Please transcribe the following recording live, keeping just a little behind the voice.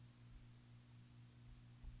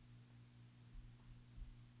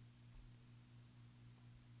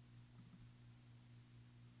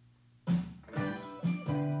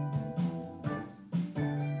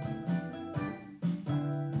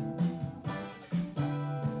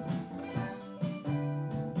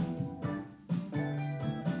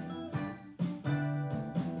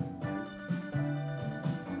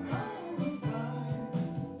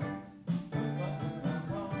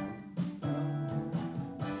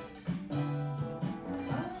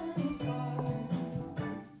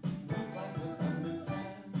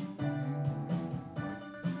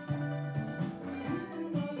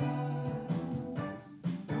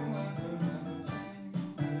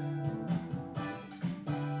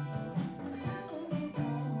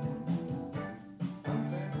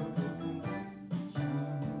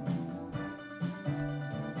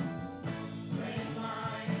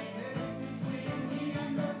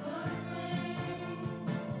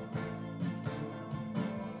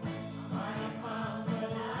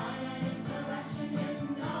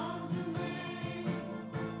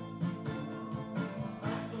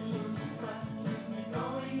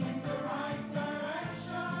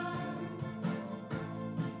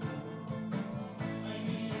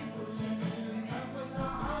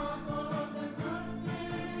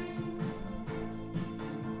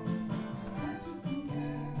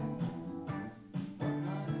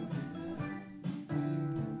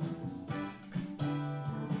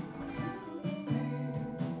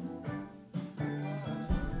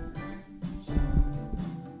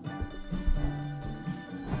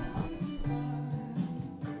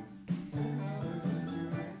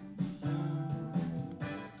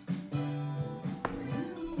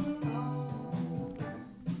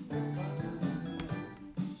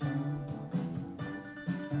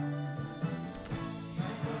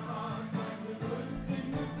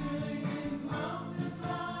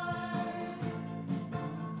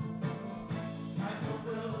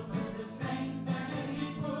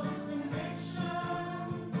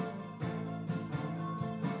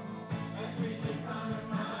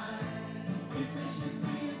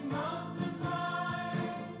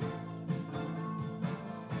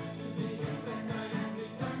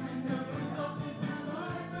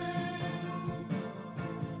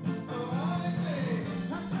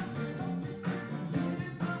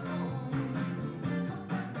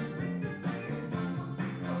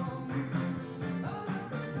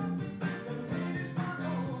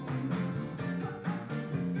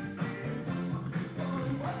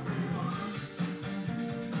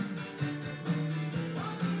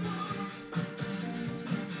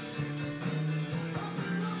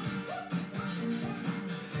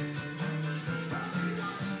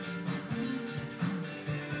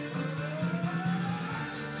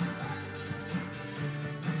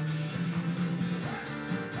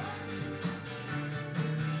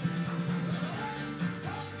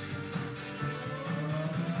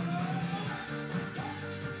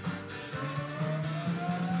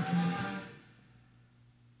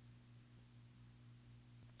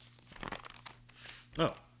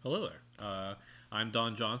Oh, hello there. I'm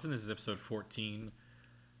Don Johnson. This is episode 14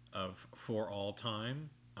 of For All Time.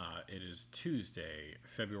 It is Tuesday,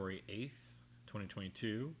 February 8th,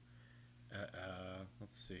 2022.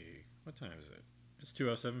 Let's see, what time is it? It's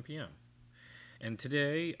 2:07 p.m. And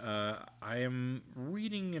today I am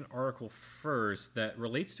reading an article first that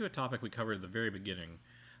relates to a topic we covered at the very beginning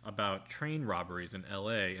about train robberies in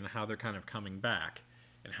LA and how they're kind of coming back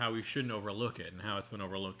and how we shouldn't overlook it and how it's been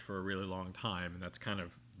overlooked for a really long time, and that's kind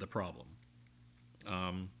of the problem.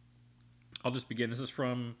 Um, I'll just begin. This is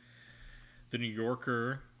from the New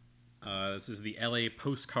Yorker. This is the LA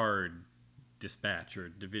postcard dispatch or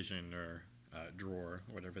division or drawer,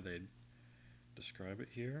 whatever they describe it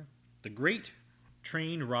here. The Great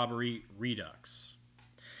Train Robbery Redux.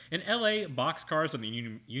 In LA, boxcars on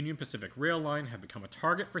the Union Pacific Rail Line have become a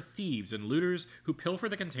target for thieves and looters who pilfer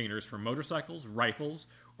the containers for motorcycles, rifles,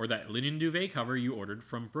 or that linen duvet cover you ordered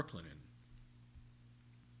from Brooklinen.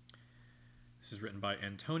 This is written by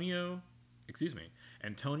Antonia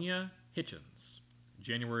Hitchens,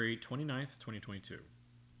 January 29th, 2022.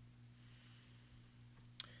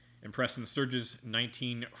 In Preston Sturges'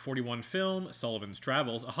 1941 film, Sullivan's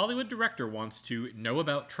Travels, a Hollywood director wants to know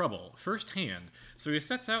about trouble firsthand, so he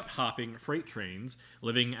sets out hopping freight trains,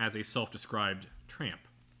 living as a self-described tramp.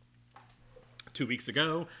 2 weeks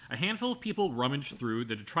ago, a handful of people rummaged through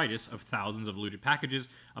the detritus of thousands of looted packages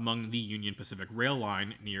among the Union Pacific Rail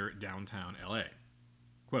line near downtown LA.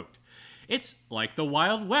 Quote, "It's like the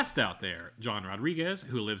Wild West out there," John Rodriguez,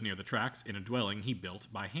 who lives near the tracks in a dwelling he built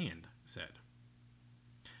by hand, said.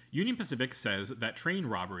 Union Pacific says that train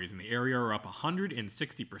robberies in the area are up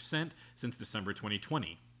 160% since December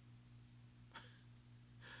 2020.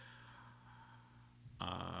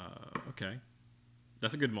 Okay.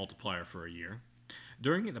 That's a good multiplier for a year.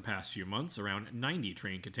 During the past few months, around 90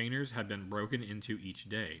 train containers have been broken into each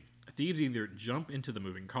day. Thieves either jump into the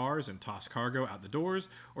moving cars and toss cargo out the doors,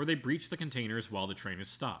 or they breach the containers while the train is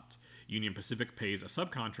stopped. Union Pacific pays a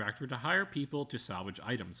subcontractor to hire people to salvage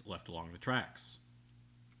items left along the tracks.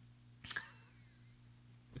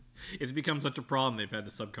 It's become such a problem they've had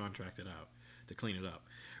to subcontract it out to clean it up.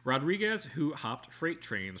 Rodriguez, who hopped freight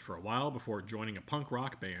trains for a while before joining a punk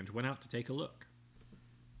rock band, went out to take a look.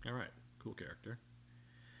 All right, cool character.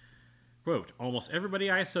 Quote, "Almost everybody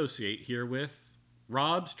I associate here with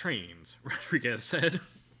robs trains," Rodriguez said.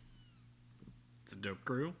 It's a dope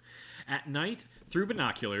crew. At night, through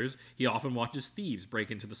binoculars, he often watches thieves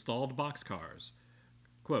break into the stalled boxcars.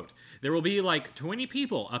 Quote, "There will be like 20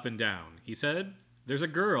 people up and down," he said. "There's a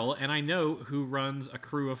girl, and I know who runs a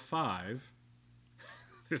crew of 5.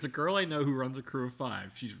 There's a girl I know who runs a crew of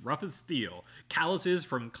 5. She's rough as steel, calluses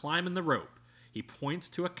from climbing the rope." He points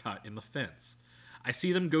to a cut in the fence. "I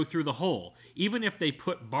see them go through the hole. Even if they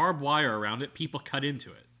put barbed wire around it, people cut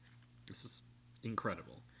into it." This is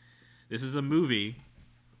incredible. This is a movie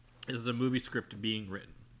script being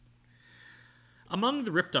written. Among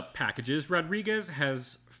the ripped up packages, Rodriguez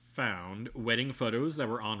has found wedding photos that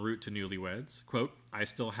were en route to newlyweds. Quote, "I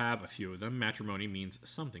still have a few of them. Matrimony means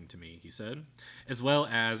something to me," he said. As well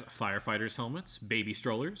as firefighters' helmets, baby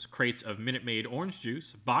strollers, crates of Minute Maid orange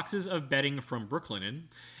juice, boxes of bedding from Brooklinen,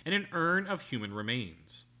 and an urn of human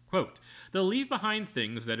remains. Quote, "They'll leave behind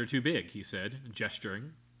things that are too big," he said,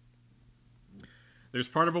 gesturing. "There's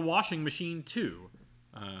part of a washing machine, too.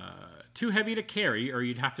 Too heavy to carry, or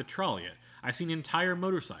you'd have to trolley it. I've seen entire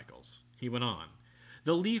motorcycles," he went on.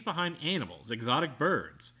 "They'll leave behind animals, exotic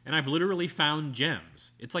birds, and I've literally found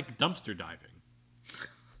gems. It's like dumpster diving."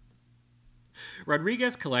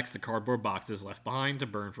 Rodriguez collects the cardboard boxes left behind to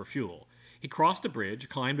burn for fuel. He crossed a bridge,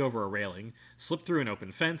 climbed over a railing, slipped through an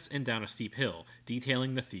open fence, and down a steep hill,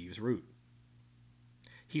 detailing the thieves' route.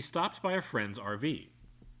 He stopped by a friend's RV.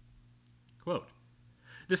 Quote,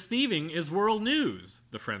 "This thieving is world news,"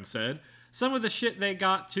 the friend said. "Some of the shit they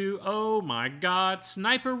got to, oh my god,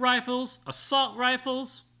 sniper rifles, assault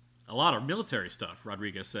rifles." "A lot of military stuff,"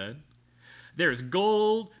 Rodriguez said. "There's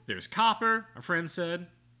gold, there's copper," a friend said.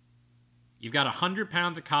 "You've got 100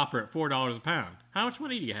 pounds of copper at $4 a pound. How much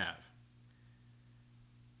money do you have?"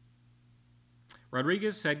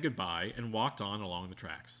 Rodriguez said goodbye and walked on along the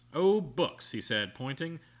tracks. "Oh, books," he said,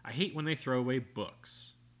 pointing. "I hate when they throw away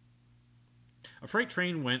books." A freight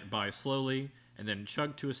train went by slowly and then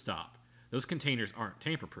chugged to a stop. "Those containers aren't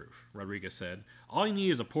tamper-proof," Rodriguez said. "All you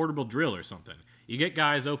need is a portable drill or something. You get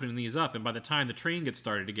guys opening these up, and by the time the train gets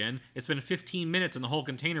started again, it's been 15 minutes and the whole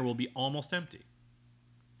container will be almost empty."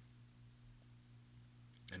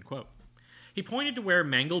 End quote. He pointed to where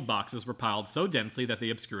mangled boxes were piled so densely that they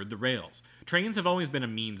obscured the rails. "Trains have always been a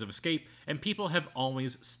means of escape, and people have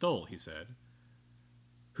always stole," he said.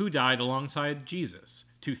 "Who died alongside Jesus?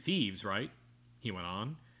 2 thieves, right?" He went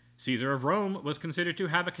on, Caesar of Rome was considered to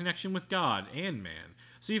have a connection with God and man,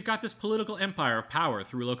 so you've got this political empire of power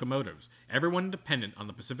through locomotives, everyone dependent on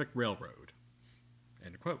the Pacific Railroad.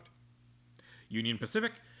 End quote. Union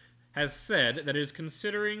Pacific has said that it is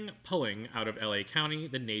considering pulling out of LA County,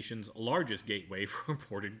 the nation's largest gateway for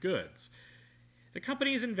imported goods. The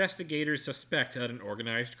company's investigators suspect that an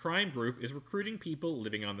organized crime group is recruiting people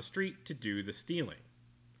living on the street to do the stealing.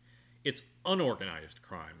 It's unorganized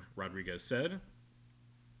crime, Rodriguez said.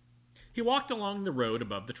 He walked along the road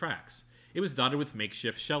above the tracks. It was dotted with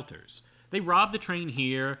makeshift shelters. They rob the train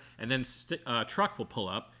here, and then a truck will pull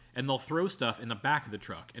up, and they'll throw stuff in the back of the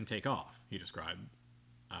truck and take off, he described.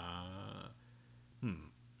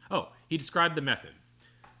 He described the method.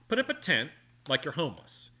 Put up a tent like you're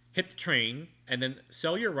homeless. Hit the train, and then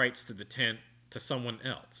sell your rights to the tent to someone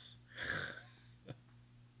else.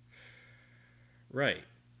 Right.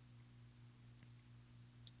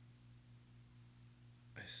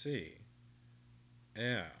 I see.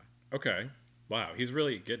 Yeah. Okay. Wow. He's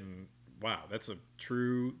really getting... Wow. That's a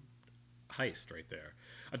true heist right there.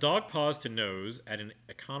 A dog paused to nose at an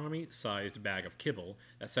economy-sized bag of kibble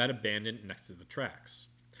that sat abandoned next to the tracks.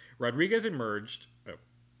 Rodriguez emerged... Oh.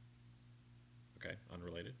 Okay.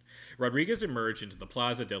 Unrelated. Rodriguez emerged into the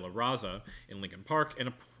Plaza de la Raza in Lincoln Park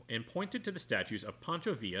and pointed to the statues of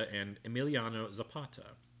Pancho Villa and Emiliano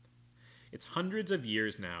Zapata. It's hundreds of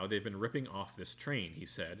years now they've been ripping off this train, he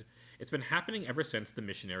said. It's been happening ever since the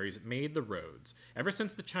missionaries made the roads, ever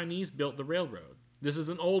since the Chinese built the railroad. This is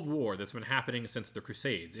an old war that's been happening since the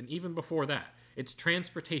Crusades, and even before that. It's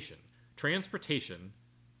transportation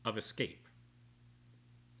of escape.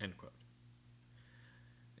 End quote.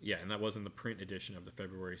 Yeah, and that was in the print edition of the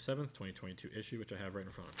February 7th, 2022 issue, which I have right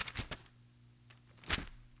in front of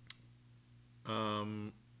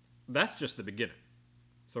me. That's just the beginning.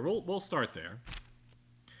 So we'll start there.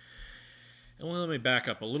 And let me back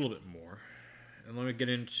up a little bit more. And let me get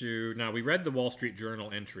into... Now, we read the Wall Street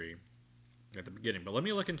Journal entry at the beginning, but let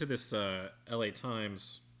me look into this LA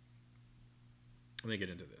Times... Let me get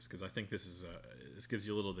into this, because I think this gives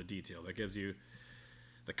you a little of the detail. That gives you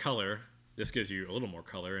the color. This gives you a little more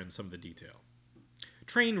color and some of the detail.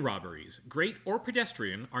 Train robberies, great or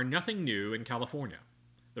pedestrian, are nothing new in California.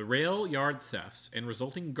 The rail yard thefts and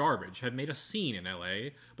resulting garbage have made a scene in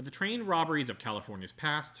LA, but the train robberies of California's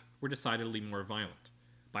past were decidedly more violent.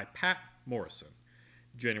 By Pat Morrison,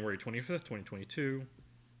 January 25th, 2022.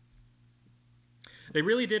 They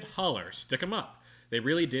really did holler, stick 'em up. They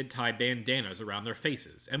really did tie bandanas around their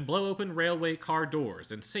faces and blow open railway car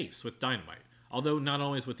doors and safes with dynamite, although not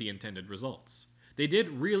always with the intended results. They did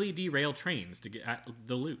really derail trains to get at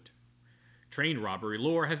the loot. Train robbery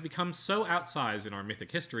lore has become so outsized in our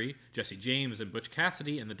mythic history, Jesse James and Butch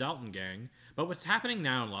Cassidy and the Dalton Gang, but what's happening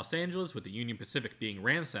now in Los Angeles with the Union Pacific being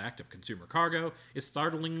ransacked of consumer cargo is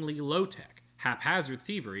startlingly low-tech, haphazard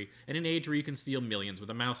thievery in an age where you can steal millions with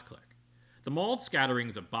a mouse click. The mauled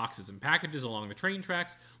scatterings of boxes and packages along the train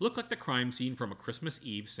tracks look like the crime scene from a Christmas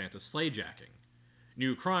Eve Santa sleighjacking.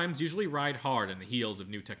 New crimes usually ride hard on the heels of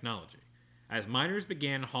new technology. As miners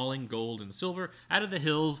began hauling gold and silver out of the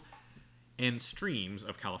hills and streams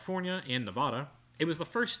of California and Nevada, it was the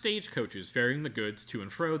first stagecoaches ferrying the goods to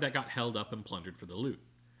and fro that got held up and plundered for the loot.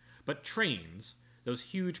 But trains, those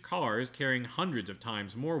huge cars carrying hundreds of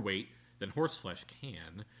times more weight than horseflesh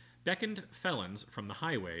can, beckoned felons from the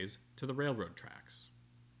highways to the railroad tracks.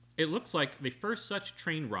 It looks like the first such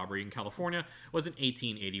train robbery in California was in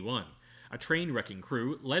 1881. A train wrecking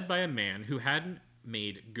crew, led by a man who hadn't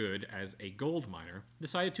made good as a gold miner,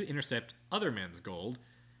 decided to intercept other men's gold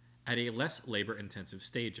at a less labor-intensive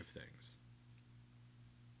stage of things.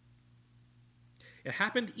 It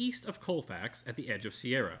happened east of Colfax at the edge of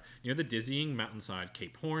Sierra, near the dizzying mountainside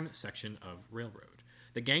Cape Horn section of railroad.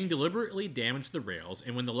 The gang deliberately damaged the rails,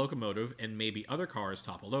 and when the locomotive and maybe other cars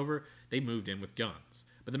toppled over, they moved in with guns.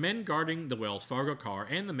 But the men guarding the Wells Fargo car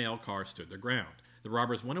and the mail car stood their ground. The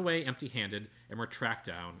robbers went away empty-handed and were tracked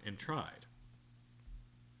down and tried.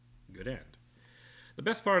 Good end. The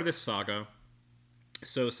best part of this saga,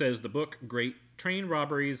 so says the book Great Train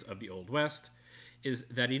Robberies of the Old West, is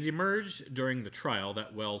that it emerged during the trial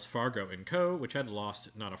that Wells Fargo & Co., which had lost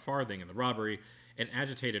not a farthing in the robbery and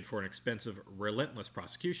agitated for an expensive, relentless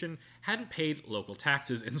prosecution, hadn't paid local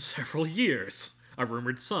taxes in several years, a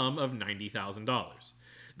rumored sum of $90,000.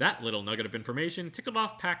 That little nugget of information tickled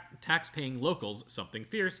off tax-paying locals something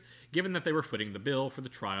fierce, given that they were footing the bill for the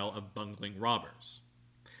trial of bungling robbers.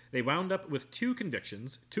 They wound up with 2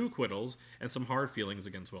 convictions, 2 acquittals, and some hard feelings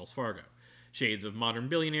against Wells Fargo. Shades of modern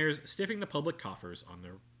billionaires stiffing the public coffers on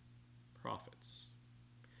their profits.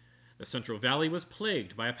 The Central Valley was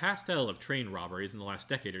plagued by a pastel of train robberies in the last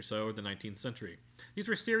decade or so of the 19th century. These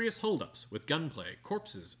were serious holdups with gunplay,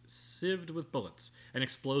 corpses sieved with bullets, and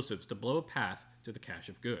explosives to blow a path to the cache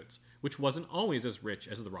of goods, which wasn't always as rich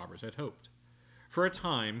as the robbers had hoped. For a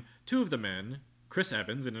time, two of the men, Chris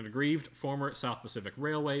Evans and an aggrieved former South Pacific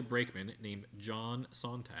Railway brakeman named John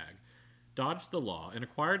Sontag, dodged the law and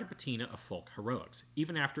acquired a patina of folk heroics,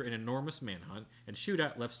 even after an enormous manhunt and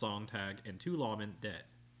shootout left Sontag and two lawmen dead.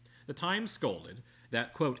 The Times scolded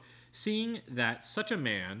that, quote, seeing that such a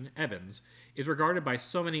man, Evans, is regarded by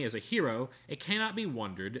so many as a hero, it cannot be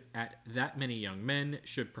wondered at that many young men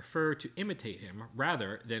should prefer to imitate him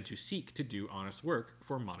rather than to seek to do honest work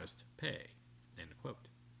for modest pay, end quote.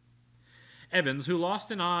 Evans, who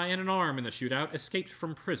lost an eye and an arm in the shootout, escaped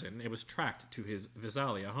from prison and was tracked to his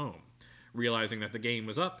Visalia home. Realizing that the game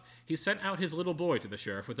was up, he sent out his little boy to the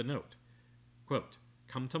sheriff with a note. Quote,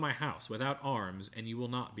 come to my house without arms and you will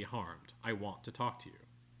not be harmed. I want to talk to you.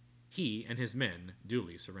 He and his men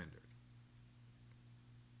duly surrendered.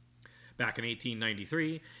 Back in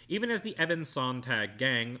 1893, even as the Evans-Sontag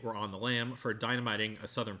gang were on the lam for dynamiting a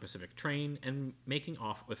Southern Pacific train and making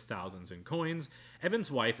off with thousands in coins,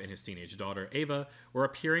 Evans' wife and his teenage daughter, Ava, were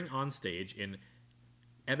appearing on stage in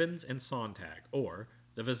Evans and Sontag, or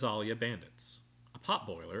the Visalia Bandits, a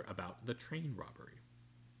potboiler about the train robbery.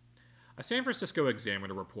 A San Francisco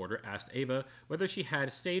Examiner reporter asked Ava whether she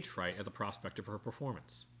had stage fright at the prospect of her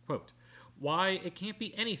performance. Quote, why, it can't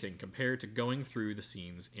be anything compared to going through the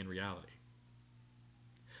scenes in reality.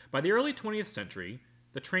 By the early 20th century,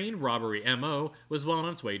 the train robbery MO was well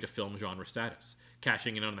on its way to film genre status.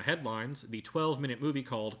 Cashing in on the headlines, the 12-minute movie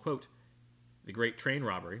called, quote, The Great Train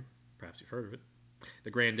Robbery, perhaps you've heard of it,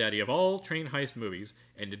 the granddaddy of all train heist movies,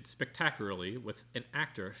 ended spectacularly with an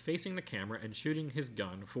actor facing the camera and shooting his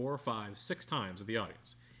gun 4, 5, 6 times at the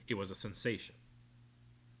audience. It was a sensation.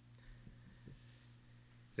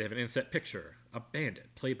 They have an inset picture. A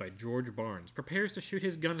bandit, played by George Barnes, prepares to shoot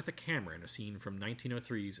his gun at the camera in a scene from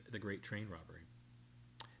 1903's The Great Train Robbery.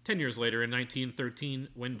 10 years later, in 1913,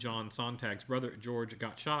 when John Sontag's brother George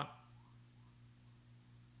got out,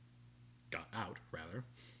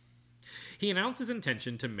 he announced his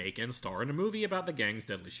intention to make and star in a movie about the gang's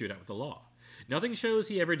deadly shootout with the law. Nothing shows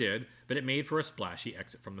he ever did, but it made for a splashy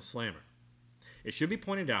exit from the slammer. It should be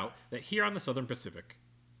pointed out that Southern Pacific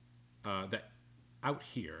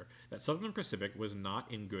was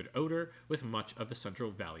not in good odor with much of the Central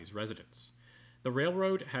Valley's residents. The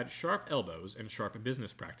railroad had sharp elbows and sharp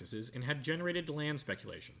business practices and had generated land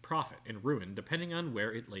speculation, profit, and ruin depending on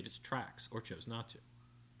where it laid its tracks or chose not to.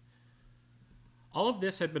 All of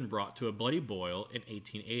this had been brought to a bloody boil in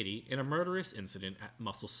 1880 in a murderous incident at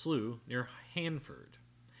Muscle Slough near Hanford.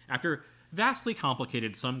 After vastly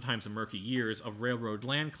complicated, sometimes murky years of railroad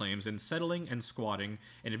land claims and settling and squatting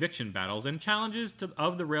and eviction battles and challenges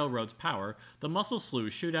of the railroad's power, the Muscle Slough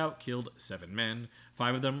shootout killed 7 men,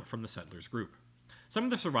 5 of them from the settlers' group. Some of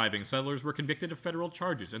the surviving settlers were convicted of federal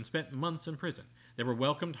charges and spent months in prison. They were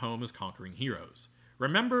welcomed home as conquering heroes.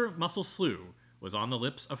 Remember Muscle Slough was on the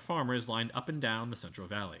lips of farmers lined up and down the Central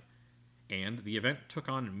Valley. And the event took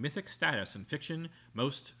on mythic status in fiction,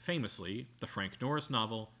 most famously the Frank Norris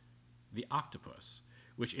novel The Octopus,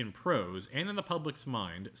 which in prose and in the public's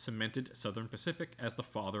mind cemented Southern Pacific as the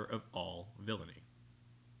father of all villainy.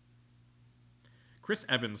 Chris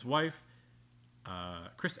Evans' wife's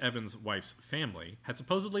family had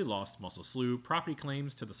supposedly lost Muscle Slough property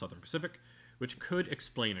claims to the Southern Pacific, which could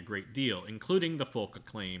explain a great deal, including the folk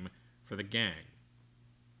acclaim for the gang.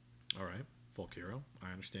 All right, folk hero,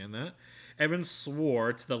 I understand that. Evans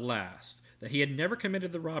swore to the last that he had never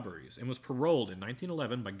committed the robberies and was paroled in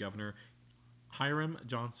 1911 by Governor Hiram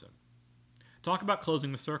Johnson. Talk about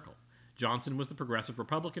closing the circle. Johnson was the progressive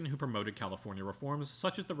Republican who promoted California reforms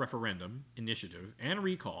such as the referendum, initiative, and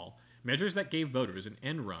recall, measures that gave voters an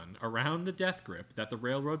end run around the death grip that the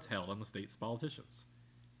railroads held on the state's politicians.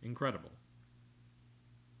 Incredible.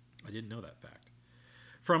 I didn't know that fact.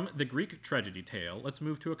 From the Greek tragedy tale, let's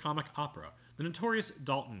move to a comic opera, the notorious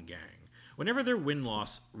Dalton Gang. Whatever their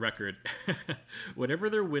win-loss record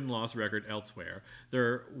elsewhere,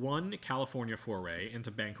 their one California foray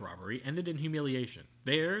into bank robbery ended in humiliation,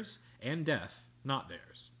 theirs and death, not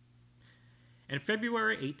theirs. In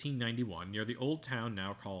February 1891, near the old town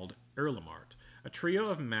now called Erlemart, a trio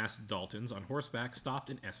of masked Daltons on horseback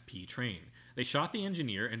stopped an SP train. They shot the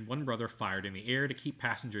engineer, and one brother fired in the air to keep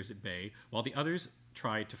passengers at bay, while the others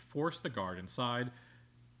tried to force the guard inside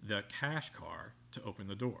the cash car to open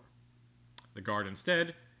the door. The guard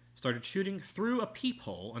instead started shooting through a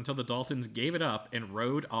peephole until the Daltons gave it up and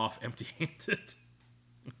rode off empty-handed.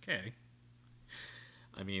 Okay.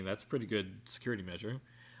 I mean, that's a pretty good security measure.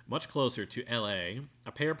 Much closer to LA,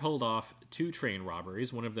 a pair pulled off 2 train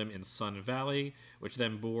robberies, one of them in Sun Valley, which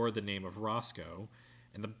then bore the name of Roscoe.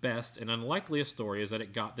 And the best and unlikeliest story is that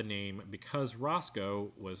it got the name because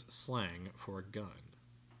Roscoe was slang for a gun.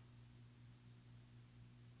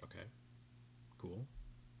 Okay, cool.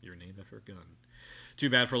 You're named after a gun. Too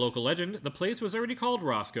bad for local legend, the place was already called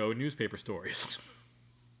Roscoe in newspaper stories.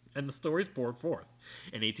 And the stories poured forth.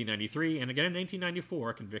 In 1893 and again in 1894,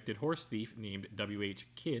 a convicted horse thief named W.H.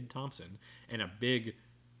 Kid Thompson and a big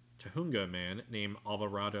Tahunga man named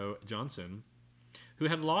Alvarado Johnson, who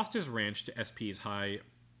had lost his ranch to SP's high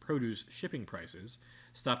produce shipping prices,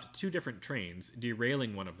 stopped 2 different trains,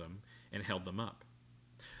 derailing one of them, and held them up.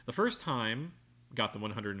 The first time got them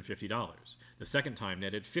 $150. The second time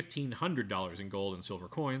netted $1,500 in gold and silver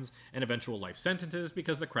coins and eventual life sentences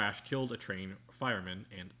because the crash killed a train fireman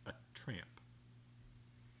and a tramp.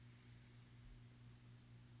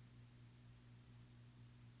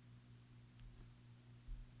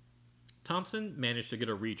 Thompson managed to get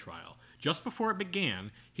a retrial. Just before it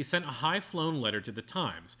began, he sent a high-flown letter to the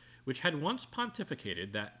Times, which had once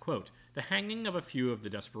pontificated that, quote, the hanging of a few of the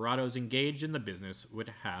desperadoes engaged in the business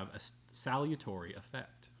would have a salutary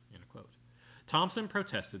effect, end quote. Thompson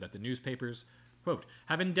protested that the newspapers, quote,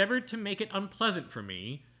 have endeavored to make it unpleasant for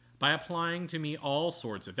me by applying to me all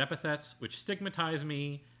sorts of epithets which stigmatize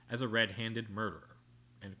me as a red-handed murderer,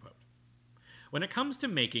 end quote. When it comes to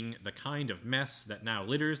making the kind of mess that now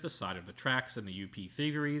litters the side of the tracks in the UP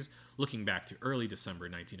thieveries, looking back to early December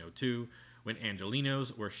 1902, when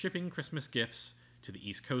Angelinos were shipping Christmas gifts to the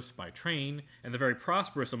East Coast by train, and the very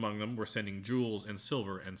prosperous among them were sending jewels and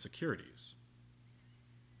silver and securities.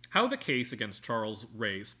 How the case against Charles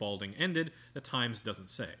Ray Spaulding ended, the Times doesn't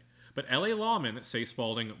say. But LA lawmen say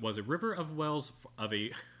Spaulding was a river of wells of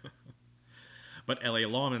a... But LA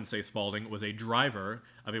lawmen say Spaulding was a driver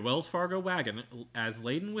of a Wells Fargo wagon as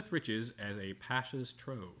laden with riches as a pasha's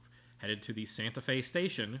trove, headed to the Santa Fe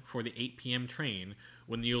station for the 8 p.m. train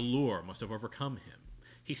when the allure must have overcome him.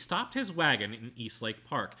 He stopped his wagon in Eastlake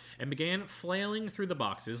Park and began flailing through the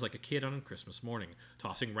boxes like a kid on Christmas morning,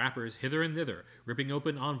 tossing wrappers hither and thither, ripping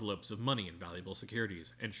open envelopes of money and valuable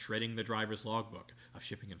securities, and shredding the driver's logbook of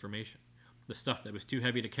shipping information. The stuff that was too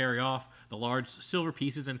heavy to carry off, the large silver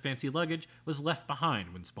pieces and fancy luggage, was left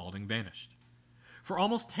behind when Spaulding vanished. For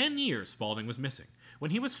almost 10 years, Spaulding was missing.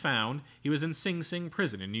 When he was found, he was in Sing Sing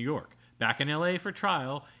prison in New York. Back in L.A. for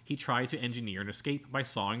trial, he tried to engineer an escape by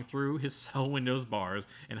sawing through his cell window's bars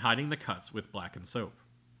and hiding the cuts with blackened soap.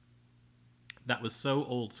 That was so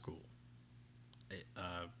old school.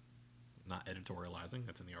 Not editorializing,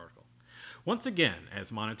 that's in the article. Once again,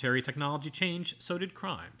 as monetary technology changed, so did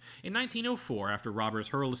crime. In 1904, after robbers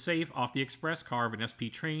hurled a safe off the express car of an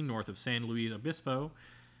SP train north of San Luis Obispo,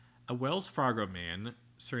 a Wells Fargo man,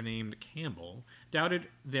 surnamed Campbell, doubted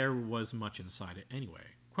there was much inside it anyway.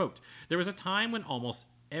 Quote, there was a time when almost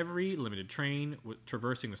every limited train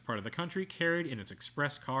traversing this part of the country carried in its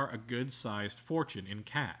express car a good-sized fortune in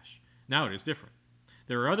cash. Now it is different.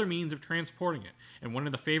 There are other means of transporting it, and one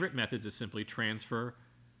of the favorite methods is simply transfer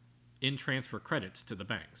credits to the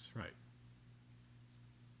banks. Right.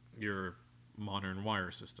 Your modern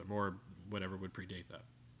wire system, or whatever would predate that.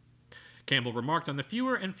 Campbell remarked on the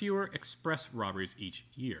fewer and fewer express robberies each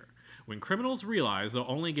year. When criminals realize they'll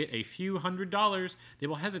only get a few $100s, they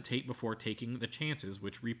will hesitate before taking the chances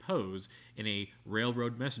which repose in a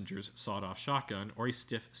railroad messenger's sawed-off shotgun or a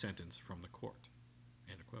stiff sentence from the court.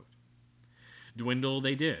 End quote. Dwindle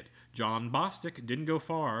they did. John Bostic didn't go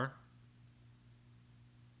for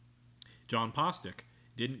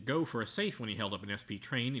a safe when he held up an SP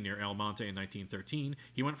train near El Monte in 1913.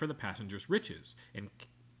 He went for the passenger's riches, and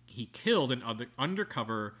he killed an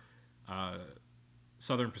undercover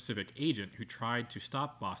Southern Pacific agent who tried to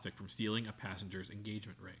stop Bostic from stealing a passenger's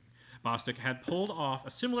engagement ring. Bostic had pulled off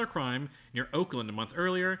a similar crime near Oakland a month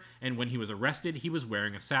earlier, and when he was arrested, he was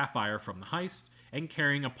wearing a sapphire from the heist and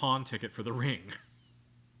carrying a pawn ticket for the ring.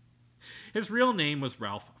 His real name was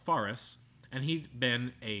Ralph Faris, and he'd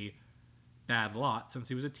been a bad lot since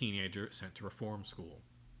he was a teenager sent to reform school.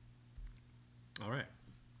 All right.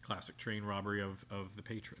 Classic train robbery of the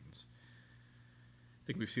patrons. I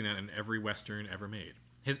think we've seen that in every Western ever made.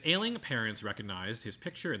 His ailing parents recognized his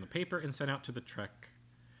picture in the paper and sent out to the trek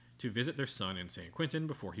to visit their son in San Quentin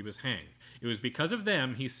before he was hanged. It was because of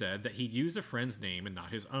them, he said, that he'd used a friend's name and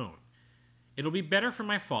not his own. It'll be better for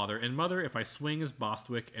my father and mother if I swing as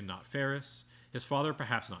Bostwick and not Ferris. His father,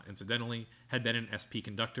 perhaps not incidentally, had been an SP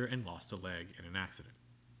conductor and lost a leg in an accident.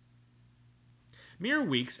 Mere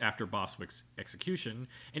weeks after Bostwick's execution,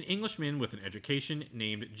 an Englishman with an education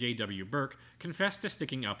named J.W. Burke confessed to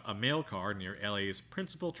sticking up a mail car near LA's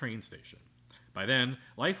principal train station. By then,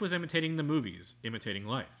 life was imitating the movies, imitating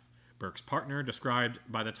life. Burke's partner, described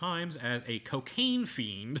by the Times as a cocaine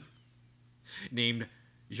fiend named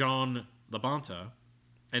Jean Labonta,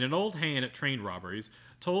 and an old hand at train robberies,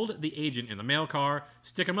 told the agent in the mail car,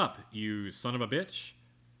 "Stick 'em up, you son of a bitch."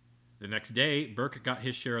 The next day, Burke got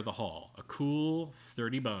his share of the haul, a cool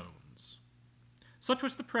 30 bones. Such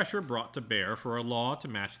was the pressure brought to bear for a law to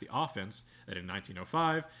match the offense that in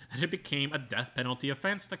 1905 that it became a death penalty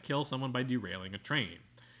offense to kill someone by derailing a train.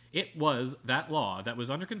 It was that law that was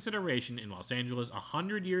under consideration in Los Angeles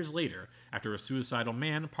 100 years later after a suicidal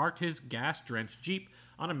man parked his gas-drenched Jeep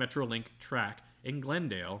on a Metrolink track in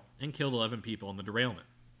Glendale and killed 11 people in the derailment.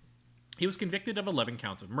 He was convicted of 11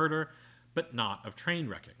 counts of murder, but not of train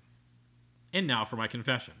wrecking. And now for my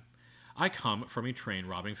confession. I come from a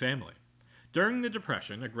train-robbing family. During the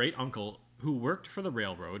Depression, a great uncle who worked for the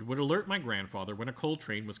railroad would alert my grandfather when a coal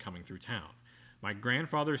train was coming through town. My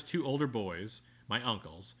grandfather's 2 older boys, my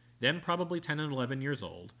uncles, then probably 10 and 11 years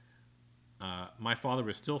old, my father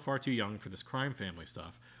was still far too young for this crime family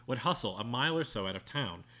stuff, would hustle a mile or so out of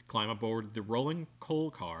town, climb aboard the rolling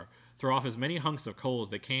coal car, throw off as many hunks of coal as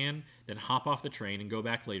they can, then hop off the train and go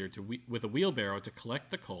back later with a wheelbarrow to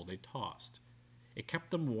collect the coal they tossed. It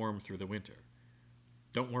kept them warm through the winter.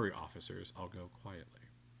 Don't worry, officers, I'll go quietly.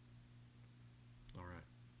 All right.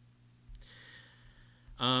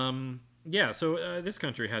 So this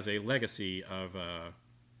country has a legacy of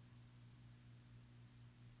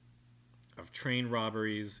train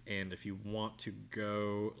robberies, and if you want to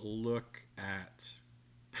go look at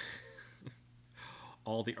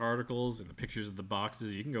all the articles and the pictures of the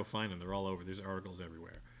boxes, you can go find them. They're all over. There's articles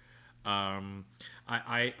everywhere.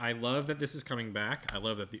 I love that this is coming back. I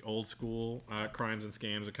love that the old school crimes and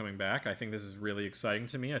scams are coming back. I think this is really exciting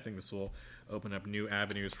to me. I think this will open up new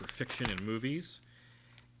avenues for fiction and movies.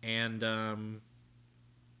 And, I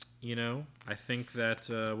think that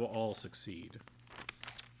we'll all succeed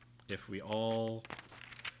if we all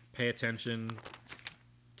pay attention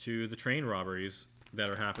to the train robberies that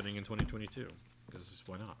are happening in 2022. Because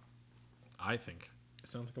why not? I think it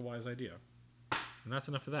sounds like a wise idea. And that's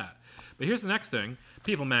enough of that. But here's the next thing.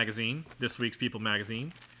 People Magazine, this week's People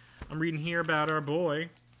Magazine. I'm reading here about our boy,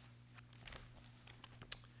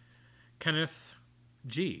 Kenneth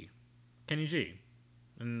G. Kenny G.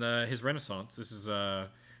 And his renaissance. This is an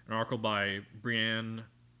article by Brianne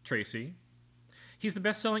Tracy. He's the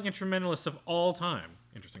best-selling instrumentalist of all time.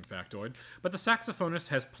 Interesting factoid. But the saxophonist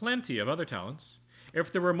has plenty of other talents.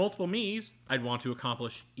 If there were multiple me's, I'd want to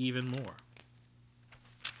accomplish even more.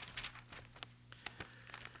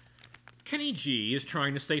 Kenny G is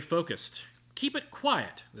trying to stay focused. Keep it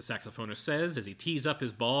quiet, the saxophonist says as he tees up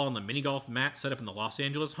his ball on the mini-golf mat set up in the Los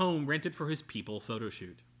Angeles home rented for his People photo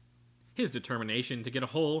shoot. His determination to get a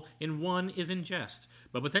hole in one is in jest,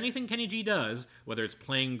 but with anything Kenny G does, whether it's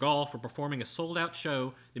playing golf or performing a sold-out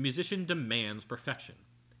show, the musician demands perfection.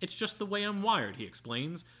 It's just the way I'm wired, he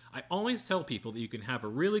explains. I always tell people that you can have a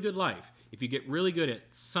really good life if you get really good at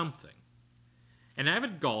something. An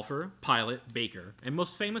avid golfer, pilot, baker, and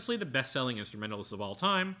most famously the best-selling instrumentalist of all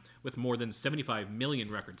time, with more than 75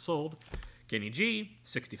 million records sold, Kenny G,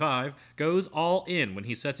 65, goes all in when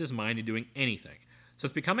he sets his mind to doing anything.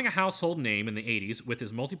 Since becoming a household name in the 80s with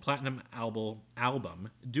his multi-platinum album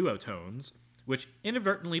Duotones, which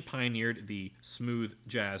inadvertently pioneered the smooth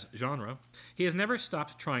jazz genre, he has never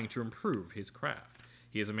stopped trying to improve his craft.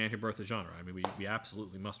 He is a man who birthed the genre. I mean, we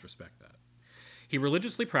absolutely must respect that. He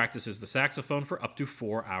religiously practices the saxophone for up to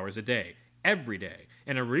 4 hours a day, every day,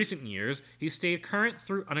 and in recent years, he's stayed current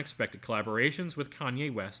through unexpected collaborations with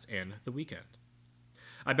Kanye West and The Weeknd.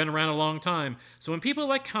 I've been around a long time, so when people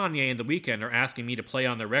like Kanye and The Weeknd are asking me to play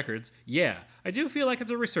on their records, yeah, I do feel like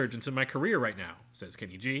it's a resurgence in my career right now, says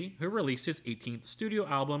Kenny G, who released his 18th studio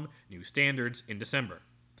album, New Standards, in December.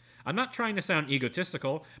 I'm not trying to sound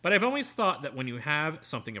egotistical, but I've always thought that when you have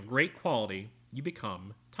something of great quality, you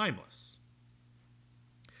become timeless.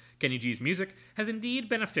 Kenny G's music has indeed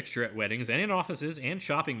been a fixture at weddings and in offices and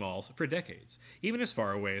shopping malls for decades, even as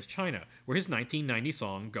far away as China, where his 1990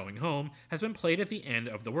 song, Going Home, has been played at the end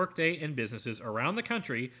of the workday in businesses around the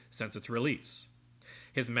country since its release.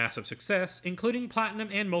 His massive success, including platinum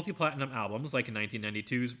and multi-platinum albums like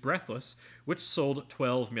 1992's Breathless, which sold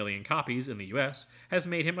 12 million copies in the US, has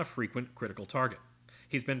made him a frequent critical target.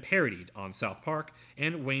 He's been parodied on South Park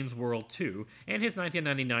and Wayne's World 2, and his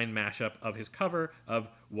 1999 mashup of his cover of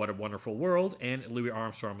What a Wonderful World and Louis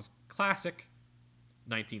Armstrong's classic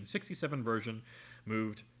 1967 version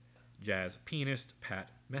moved jazz pianist Pat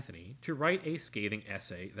Metheny to write a scathing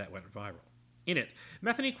essay that went viral. In it,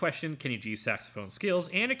 Metheny questioned Kenny G's saxophone skills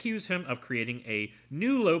and accused him of creating a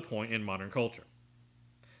new low point in modern culture.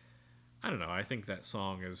 I don't know. I think that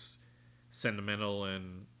song is sentimental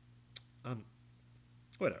and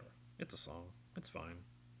whatever. It's a song. It's fine.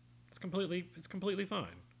 It's completely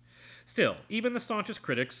fine. Still, even the staunchest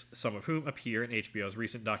critics, some of whom appear in HBO's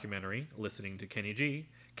recent documentary, Listening to Kenny G,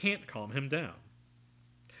 can't calm him down.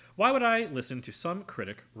 Why would I listen to some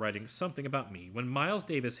critic writing something about me when Miles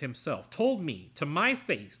Davis himself told me to my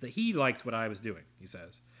face that he liked what I was doing, he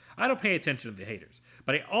says. I don't pay attention to the haters,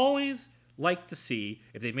 but I always like to see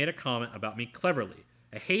if they made a comment about me cleverly.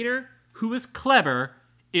 A hater who is clever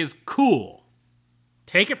is cool.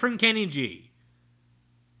 Take it from Kenny G.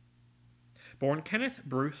 Born Kenneth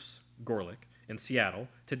Bruce Gorlick in Seattle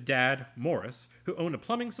to Dad Morris, who owned a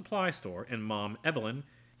plumbing supply store, and Mom Evelyn,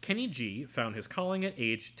 Kenny G found his calling at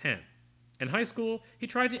age 10. In high school, he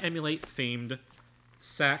tried to emulate famed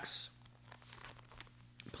sax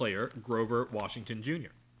player Grover Washington Jr.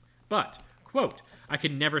 But, quote, I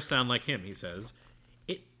could never sound like him, he says.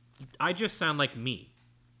 I just sound like me.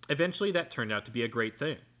 Eventually, that turned out to be a great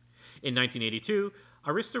thing. In 1982,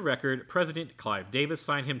 Arista Record president Clive Davis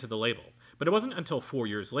signed him to the label. But it wasn't until 4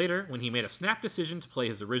 years later when he made a snap decision to play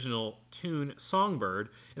his original tune, Songbird,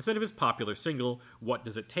 instead of his popular single, What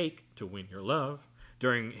Does It Take to Win Your Love,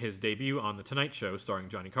 during his debut on The Tonight Show starring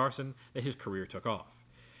Johnny Carson, that his career took off.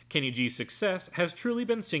 Kenny G's success has truly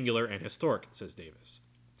been singular and historic, says Davis.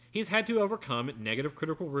 He's had to overcome negative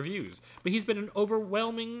critical reviews, but he has been an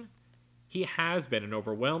overwhelming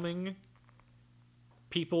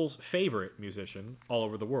people's favorite musician all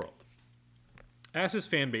over the world. As his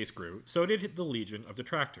fan base grew, so did the legion of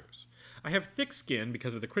detractors. I have thick skin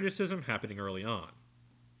because of the criticism happening early on,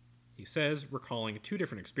 he says, recalling 2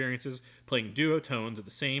 different experiences playing duo tones at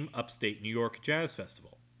the same upstate New York jazz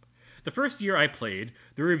festival. The first year I played,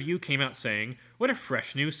 the review came out saying, what a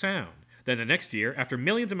fresh new sound. Then the next year, after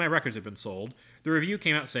millions of my records had been sold, the review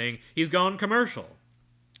came out saying, he's gone commercial.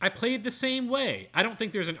 I played the same way. I don't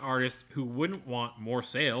think there's an artist who wouldn't want more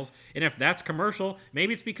sales, and if that's commercial,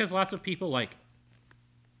 maybe it's because lots of people like it.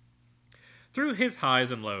 Through his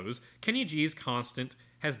highs and lows, Kenny G's constant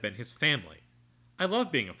has been his family. I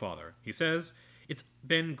love being a father, he says. It's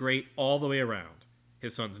been great all the way around.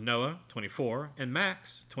 His sons Noah, 24, and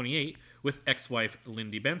Max, 28, with ex-wife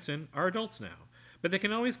Lindy Benson, are adults now, but they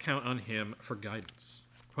can always count on him for guidance.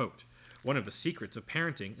 Quote, one of the secrets of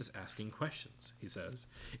parenting is asking questions, he says.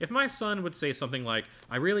 If my son would say something like,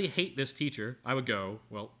 I really hate this teacher, I would go,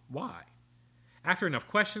 well, why? After enough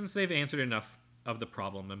questions, they've answered enough of the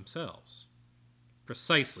problem themselves.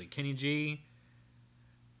 Precisely. Kenny G,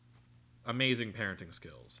 amazing parenting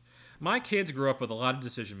skills. My kids grew up with a lot of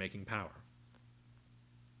decision-making power.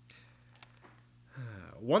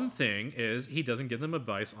 One thing is he doesn't give them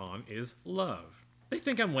advice on is love. They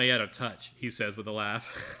think I'm way out of touch, he says with a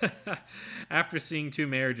laugh. After seeing 2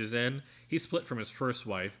 marriages end, he split from his first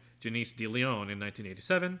wife, Janice DeLeon, in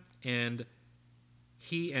 1987, and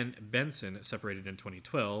he and Benson separated in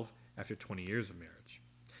 2012 after 20 years of marriage.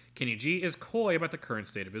 Kenny G is coy about the current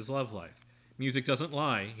state of his love life. Music doesn't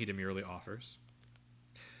lie, he demurely offers.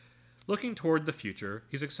 Looking toward the future,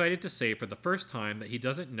 he's excited to say for the first time that he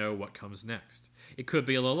doesn't know what comes next. It could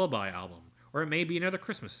be a lullaby album, or it may be another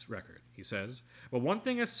Christmas record, he says. But one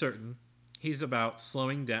thing is certain,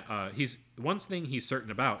 one thing he's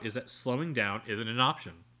certain about is that slowing down isn't an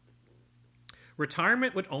option.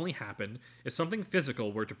 Retirement would only happen if something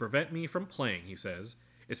physical were to prevent me from playing, he says.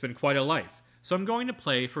 It's been quite a life, so I'm going to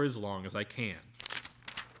play for as long as I can.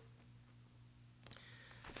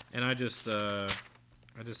 And I just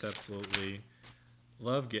absolutely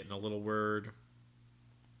love getting a little word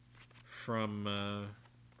from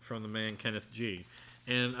the man Kenneth G.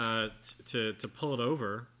 And to pull it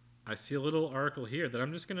over, I see a little article here that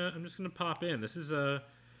I'm just gonna pop in. This is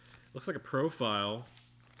looks like a profile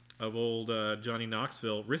of old Johnny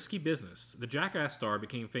Knoxville. Risky business. The Jackass star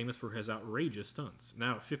became famous for his outrageous stunts.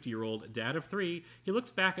 Now a 50-year-old dad of 3, he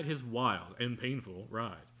looks back at his wild and painful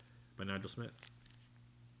ride. By Nigel Smith.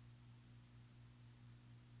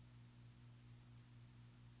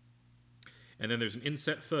 And then there's an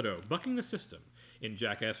inset photo, bucking the system. In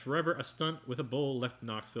Jackass Forever, a stunt with a bull left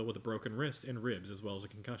Knoxville with a broken wrist and ribs as well as a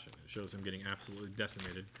concussion. It shows him getting absolutely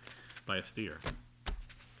decimated by a steer.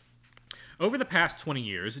 Over the past 20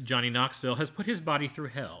 years, Johnny Knoxville has put his body through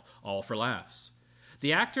hell, all for laughs.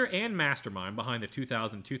 The actor and mastermind behind the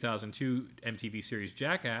 2000-2002 MTV series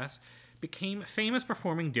Jackass became famous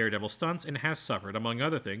performing daredevil stunts and has suffered, among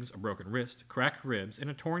other things, a broken wrist, cracked ribs,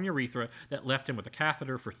 and a torn urethra that left him with a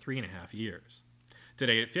catheter for 3.5 years.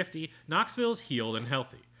 Today at 50, Knoxville's healed and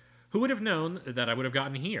healthy. Who would have known that I would have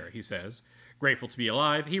gotten here, he says. Grateful to be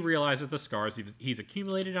alive, he realizes the scars he's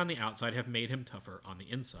accumulated on the outside have made him tougher on the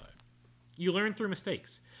inside. You learn through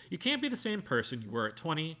mistakes. You can't be the same person you were at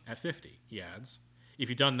 20, at 50, he adds. If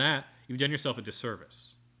you've done that, you've done yourself a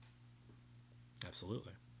disservice.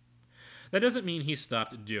 Absolutely. That doesn't mean he's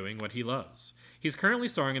stopped doing what he loves. He's currently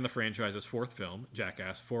starring in the franchise's fourth film,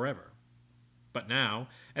 Jackass Forever. But now,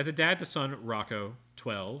 as a dad to son Rocco,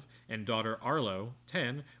 12, and daughter Arlo,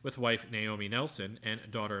 10, with wife Naomi Nelson and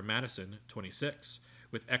daughter Madison, 26,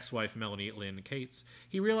 with ex-wife Melanie Lynn Cates,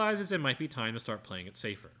 he realizes it might be time to start playing it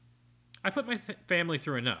safer. I put my family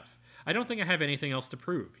through enough. I don't think I have anything else to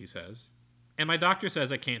prove, he says. And my doctor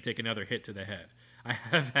says I can't take another hit to the head. I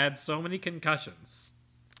have had so many concussions.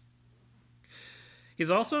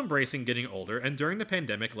 He's also embracing getting older, and during the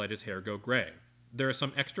pandemic let his hair go gray. There are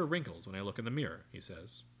some extra wrinkles when I look in the mirror, he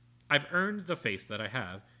says. I've earned the face that I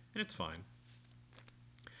have, and it's fine.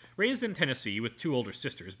 Raised in Tennessee with two older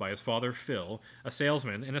sisters by his father, Phil, a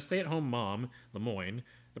salesman, and a stay-at-home mom, Lemoyne,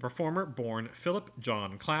 the performer born Philip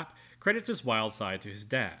John Clapp credits his wild side to his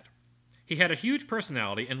dad. He had a huge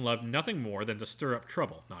personality and loved nothing more than to stir up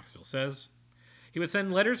trouble, Knoxville says. He would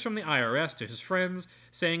send letters from the IRS to his friends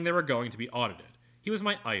saying they were going to be audited. He was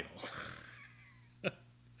my idol.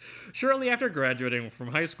 Shortly after graduating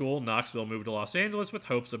from high school, Knoxville moved to Los Angeles with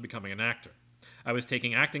hopes of becoming an actor. I was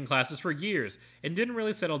taking acting classes for years and didn't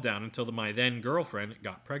really settle down until my then girlfriend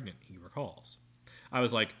got pregnant, he recalls. I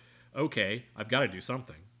was like, okay, I've got to do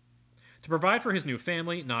something. To provide for his new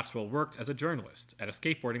family, Knoxville worked as a journalist at a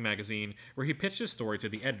skateboarding magazine where he pitched his story to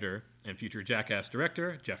the editor and future Jackass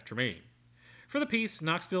director, Jeff Tremaine. For the piece,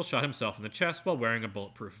 Knoxville shot himself in the chest while wearing a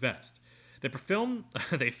bulletproof vest. They filmed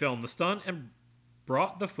the stunt and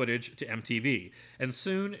brought the footage to MTV, and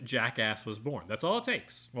soon Jackass was born. That's all it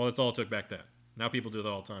takes. Well, that's all it took back then. Now people do that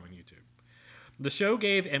all the time on YouTube. The show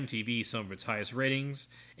gave MTV some of its highest ratings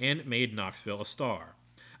and made Knoxville a star.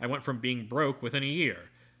 I went from being broke within a year.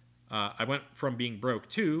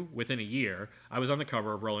 Within a year, I was on the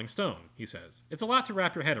cover of Rolling Stone, he says. It's a lot to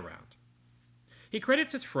wrap your head around. He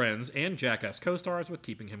credits his friends and Jackass co-stars with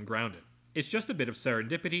keeping him grounded. It's just a bit of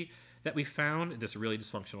serendipity that we found this really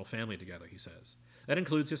dysfunctional family together, he says. That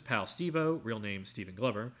includes his pal Steve-O, real name Stephen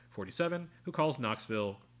Glover, 47, who calls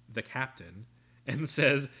Knoxville the captain, and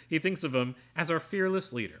says he thinks of him as our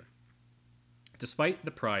fearless leader. Despite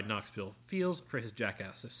the pride Knoxville feels for his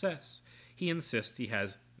Jackass success, he insists he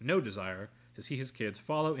has no desire to see his kids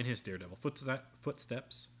follow in his daredevil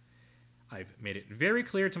footsteps. I've made it very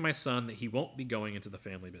clear to my son that he won't be going into the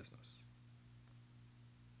family business.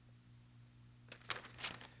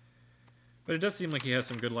 But it does seem like he has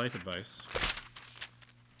some good life advice.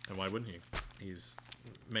 And why wouldn't he? He's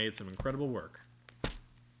made some incredible work.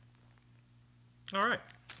 All right.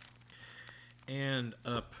 And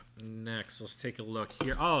up next, let's take a look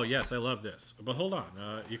here. Oh, yes, I love this. But hold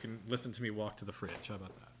on. You can listen to me walk to the fridge. How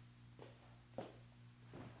about that?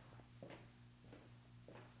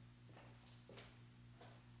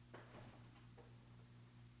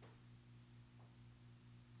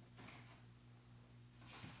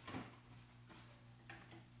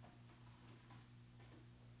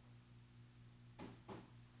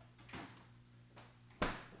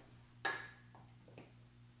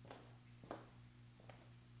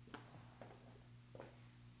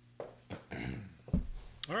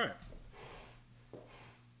 All right.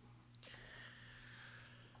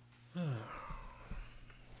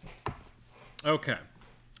 Okay.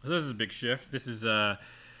 So this is a big shift. This is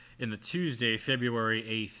in the Tuesday, February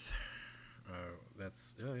 8th.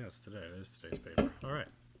 It's today. It is today's paper. All right.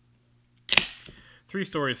 3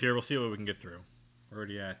 stories here. We'll see what we can get through. We're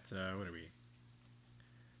already at, what are we?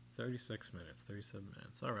 36 minutes, 37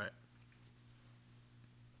 minutes. All right.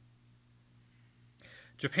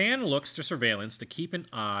 Japan looks to surveillance to keep an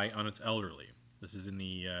eye on its elderly. This is in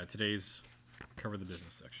the today's Cover the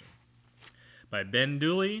Business section. By Ben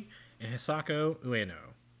Dooley and Hisako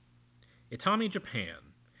Ueno. Itami, Japan.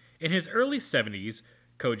 In his early 70s,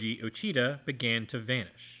 Koji Uchida began to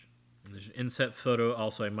vanish. And there's an inset photo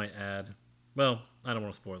also, I might add. Well, I don't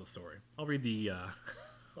want to spoil the story. I'll read the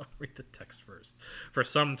text first. For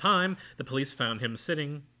some time, the police found him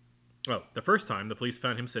sitting... the first time, the police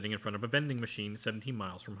found him sitting in front of a vending machine 17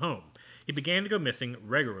 miles from home. He began to go missing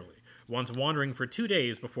regularly, once wandering for 2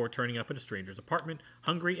 days before turning up at a stranger's apartment,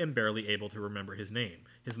 hungry and barely able to remember his name,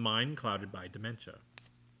 his mind clouded by dementia.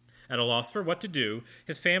 At a loss for what to do,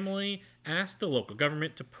 his family asked the local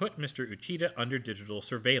government to put Mr. Uchida under digital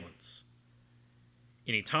surveillance.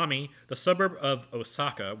 In Itami, the suburb of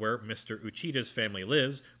Osaka where Mr. Uchida's family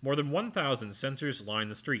lives, more than 1,000 sensors line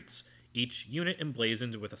the streets, each unit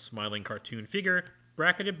emblazoned with a smiling cartoon figure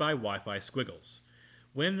bracketed by Wi-Fi squiggles.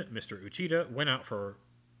 When Mr. Uchida went out for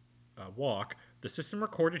a walk, the system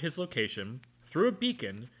recorded his location through a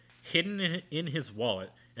beacon hidden in his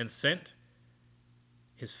wallet, and sent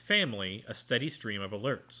his family a steady stream of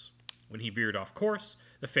alerts. When he veered off course,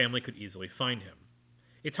 the family could easily find him.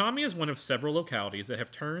 Itami is one of several localities that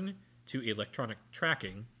have turned to electronic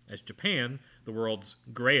tracking, as Japan, the world's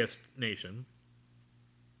grayest nation,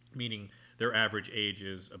 meaning their average age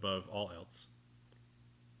is above all else,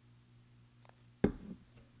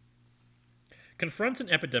 confronts an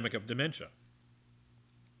epidemic of dementia.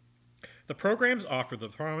 The programs offer the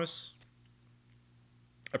promise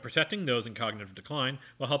of protecting those in cognitive decline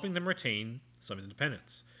while helping them retain some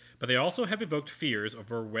independence. But they also have evoked fears of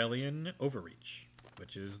Orwellian overreach,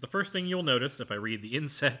 which is the first thing you'll notice if I read the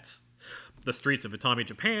inset. The streets of Itami,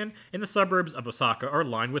 Japan, and the suburbs of Osaka are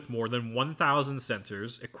lined with more than 1,000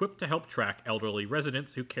 sensors equipped to help track elderly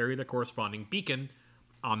residents who carry the corresponding beacon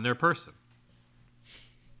on their person.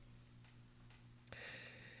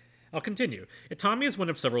 I'll continue. Itami is one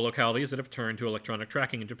of several localities that have turned to electronic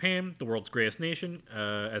tracking in Japan, the world's grayest nation.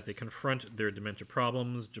 As they confront their dementia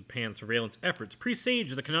problems, Japan's surveillance efforts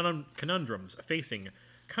presage the conundrums facing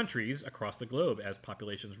countries across the globe as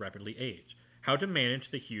populations rapidly age. How to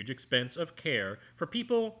manage the huge expense of care for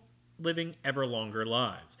people living ever longer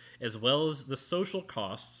lives, as well as the social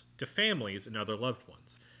costs to families and other loved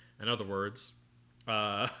ones. In other words,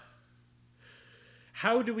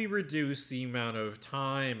 how do we reduce the amount of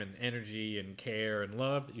time and energy and care and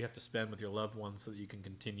love that you have to spend with your loved ones so that you can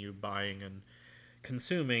continue buying and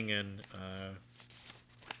consuming and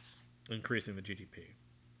increasing the GDP?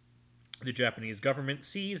 The Japanese government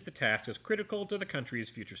sees the task as critical to the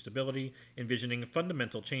country's future stability, envisioning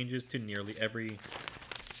fundamental changes to nearly every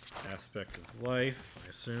aspect of life, I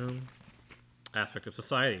assume, aspect of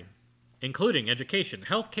society, including education,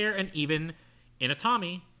 healthcare, and even, in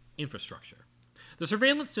Itami, infrastructure. The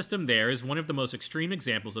surveillance system there is one of the most extreme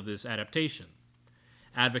examples of this adaptation.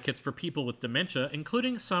 Advocates for people with dementia,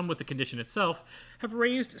 including some with the condition itself, have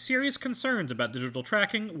raised serious concerns about digital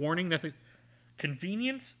tracking, warning that the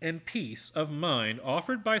convenience and peace of mind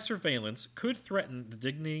offered by surveillance could threaten the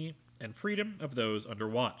dignity and freedom of those under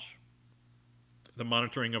watch. The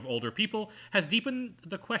monitoring of older people has deepened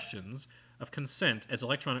the questions of consent as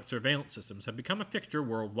electronic surveillance systems have become a fixture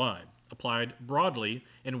worldwide, applied broadly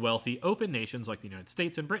in wealthy, open nations like the United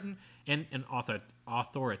States and Britain, and in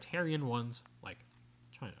authoritarian ones like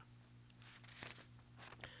China.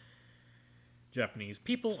 Japanese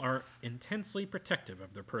people are intensely protective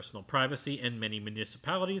of their personal privacy, and many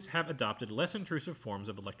municipalities have adopted less intrusive forms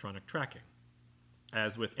of electronic tracking.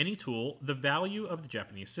 As with any tool, the value of the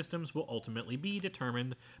Japanese systems will ultimately be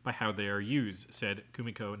determined by how they are used, said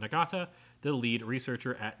Kumiko Nagata, the lead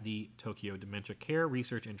researcher at the Tokyo Dementia Care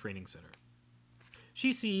Research and Training Center.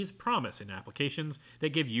 She sees promise in applications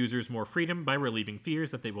that give users more freedom by relieving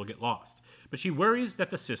fears that they will get lost, but she worries that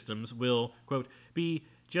the systems will, quote, be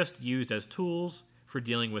just used as tools for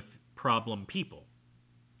dealing with problem people,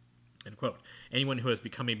 end quote. Anyone who has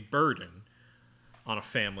become a burden on a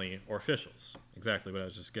family or officials. Exactly what I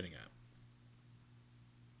was just getting at.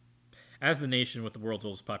 As the nation with the world's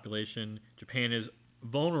oldest population, Japan is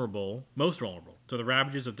most vulnerable to the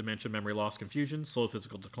ravages of dementia, memory loss, confusion, slow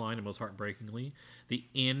physical decline, and most heartbreakingly, the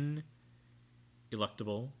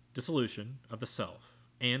ineluctable dissolution of the self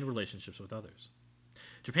and relationships with others.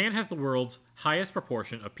 Japan has the world's highest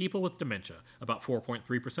proportion of people with dementia, about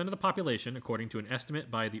 4.3% of the population, according to an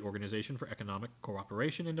estimate by the Organization for Economic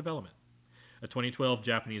Cooperation and Development. A 2012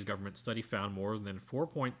 Japanese government study found more than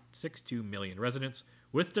 4.62 million residents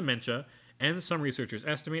with dementia, and some researchers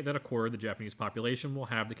estimate that a quarter of the Japanese population will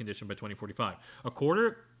have the condition by 2045. A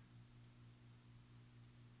quarter?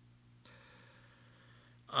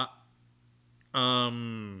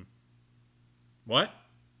 What?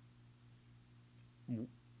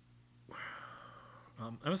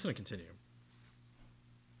 I'm just going to continue.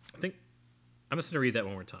 I'm just going to read that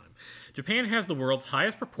one more time. Japan has the world's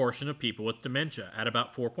highest proportion of people with dementia, at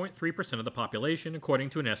about 4.3% of the population, according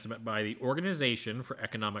to an estimate by the Organization for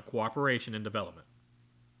Economic Cooperation and Development.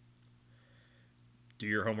 Do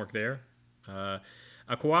your homework there. A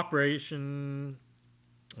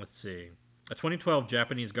 2012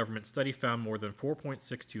 Japanese government study found more than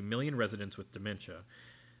 4.62 million residents with dementia.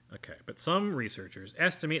 Okay, but some researchers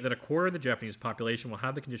estimate that a quarter of the Japanese population will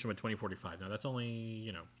have the condition by 2045. Now, that's only,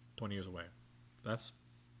 20 years away.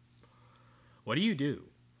 What do you do?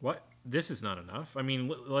 This is not enough. I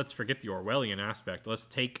mean, let's forget the Orwellian aspect. Let's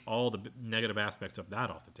take all the negative aspects of that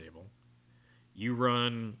off the table. You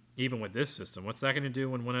run, even with this system, what's that going to do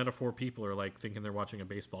when 1 out of 4 people are thinking they're watching a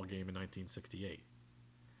baseball game in 1968?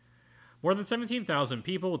 More than 17,000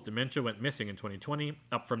 people with dementia went missing in 2020,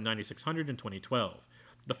 up from 9,600 in 2012.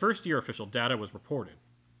 The first year official data was reported.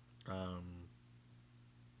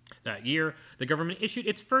 That year, the government issued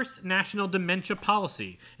its first national dementia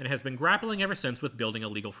policy and has been grappling ever since with building a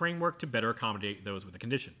legal framework to better accommodate those with the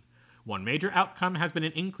condition. One major outcome has been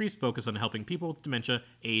an increased focus on helping people with dementia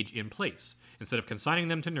age in place, instead of consigning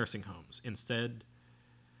them to nursing homes, in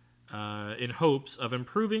hopes of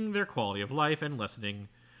improving their quality of life and lessening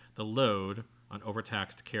the load on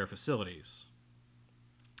overtaxed care facilities.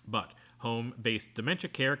 But home-based dementia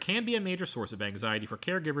care can be a major source of anxiety for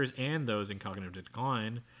caregivers and those in cognitive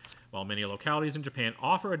decline. While many localities in Japan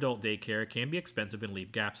offer adult daycare, it can be expensive and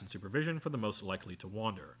leave gaps in supervision for the most likely to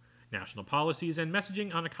wander. National policies and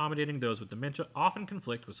messaging on accommodating those with dementia often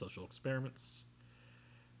conflict with social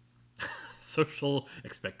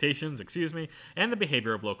expectations, and the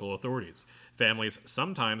behavior of local authorities. Families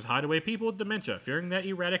sometimes hide away people with dementia, fearing that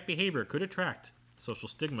erratic behavior could attract social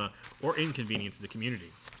stigma or inconvenience to the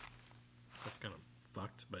community. That's kind of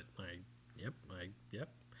fucked, but yep.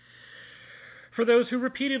 For those who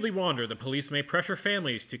repeatedly wander, the police may pressure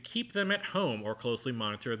families to keep them at home or closely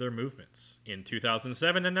monitor their movements. In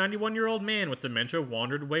 2007, a 91-year-old man with dementia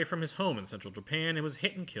wandered away from his home in central Japan and was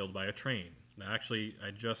hit and killed by a train. Actually,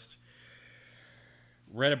 I just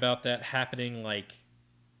read about that happening like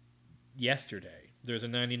yesterday. There's a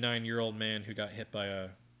 99-year-old man who got hit by a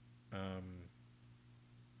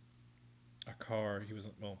car. He was,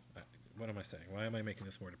 well, what am I saying? Why am I making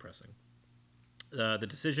this more depressing? The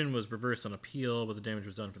decision was reversed on appeal, but the damage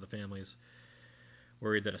was done for the families,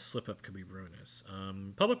 worried that a slip-up could be ruinous.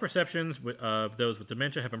 Public perceptions of those with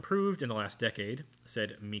dementia have improved in the last decade,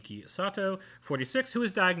 said Miki Sato, 46, who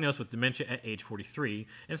was diagnosed with dementia at age 43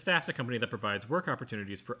 and staffs a company that provides work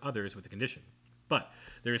opportunities for others with the condition. But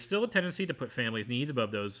there is still a tendency to put families' needs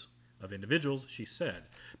above those of individuals, she said.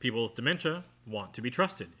 People with dementia want to be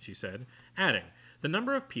trusted, she said, adding, the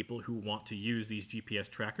number of people who want to use these GPS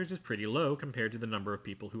trackers is pretty low compared to the number of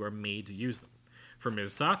people who are made to use them. For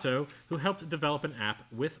Ms. Sato, who helped develop an app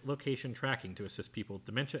with location tracking to assist people with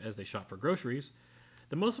dementia as they shop for groceries,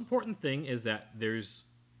 the most important thing is that it's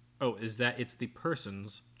the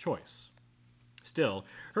person's choice. Still,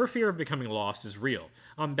 her fear of becoming lost is real.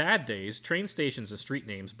 On bad days, train stations and street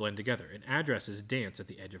names blend together, and addresses dance at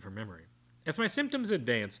the edge of her memory. As my symptoms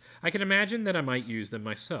advance, I can imagine that I might use them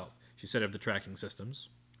myself, she said of the tracking systems.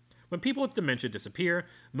 When people with dementia disappear,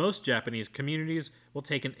 most Japanese communities will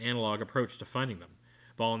take an analog approach to finding them.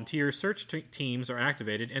 Volunteer search teams are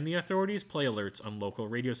activated, and the authorities play alerts on local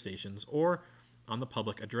radio stations or on the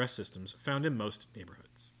public address systems found in most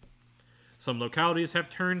neighborhoods. Some localities have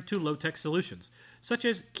turned to low-tech solutions, such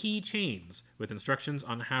as keychains, with instructions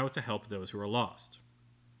on how to help those who are lost.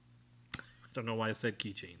 I don't know why I said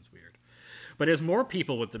keychains, weird. But as more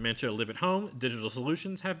people with dementia live at home, digital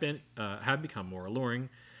solutions have become more alluring.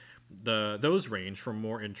 Those range from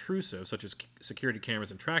more intrusive, such as security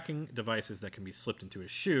cameras and tracking devices that can be slipped into a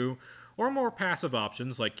shoe, or more passive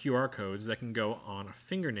options like QR codes that can go on a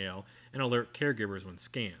fingernail and alert caregivers when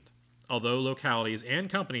scanned. Although localities and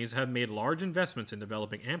companies have made large investments in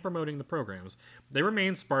developing and promoting the programs, they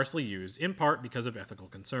remain sparsely used, in part because of ethical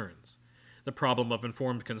concerns. The problem of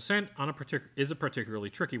informed consent is a particularly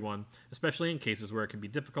tricky one, especially in cases where it can be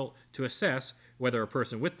difficult to assess whether a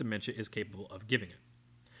person with dementia is capable of giving it.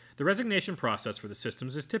 The resignation process for the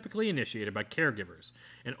systems is typically initiated by caregivers,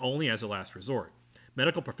 and only as a last resort.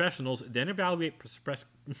 Medical professionals then evaluate It's going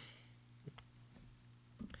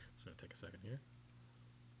to take a second here.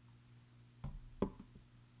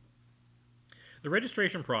 The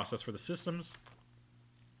registration process for the systems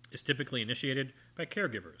is typically initiated by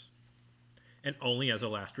caregivers, and only as a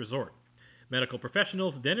last resort. Medical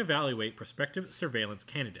professionals then evaluate prospective surveillance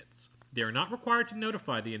candidates. They are not required to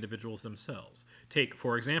notify the individuals themselves. Take,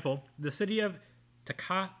 for example, the city of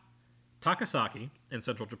Takasaki in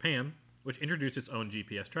central Japan, which introduced its own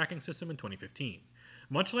GPS tracking system in 2015.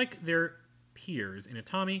 Much like their peers in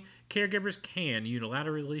Itami, caregivers can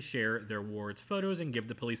unilaterally share their ward's photos and give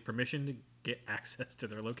the police permission to get access to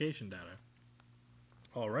their location data.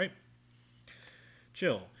 All right.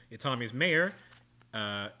 Chill. Itami's mayor,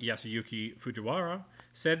 Yasuyuki Fujiwara,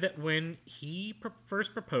 said that when he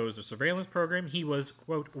first proposed a surveillance program, he was,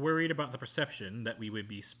 quote, worried about the perception that we would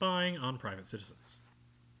be spying on private citizens.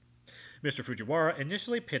 Mr. Fujiwara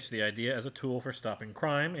initially pitched the idea as a tool for stopping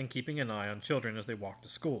crime and keeping an eye on children as they walked to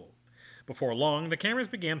school. Before long, the cameras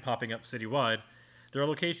began popping up citywide, their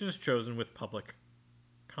locations chosen with public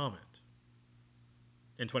comment.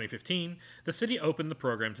 In 2015, the city opened the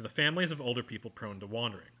program to the families of older people prone to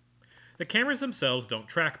wandering. The cameras themselves don't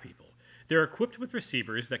track people. They're equipped with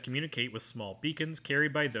receivers that communicate with small beacons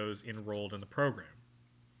carried by those enrolled in the program.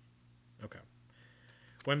 Okay.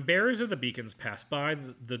 When bearers of the beacons pass by,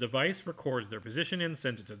 the device records their position and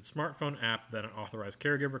sends it to the smartphone app that an authorized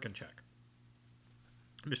caregiver can check.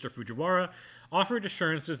 Mr. Fujiwara offered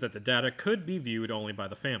assurances that the data could be viewed only by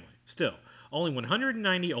the family. Still, only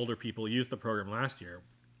 190 older people used the program last year,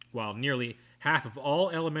 while nearly half of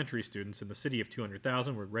all elementary students in the city of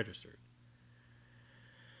 200,000 were registered.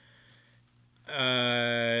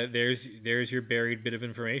 There's your buried bit of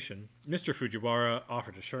information. Mr. Fujiwara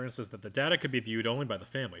offered assurances that the data could be viewed only by the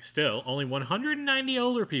family. Still, only 190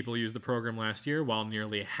 older people used the program last year, while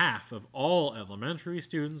nearly half of all elementary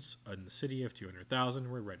students in the city of 200,000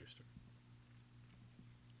 were registered.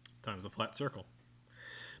 Time's a flat circle.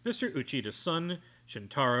 Mr. Uchida's son,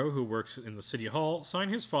 Shintaro, who works in the city hall,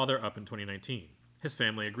 signed his father up in 2019. His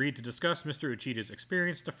family agreed to discuss Mr. Uchida's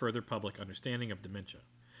experience to further public understanding of dementia.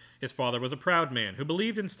 His father was a proud man who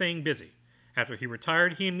believed in staying busy. After he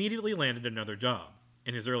retired, he immediately landed another job.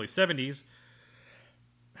 In his early 70s,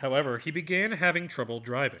 however, he began having trouble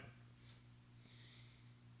driving.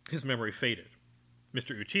 His memory faded.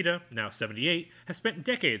 Mr. Uchida, now 78, has spent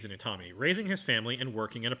decades in Itami, raising his family and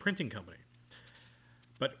working at a printing company.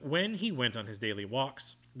 But when he went on his daily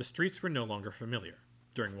walks, the streets were no longer familiar.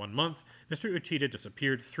 During 1 month, Mr. Uchida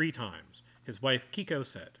disappeared 3 times, his wife Kiko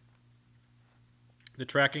said. The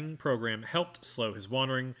tracking program helped slow his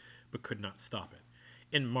wandering, but could not stop it.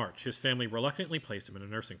 In March, his family reluctantly placed him in a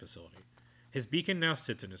nursing facility. His beacon now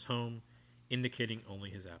sits in his home, indicating only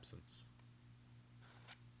his absence.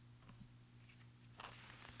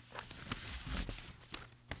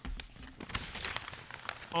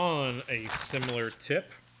 On a similar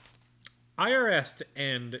tip, IRS to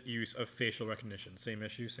end use of facial recognition. Same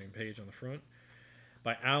issue, same page on the front.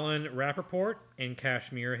 By Alan Rappaport and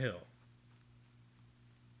Kashmir Hill.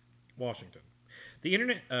 Washington. The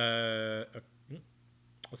internet...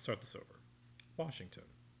 let's start this over. Washington.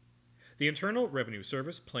 The Internal Revenue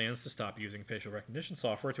Service plans to stop using facial recognition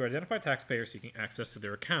software to identify taxpayers seeking access to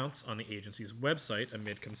their accounts on the agency's website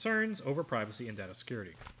amid concerns over privacy and data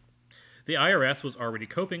security. The IRS was already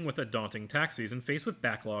coping with a daunting tax season faced with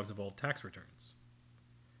backlogs of old tax returns.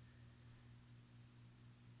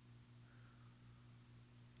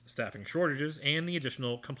 Staffing shortages, and the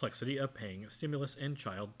additional complexity of paying stimulus and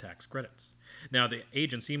child tax credits. Now, the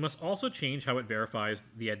agency must also change how it verifies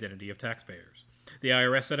the identity of taxpayers. The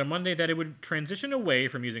IRS said on Monday that it would transition away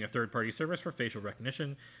from using a third-party service for facial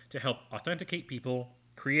recognition to help authenticate people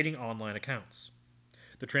creating online accounts.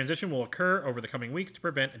 The transition will occur over the coming weeks to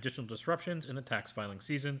prevent additional disruptions in the tax filing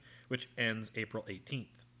season, which ends April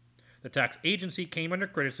 18th. The tax agency came under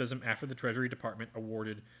criticism after the Treasury Department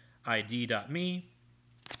awarded ID.me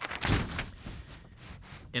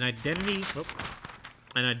an identity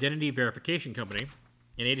verification company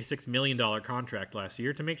an $86 million contract last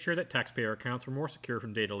year to make sure that taxpayer accounts were more secure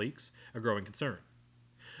from data leaks, a growing concern.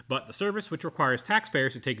 But the service, which requires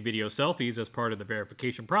taxpayers to take video selfies as part of the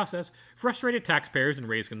verification process, frustrated taxpayers and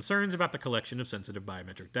raised concerns about the collection of sensitive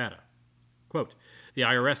biometric data. Quote, the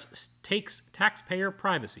IRS takes taxpayer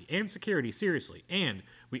privacy and security seriously, and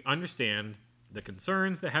we understand the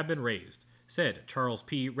concerns that have been raised, said Charles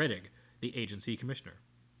P. Reddig, the agency commissioner.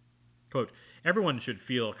 Quote, everyone should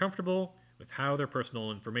feel comfortable with how their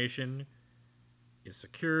personal information is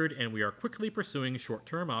secured, and we are quickly pursuing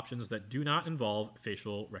short-term options that do not involve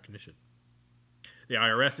facial recognition. The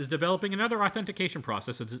IRS is developing another authentication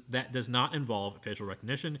process that does not involve facial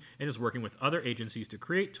recognition and is working with other agencies to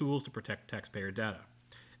create tools to protect taxpayer data.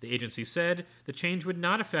 The agency said the change would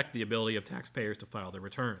not affect the ability of taxpayers to file their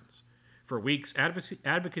returns. For weeks,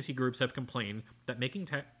 advocacy groups have complained that making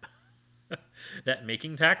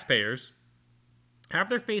taxpayers have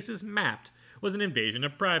their faces mapped was an invasion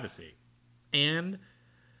of privacy. And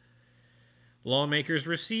lawmakers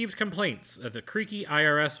received complaints that the creaky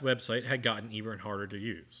IRS website had gotten even harder to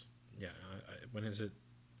use. Yeah, when is it?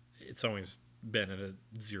 It's always been at a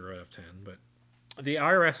 0 out of 10, but the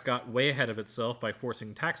IRS got way ahead of itself by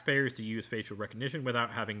forcing taxpayers to use facial recognition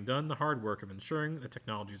without having done the hard work of ensuring the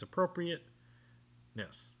technology is appropriate.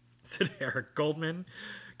 Yes, said Eric Goldman,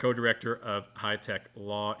 co-director of High Tech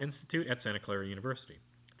Law Institute at Santa Clara University.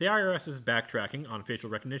 The IRS's backtracking on facial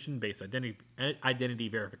recognition-based identity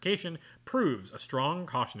verification proves a strong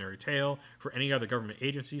cautionary tale for any other government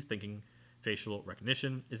agencies thinking facial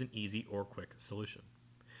recognition is an easy or quick solution.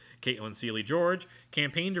 Caitlin Seeley George,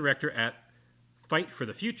 campaign director at Fight for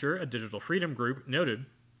the Future, a digital freedom group, noted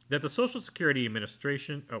that the Social Security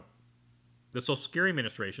Administration,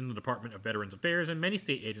 the Department of Veterans Affairs, and many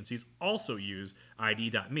state agencies also use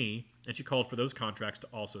ID.me, and she called for those contracts to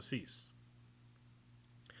also cease.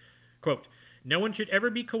 Quote, No one should ever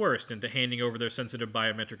be coerced into handing over their sensitive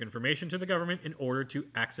biometric information to the government in order to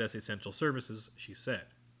access essential services, she said.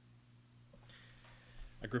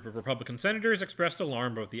 A group of Republican senators expressed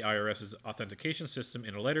alarm about the IRS's authentication system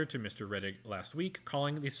in a letter to Mr. Rettig last week,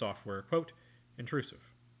 calling the software, quote,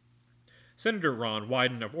 intrusive. Senator Ron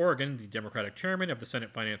Wyden of Oregon, the Democratic chairman of the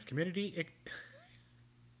Senate Finance Committee,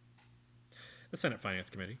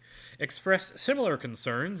 expressed similar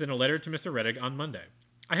concerns in a letter to Mr. Rettig on Monday.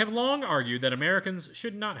 I have long argued that Americans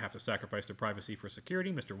should not have to sacrifice their privacy for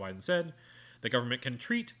security, Mr. Wyden said. The government can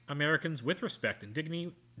treat Americans with respect and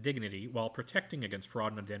dignity while protecting against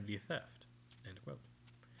fraud and identity theft, end quote.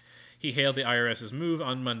 He hailed the IRS's move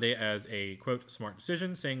on Monday as a, quote, smart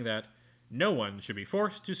decision, saying that no one should be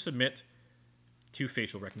forced to submit to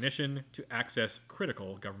facial recognition to access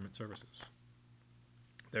critical government services.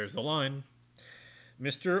 There's the line.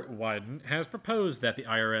 Mr. Wyden has proposed that the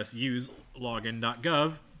IRS use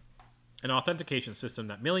login.gov, an authentication system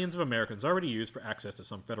that millions of Americans already use for access to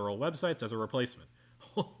some federal websites, as a replacement.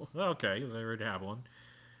 Okay, I already have one.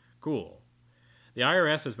 Cool. The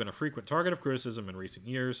IRS has been a frequent target of criticism in recent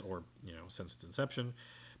years, or, since its inception,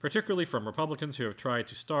 particularly from Republicans who have tried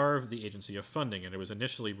to starve the agency of funding, and it was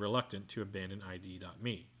initially reluctant to abandon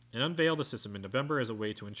ID.me. It unveiled the system in November as a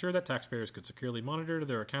way to ensure that taxpayers could securely monitor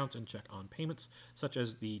their accounts and check on payments, such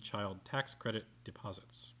as the child tax credit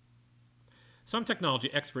deposits. Some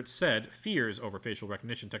technology experts said fears over facial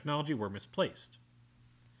recognition technology were misplaced.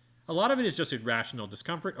 A lot of it is just irrational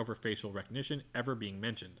discomfort over facial recognition ever being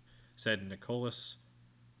mentioned, said Nicholas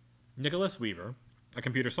Weaver, a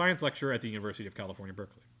computer science lecturer at the University of California,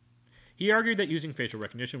 Berkeley. He argued that using facial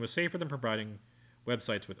recognition was safer than providing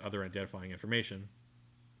websites with other identifying information.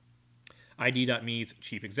 ID.me's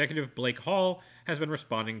chief executive, Blake Hall, has been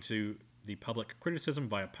responding to the public criticism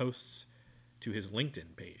via posts to his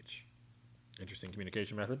LinkedIn page. Interesting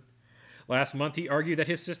communication method. Last month, he argued that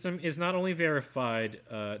his system is not only verified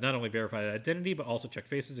identity, but also checked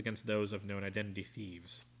faces against those of known identity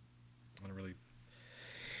thieves.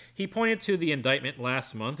 He pointed to the indictment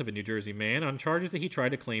last month of a New Jersey man on charges that he tried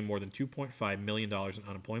to claim more than $2.5 million in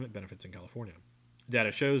unemployment benefits in California.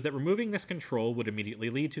 Data shows that removing this control would immediately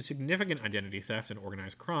lead to significant identity theft and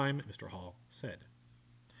organized crime, Mr. Hall said.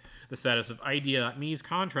 The status of ID.me's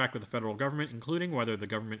contract with the federal government, including whether the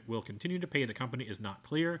government will continue to pay the company, is not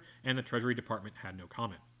clear, and the Treasury Department had no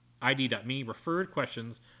comment. ID.me referred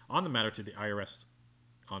questions on the matter to the IRS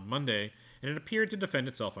on Monday, and it appeared to defend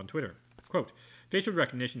itself on Twitter. Quote, facial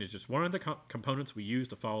recognition is just one of the components we use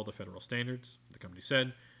to follow the federal standards, the company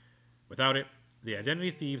said. Without it, the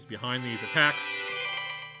identity thieves behind these attacks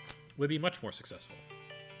would be much more successful.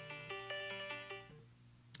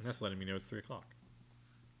 And that's letting me know it's 3 o'clock.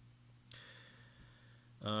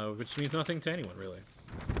 Which means nothing to anyone, really.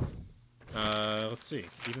 Let's see.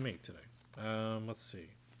 Even me today. Let's see.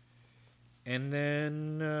 And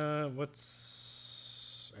then, I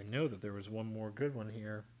know that there was one more good one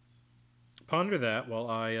here. Ponder that while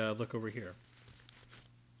I look over here.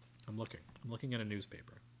 I'm looking at a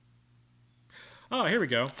newspaper. Oh, here we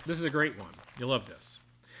go. This is a great one. You'll love this.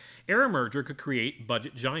 Air merger could create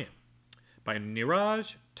budget giant. By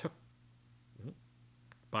Niraj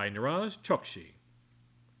Chokshi.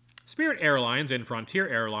 Spirit Airlines and Frontier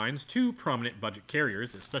Airlines, 2 prominent budget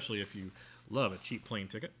carriers, especially if you love a cheap plane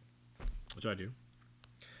ticket, which I do,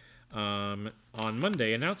 on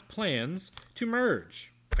Monday announced plans to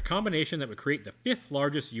merge, a combination that would create the 5th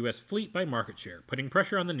largest U.S. fleet by market share, putting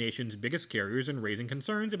pressure on the nation's biggest carriers and raising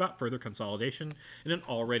concerns about further consolidation in an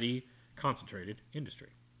already concentrated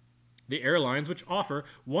industry. The airlines, which offer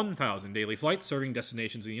 1,000 daily flights serving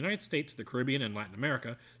destinations in the United States, the Caribbean, and Latin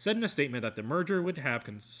America, said in a statement that the merger would have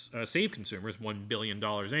save consumers $1 billion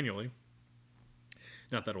annually.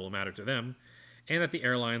 Not that it will matter to them. And that the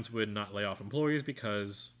airlines would not lay off employees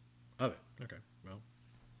because of it. Okay, well,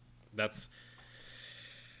 that's...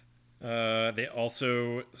 they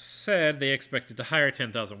also said they expected to hire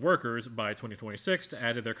 10,000 workers by 2026 to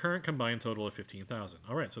add to their current combined total of 15,000.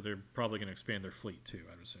 All right, so they're probably going to expand their fleet too,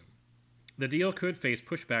 I'd assume. The deal could face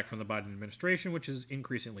pushback from the Biden administration, which has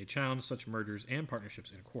increasingly challenged such mergers and partnerships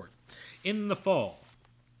in court. In the fall,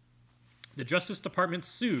 the Justice Department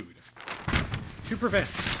sued to prevent...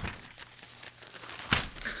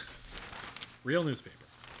 Real newspaper.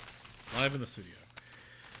 Live in the studio.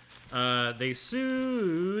 They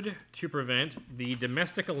sued to prevent the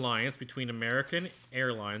domestic alliance between American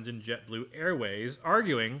Airlines and JetBlue Airways,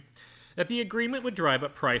 arguing that the agreement would drive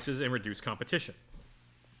up prices and reduce competition.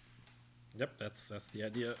 Yep, that's the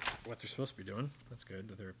idea of what they're supposed to be doing. That's good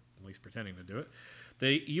that they're at least pretending to do it.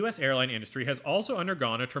 The U.S. airline industry has also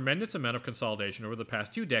undergone a tremendous amount of consolidation over the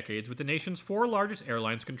past 2 decades, with the nation's 4 largest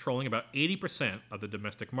airlines controlling about 80% of the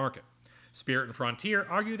domestic market. Spirit and Frontier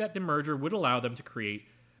argue that the merger would allow them to create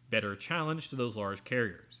better challenge to those large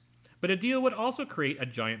carriers. But a deal would also create a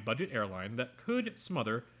giant budget airline that could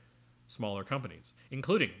smother smaller companies,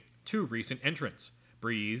 including 2 recent entrants,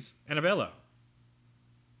 Breeze and Avelo.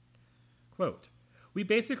 Quote, "We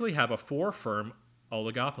basically have a 4-firm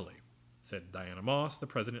oligopoly," said Diana Moss, the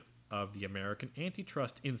president of the American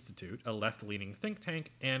Antitrust Institute, a left-leaning think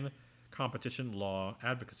tank and competition law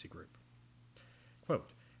advocacy group.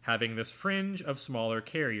 Quote, "Having this fringe of smaller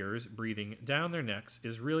carriers breathing down their necks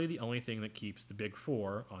is really the only thing that keeps the big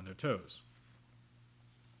 4 on their toes."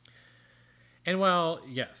 And while,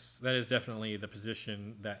 yes, that is definitely the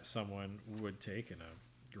position that someone would take in a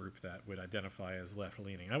group that would identify as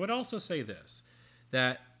left-leaning, I would also say this,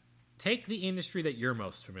 that take the industry that you're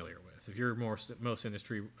most familiar with. If you're most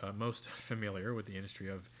familiar with the industry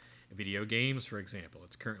of video games, for example,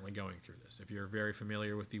 it's currently going through this. If you're very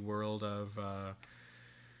familiar with the world of,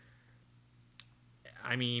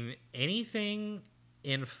 anything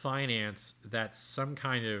in finance that's some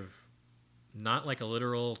kind of, not like a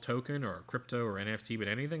literal token or a crypto or NFT, but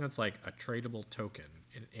anything that's like a tradable token,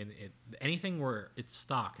 and anything where its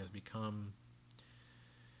stock has become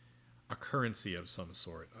a currency of some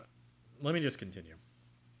sort. Let me just continue.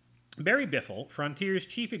 Barry Biffle, Frontier's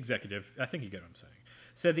chief executive, I think you get what I'm saying,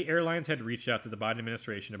 said the airlines had reached out to the Biden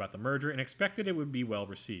administration about the merger and expected it would be well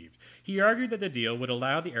received. He argued that the deal would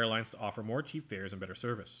allow the airlines to offer more cheap fares and better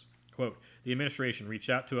service. Quote, "The administration reached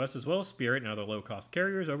out to us as well as Spirit and other low-cost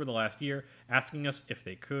carriers over the last year, asking us if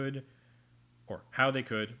they could, or how they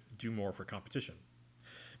could, do more for competition,"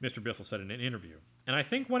 Mr. Biffle said in an interview. "And I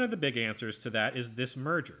think one of the big answers to that is this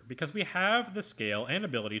merger, because we have the scale and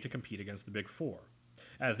ability to compete against the big 4.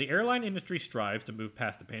 As the airline industry strives to move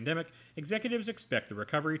past the pandemic, executives expect the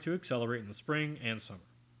recovery to accelerate in the spring and summer.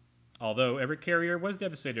 Although every carrier was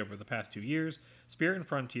devastated over the past 2 years, Spirit and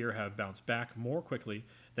Frontier have bounced back more quickly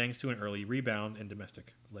thanks to an early rebound in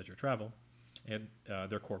domestic leisure travel and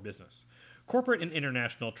their core business. Corporate and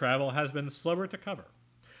international travel has been slower to cover.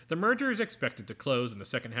 The merger is expected to close in the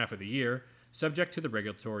second half of the year, subject to the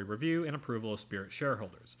regulatory review and approval of Spirit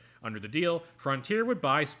shareholders. Under the deal, Frontier would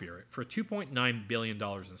buy Spirit for $2.9 billion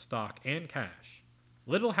in stock and cash.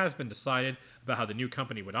 Little has been decided about how the new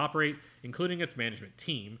company would operate, including its management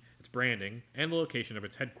team, its branding, and the location of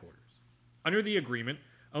its headquarters. Under the agreement,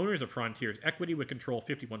 owners of Frontier's equity would control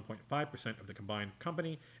 51.5% of the combined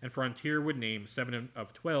company, and Frontier would name 7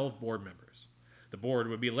 of 12 board members. The board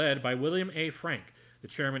would be led by William A. Frank, the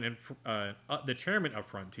chairman of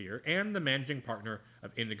Frontier and the managing partner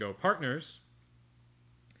of Indigo Partners,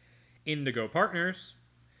 a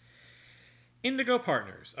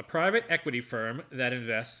private equity firm that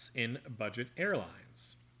invests in budget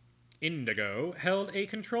airlines. Indigo held a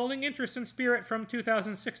controlling interest in Spirit from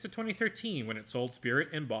 2006 to 2013 when it sold Spirit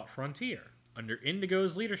and bought Frontier. Under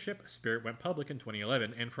Indigo's leadership, Spirit went public in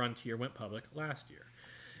 2011 and Frontier went public last year.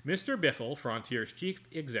 Mr. Biffle, Frontier's chief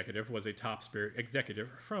executive, was a top Spirit executive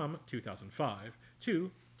from 2005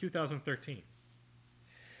 to 2013.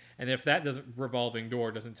 And if that revolving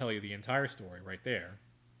door doesn't tell you the entire story right there,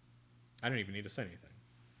 I don't even need to say anything.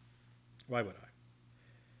 Why would I?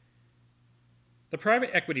 The private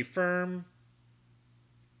equity firm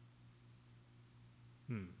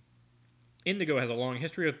Indigo has a long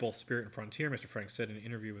history with both Spirit and Frontier, Mr. Frank said in an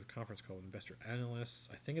interview with a conference call with investor analysts.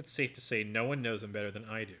 I think it's safe to say no one knows them better than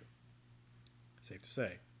I do. Safe to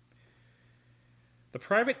say. The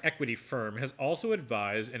private equity firm has also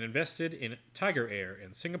advised and invested in Tiger Air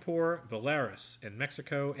in Singapore, Volaris in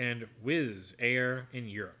Mexico, and Wizz Air in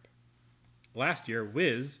Europe. Last year,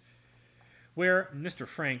 Wizz, where Mr.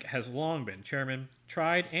 Frank has long been chairman,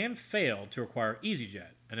 tried and failed to acquire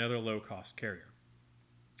EasyJet, another low-cost carrier.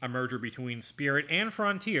 A merger between Spirit and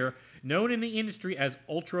Frontier, known in the industry as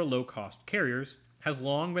ultra-low-cost carriers, has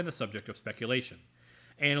long been the subject of speculation.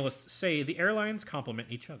 Analysts say the airlines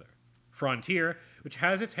complement each other. Frontier, which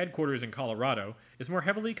has its headquarters in Colorado, is more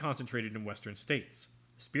heavily concentrated in western states.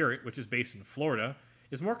 Spirit, which is based in Florida,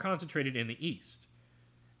 is more concentrated in the east.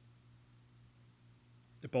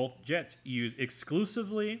 Both jets use jets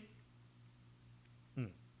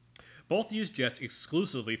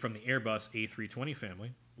exclusively from the Airbus A320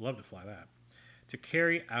 family. Love to fly that. To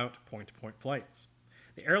carry out point-to-point flights.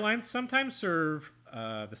 The airlines sometimes serve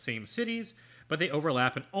the same cities, but they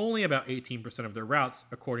overlap in only about 18% of their routes,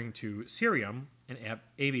 according to Cirium, an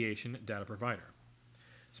aviation data provider.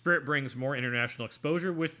 Spirit brings more international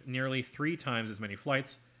exposure with nearly 3 times as many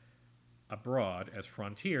flights abroad as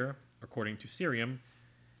Frontier, according to Cirium,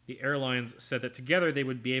 The airlines said that together they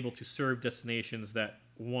would be able to serve destinations that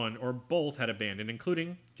one or both had abandoned,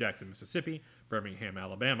 including Jackson, Mississippi, Birmingham,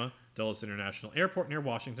 Alabama, Dulles International Airport near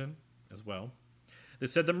Washington as well. They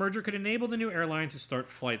said the merger could enable the new airline to start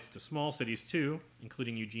flights to small cities too,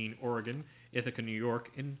 including Eugene, Oregon, Ithaca, New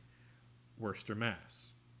York, and Worcester,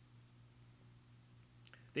 Mass.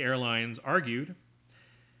 The airlines argued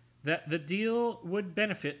that the deal would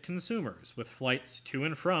benefit consumers with flights to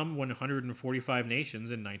and from 145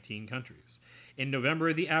 nations in 19 countries. In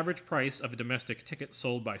November, the average price of a domestic ticket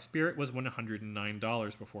sold by Spirit was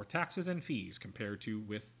 $109 before taxes and fees, compared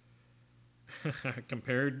with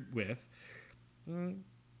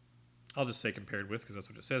I'll just say compared with, because that's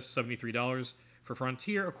what it says, $73 for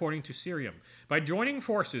Frontier, according to Cirium. By joining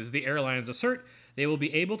forces, the airlines assert they will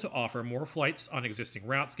be able to offer more flights on existing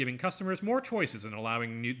routes, giving customers more choices and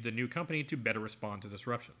allowing the new company to better respond to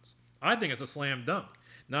disruptions. I think it's a slam dunk,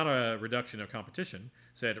 not a reduction of competition,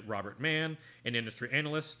 said Robert Mann, an industry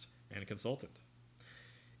analyst and consultant.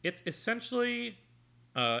 It essentially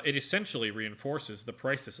reinforces the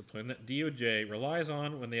price discipline that DOJ relies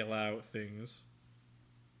on when they allow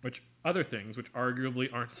other things which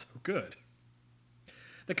arguably aren't so good.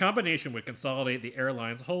 The combination would consolidate the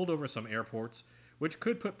airline's hold over some airports, which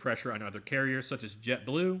could put pressure on other carriers such as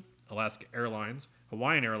JetBlue, Alaska Airlines,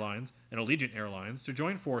 Hawaiian Airlines, and Allegiant Airlines to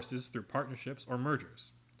join forces through partnerships or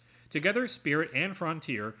mergers. Together, Spirit and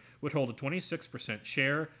Frontier would hold a 26%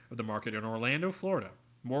 share of the market in Orlando, Florida,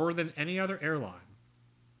 more than any other airline,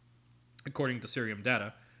 according to Cirium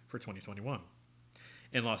data for 2021.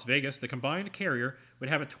 In Las Vegas, the combined carrier would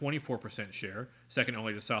have a 24% share, second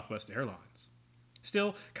only to Southwest Airlines.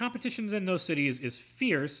 Still, competition in those cities is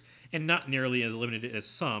fierce and not nearly as limited as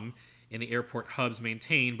some in the airport hubs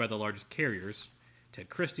maintained by the largest carriers, Ted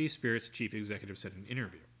Christie, Spirit's chief executive, said in an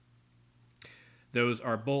interview. Those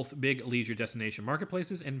are both big leisure destination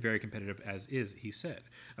marketplaces and very competitive as is, he said.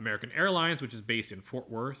 American Airlines, which is based in Fort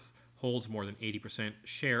Worth, holds more than 80%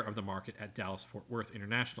 share of the market at Dallas-Fort Worth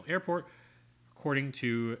International Airport, according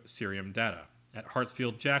to Cirium data. At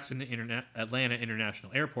Hartsfield-Jackson Atlanta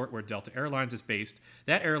International Airport, where Delta Airlines is based,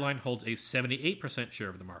 that airline holds a 78% share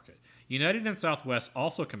of the market. United and Southwest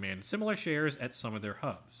also command similar shares at some of their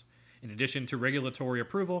hubs. In addition to regulatory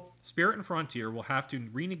approval, Spirit and Frontier will have to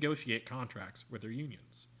renegotiate contracts with their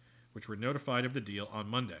unions, which were notified of the deal on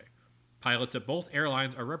Monday. Pilots at both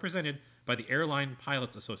airlines are represented by the Airline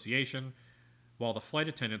Pilots Association, while the flight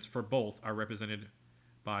attendants for both are represented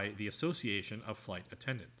by the Association of Flight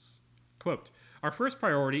Attendants. Quote, our first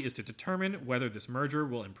priority is to determine whether this merger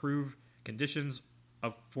will improve conditions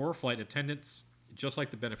for flight attendants, just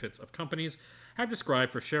like the benefits of companies have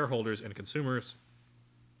described for shareholders and consumers,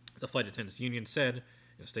 the Flight Attendants Union said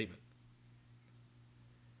in a statement.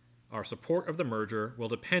 Our support of the merger will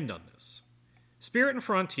depend on this. Spirit and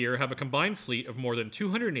Frontier have a combined fleet of more than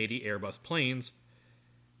 280 Airbus planes,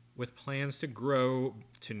 with plans to grow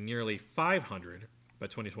to nearly 500 by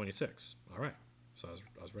 2026. All right. So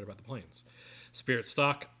I was right about the planes. Spirit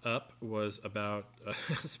stock was up about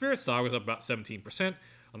 17%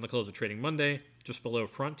 on the close of trading Monday, just below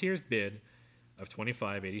Frontier's bid of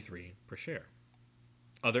 $25.83 per share.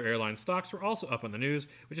 Other airline stocks were also up on the news,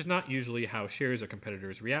 which is not usually how shares of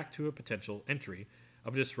competitors react to a potential entry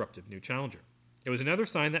of a disruptive new challenger. It was another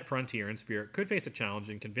sign that Frontier and Spirit could face a challenge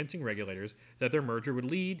in convincing regulators that their merger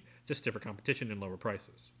would lead to stiffer competition and lower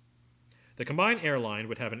prices. The combined airline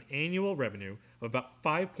would have an annual revenue of about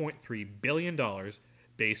 $5.3 billion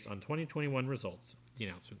based on 2021 results, the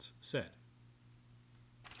announcements said.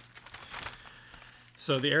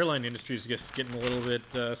 So the airline industry is just getting a little bit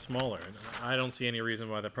smaller, and I don't see any reason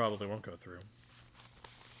why that probably won't go through.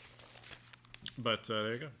 But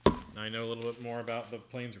there you go. I know a little bit more about the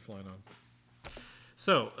planes you're flying on.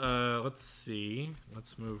 So let's see.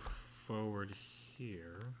 Let's move forward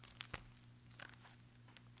here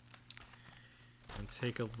and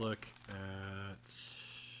take a look at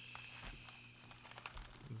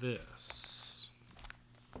this.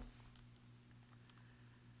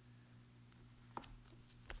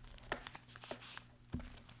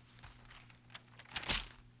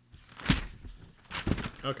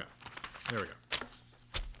 Okay, there we go.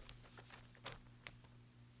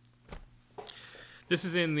 This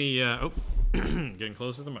is in the, getting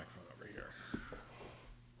close to the microphone over here.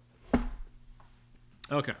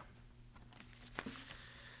 Okay.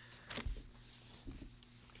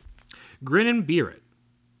 Grin and Beer It.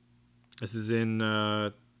 This is in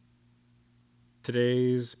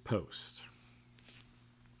today's Post.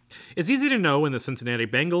 It's easy to know when the Cincinnati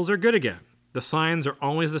Bengals are good again. The signs are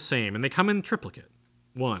always the same, and they come in triplicate.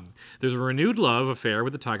 1. There's a renewed love affair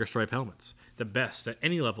with the Tiger Stripe helmets, the best at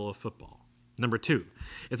any level of football. Number 2,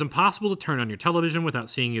 it's impossible to turn on your television without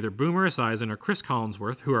seeing either Boomer Esiason or Chris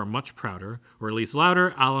Collinsworth, who are much prouder, or at least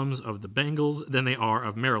louder, alums of the Bengals than they are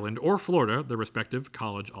of Maryland or Florida, their respective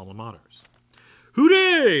college alma maters.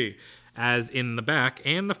 Hooday! As in the back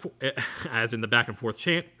and forth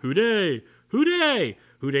chant, hooday, hooday,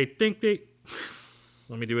 who they think they...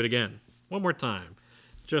 Let me do it again, one more time,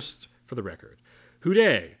 just for the record.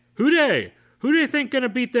 Hooday, hooday, who they think gonna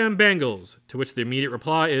beat them Bengals? To which the immediate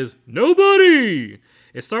reply is, nobody!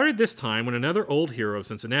 It started this time when another old hero of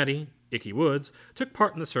Cincinnati, Ickey Woods, took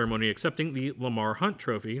part in the ceremony accepting the Lamar Hunt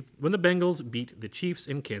Trophy when the Bengals beat the Chiefs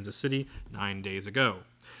in Kansas City 9 days ago.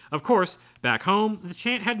 Of course, back home, the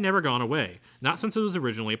chant had never gone away, not since it was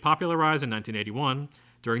originally popularized in 1981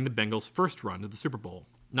 during the Bengals' first run to the Super Bowl,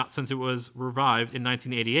 not since it was revived in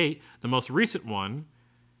 1988, the most recent one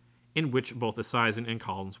in which both Esiason and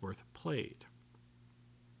Collinsworth played.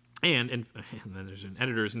 And then there's an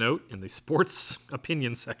editor's note in the sports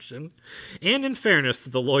opinion section. And in fairness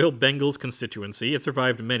to the loyal Bengals constituency, it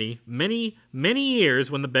survived many, many, many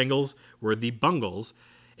years when the Bengals were the Bungles,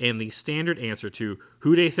 and the standard answer to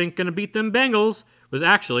who they think gonna beat them Bengals was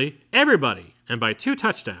actually everybody, and by 2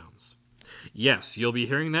 touchdowns. Yes, you'll be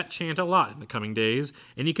hearing that chant a lot in the coming days,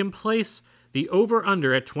 and you can place the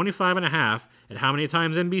over-under at 25.5 at how many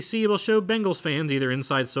times NBC will show Bengals fans either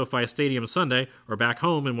inside SoFi Stadium Sunday or back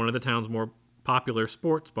home in one of the town's more popular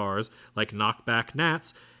sports bars like Knockback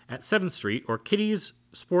Nats at 7th Street or Kitty's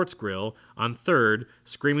Sports Grill on 3rd,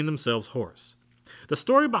 screaming themselves hoarse. The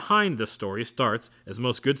story behind this story starts, as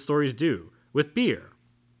most good stories do, with beer.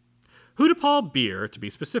 Hudepol beer, to be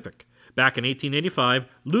specific. Back in 1885,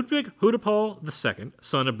 Ludwig Hudepol II,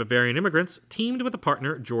 son of Bavarian immigrants, teamed with a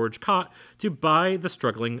partner, George Cott, to buy the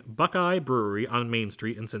struggling Buckeye Brewery on Main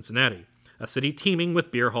Street in Cincinnati, a city teeming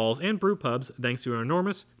with beer halls and brew pubs thanks to an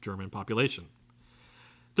enormous German population.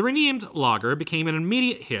 The renamed lager became an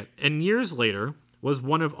immediate hit and years later was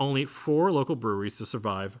one of only 4 local breweries to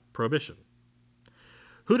survive Prohibition.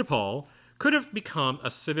 Hudepol could have become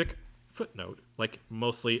a civic footnote, like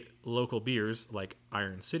mostly local beers like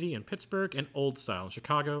Iron City in Pittsburgh and Old Style in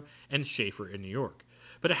Chicago and Schaefer in New York.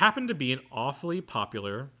 But it happened to be an awfully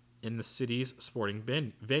popular in the city's sporting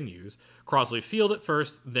venues, Crosley Field at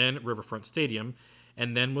first, then Riverfront Stadium,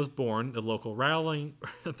 and then was born the local rallying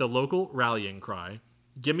cry,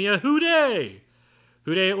 "Give me a hooday!"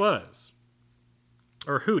 Hooday it was.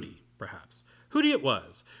 Or hootie, perhaps. Hootie it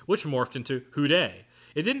was, which morphed into hooday.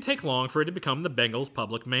 It didn't take long for it to become the Bengals'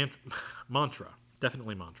 public mantra.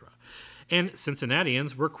 Definitely mantra. And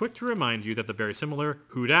Cincinnatians were quick to remind you that the very similar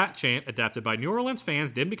 "Who Dat" chant adapted by New Orleans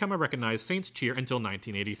fans didn't become a recognized Saints cheer until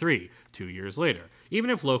 1983, 2 years later, even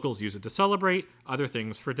if locals use it to celebrate other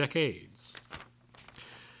things for decades.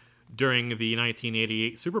 During the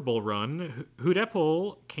 1988 Super Bowl run,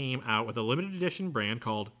 Hudepol came out with a limited edition brand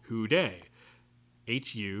called Houday,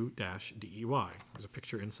 H-U-D-E-Y. There's a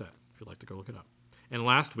picture inset if you'd like to go look it up. And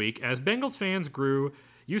last week, as Bengals fans grew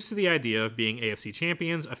used to the idea of being AFC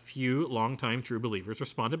champions, a few longtime true believers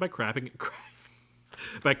responded by cracking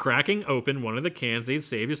open one of the cans they'd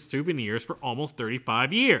saved as souvenirs for almost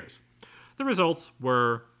 35 years. The results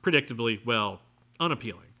were, predictably,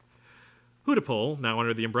 unappealing. Hudepol, now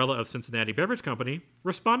under the umbrella of Cincinnati Beverage Company,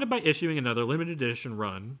 responded by issuing another limited edition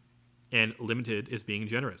run, and limited is being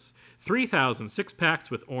generous. 3,000 six-packs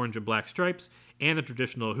with orange and black stripes and the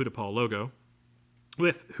traditional Hudepol logo,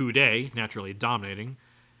 with Houday naturally dominating,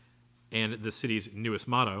 and the city's newest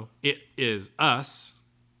motto, "It is us,"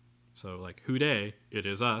 so like Houday, it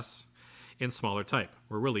is us, in smaller type,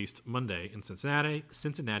 were released Monday in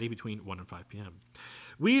Cincinnati between 1 and 5 p.m.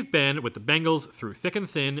 We've been with the Bengals through thick and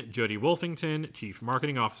thin. Jody Wolfington, Chief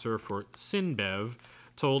Marketing Officer for SinBev,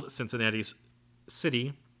 told Cincinnati's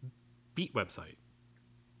City Beat website.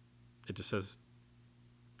 It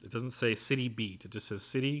doesn't say City Beat, it just says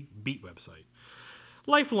City Beat website.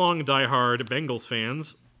 Lifelong diehard Bengals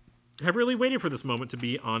fans have really waited for this moment to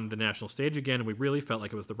be on the national stage again, and we really felt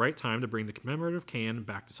like it was the right time to bring the commemorative can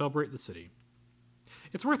back to celebrate the city.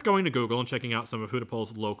 It's worth going to Google and checking out some of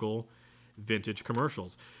Hudepol's local vintage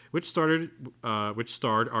commercials, which starred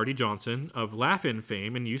Artie Johnson of Laugh-In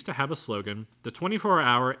fame and used to have a slogan, "The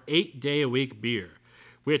 24-hour, 8-day-a-week beer,"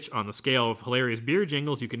 which, on the scale of hilarious beer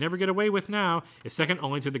jingles you can never get away with now, is second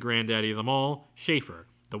only to the granddaddy of them all, Schaefer,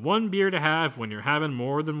 the one beer to have when you're having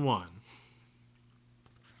more than one.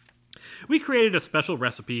 We created a special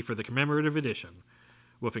recipe for the commemorative edition,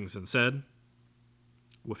 Wolfington said.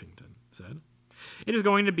 It is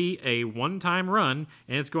going to be a one-time run,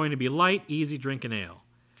 and it's going to be light, easy drinking ale.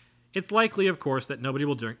 It's likely, of course, that nobody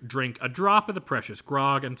will drink a drop of the precious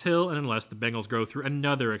grog until and unless the Bengals go through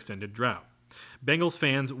another extended drought. Bengals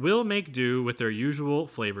fans will make do with their usual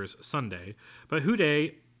flavors Sunday, but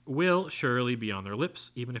Houday will surely be on their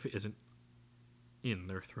lips, even if it isn't in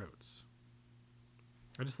their throats.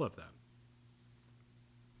 I just love that.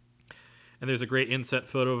 And there's a great inset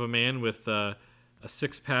photo of a man with a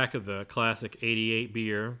six-pack of the classic 88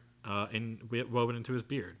 beer woven into his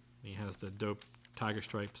beard. He has the dope tiger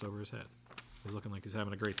stripes over his head. He's looking like he's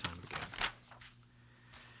having a great time at the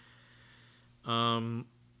game.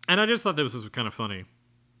 And I just thought this was kind of funny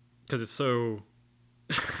because it's so...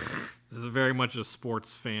 this is very much a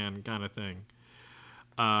sports fan kind of thing.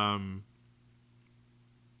 The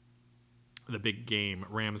big game,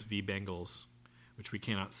 Rams v. Bengals, which we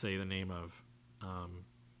cannot say the name of.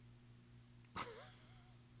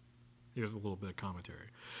 Here's a little bit of commentary.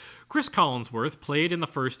 Chris Collinsworth played in the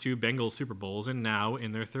first two Bengals Super Bowls and now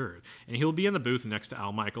in their third, and he'll be in the booth next to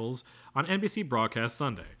Al Michaels on NBC broadcast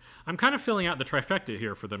Sunday. I'm kind of filling out the trifecta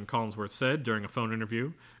here for them, Collinsworth said during a phone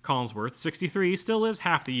interview. Collinsworth, 63, still lives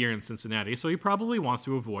half the year in Cincinnati, so he probably wants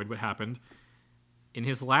to avoid what happened in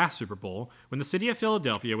his last Super Bowl when the city of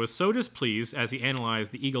Philadelphia was so displeased as he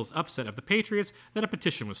analyzed the Eagles' upset of the Patriots that a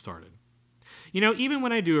petition was started. You know, even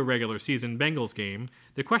when I do a regular season Bengals game,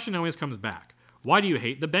 the question always comes back. Why do you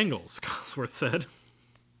hate the Bengals? Collinsworth said.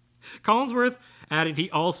 Collinsworth added he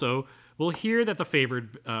also will hear that he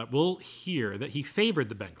favored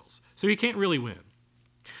the Bengals, so he can't really win.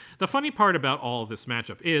 The funny part about all of this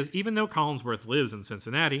matchup is, even though Collinsworth lives in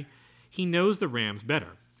Cincinnati, he knows the Rams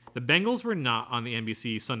better. The Bengals were not on the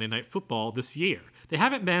NBC Sunday Night Football this year. They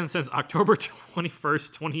haven't been since October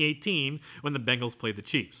 21st, 2018, when the Bengals played the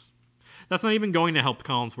Chiefs. That's not even going to help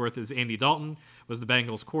Collinsworth, as Andy Dalton was the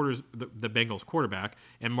Bengals quarterback,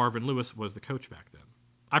 and Marvin Lewis was the coach back then.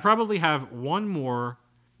 I probably have more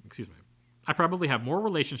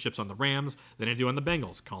relationships on the Rams than I do on the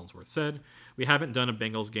Bengals, Collinsworth said. We haven't done a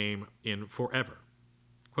Bengals game in forever.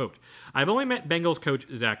 Quote, I've only met Bengals coach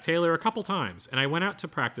Zach Taylor a couple times, and I went out to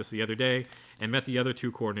practice the other day and met the other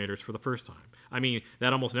two coordinators for the first time. I mean,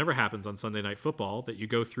 that almost never happens on Sunday Night Football, that you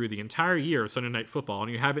go through the entire year of Sunday Night Football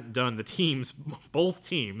and you haven't done both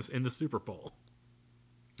teams in the Super Bowl.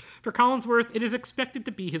 For Collinsworth, it is expected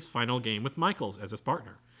to be his final game with Michaels as his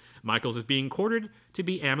partner. Michaels is being courted to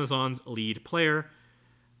be Amazon's lead play-by-player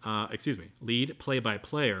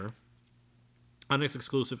on its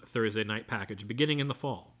exclusive Thursday night package beginning in the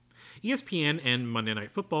fall. ESPN and Monday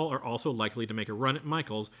Night Football are also likely to make a run at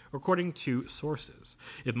Michaels, according to sources.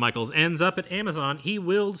 If Michaels ends up at Amazon, he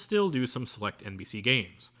will still do some select NBC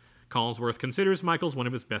games. Collinsworth considers Michaels one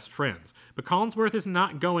of his best friends, but Collinsworth is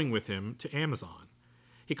not going with him to Amazon.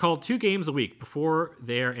 He called 2 games a week before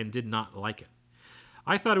there and did not like it.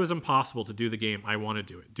 I thought it was impossible to do the game I want to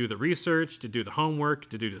do it. Do the research, to do the homework,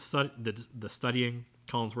 to do the studying,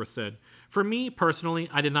 Collinsworth said. For me, personally,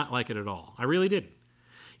 I did not like it at all. I really didn't.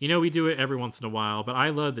 You know, we do it every once in a while, but I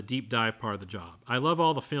love the deep dive part of the job. I love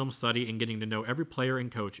all the film study and getting to know every player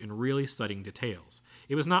and coach and really studying details.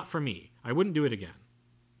 It was not for me. I wouldn't do it again.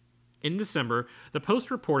 In December, the Post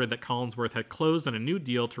reported that Collinsworth had closed on a new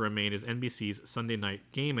deal to remain as NBC's Sunday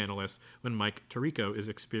night game analyst when Mike Tirico is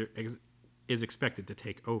expected to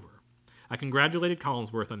take over. I congratulated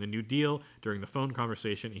Collinsworth on the new deal during the phone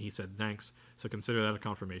conversation, and he said thanks, so consider that a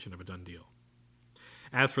confirmation of a done deal.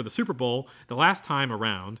 As for the Super Bowl, the last time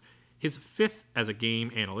around, his 5th as a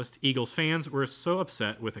game analyst, Eagles fans were so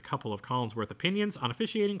upset with a couple of Collinsworth opinions on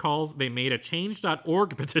officiating calls, they made a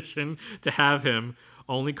Change.org petition to have him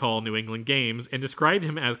only call New England games and described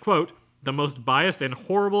him as, quote, the most biased and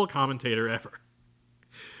horrible commentator ever.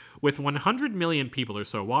 With 100 million people or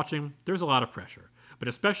so watching, there's a lot of pressure. But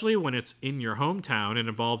especially when it's in your hometown and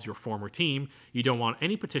involves your former team, you don't want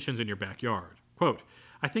any petitions in your backyard. Quote,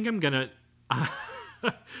 I think I'm gonna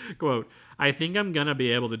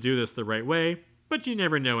be able to do this the right way, but you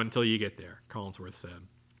never know until you get there, Collinsworth said.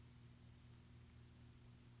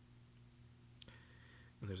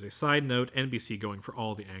 And there's a side note, NBC going for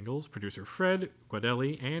all the angles. Producer Fred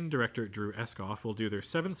Guadelli and director Drew Escoff will do their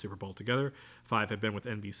 7th Super Bowl together. 5 have been with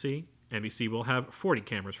NBC. NBC will have 40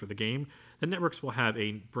 cameras for the game. The networks will have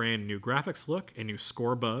a brand new graphics look, a new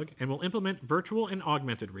score bug, and will implement virtual and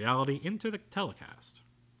augmented reality into the telecast.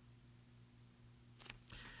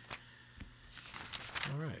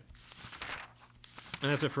 All right.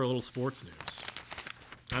 And that's it for a little sports news.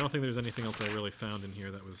 I don't think there's anything else I really found in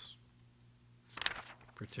here that was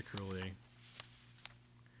particularly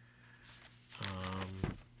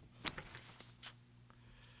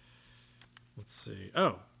let's see.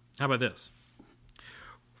 Oh, how about this?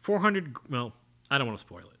 400, well, I don't want to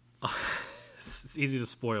spoil it. It's easy to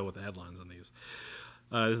spoil with the headlines on these.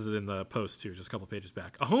 This is in the Post, too, just a couple pages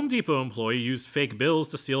back. A Home Depot employee used fake bills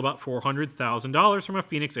to steal about $400,000 from a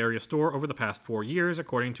Phoenix area store over the past 4 years,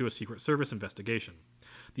 according to a Secret Service investigation.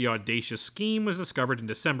 The audacious scheme was discovered in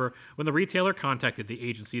December when the retailer contacted the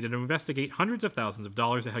agency to investigate hundreds of thousands of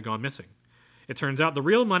dollars that had gone missing. It turns out the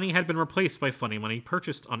real money had been replaced by funny money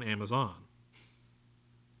purchased on Amazon.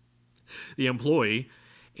 The employee,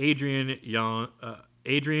 Adrian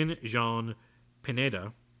Jean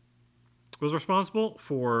Pineda, was responsible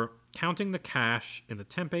for counting the cash in the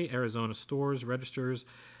Tempe, Arizona store's registers,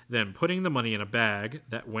 then putting the money in a bag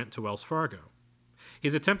that went to Wells Fargo.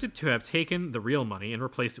 He's attempted to have taken the real money and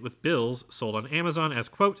replaced it with bills sold on Amazon as,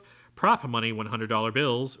 quote, prop money $100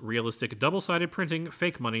 bills, realistic double-sided printing,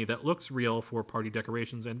 fake money that looks real for party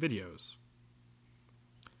decorations and videos.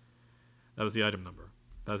 That was the item number.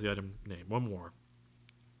 That was the item name. One more.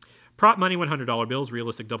 Prop money $100 bills,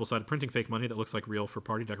 realistic double-sided printing, fake money that looks like real for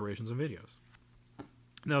party decorations and videos.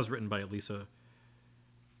 And that was written by Lisa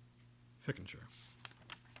Fickenshire.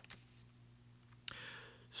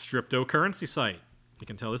 Cryptocurrency site. You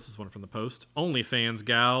can tell this is one from the Post. OnlyFans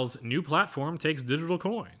Gal's new platform takes digital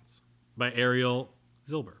coins, by Ariel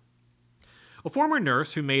Zilber. A former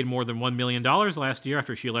nurse who made more than $1 million last year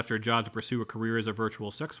after she left her job to pursue a career as a virtual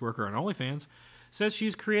sex worker on OnlyFans says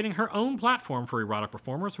she's creating her own platform for erotic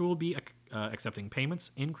performers who will be accepting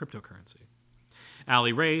payments in cryptocurrency.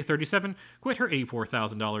 Allie Ray, 37, quit her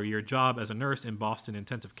 $84,000 a year job as a nurse in Boston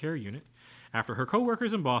Intensive Care Unit after her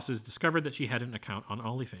coworkers and bosses discovered that she had an account on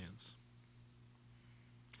OnlyFans.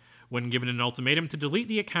 When given an ultimatum to delete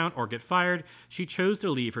the account or get fired, she chose to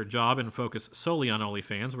leave her job and focus solely on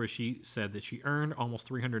OnlyFans, where she said that she earned almost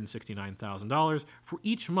 $369,000 for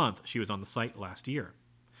each month she was on the site last year.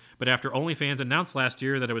 But after OnlyFans announced last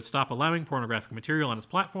year that it would stop allowing pornographic material on its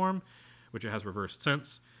platform, which it has reversed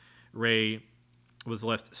since, Ray was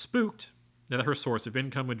left spooked that her source of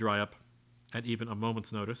income would dry up at even a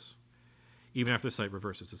moment's notice, even after the site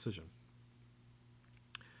reversed its decision.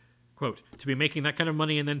 Quote, to be making that kind of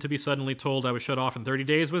money and then to be suddenly told I was shut off in 30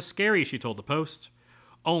 days was scary, she told the Post.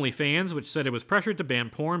 OnlyFans, which said it was pressured to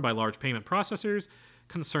ban porn by large payment processors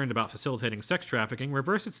concerned about facilitating sex trafficking,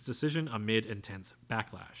 reversed its decision amid intense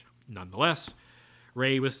backlash. Nonetheless,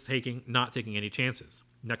 Ray was not taking any chances.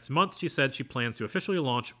 Next month, she said she plans to officially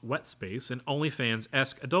launch WetSpace, an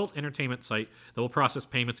OnlyFans-esque adult entertainment site that will process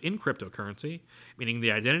payments in cryptocurrency, meaning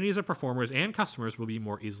the identities of performers and customers will be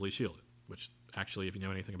more easily shielded. Which, actually, if you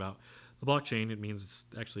know anything about the blockchain, it means it's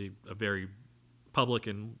actually a very public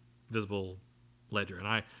and visible ledger. And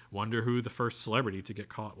I wonder who the first celebrity to get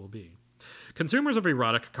caught will be. Consumers of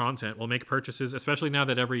erotic content will make purchases, especially now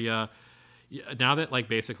that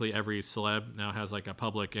basically every celeb now has like a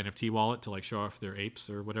public NFT wallet to like show off their apes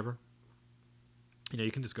or whatever. You know,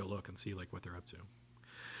 you can just go look and see like what they're up to.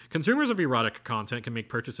 Consumers of erotic content can make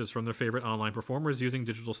purchases from their favorite online performers using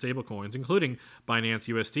digital stablecoins, including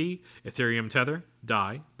Binance USD, Ethereum Tether,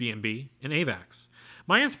 DAI, BNB, and AVAX.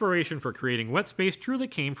 My inspiration for creating WetSpace truly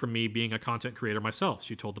came from me being a content creator myself,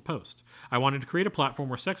 she told the Post. I wanted to create a platform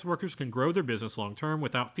where sex workers can grow their business long term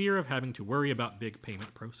without fear of having to worry about big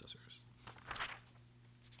payment processors.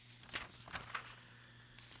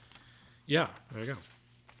 Yeah, there you go.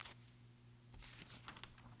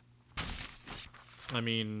 I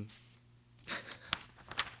mean,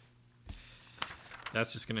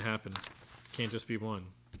 that's just going to happen. Can't just be one.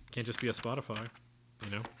 Can't just be a Spotify,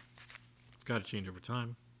 you know? It's got to change over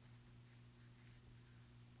time.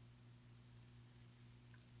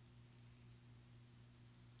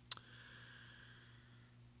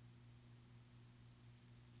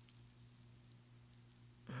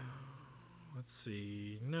 Let's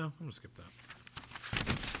see. No, I'm going to skip that.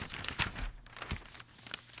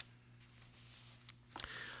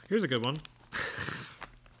 Here's a good one.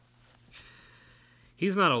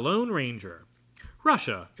 He's not a Lone Ranger.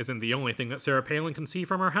 Russia isn't the only thing that Sarah Palin can see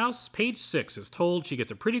from her house. Page 6 is told she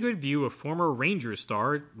gets a pretty good view of former Rangers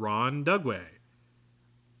star Ron Dugway.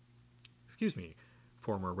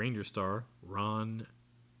 Former Ranger star Ron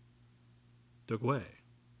Dugway.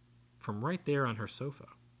 From right there on her sofa.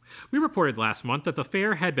 We reported last month that the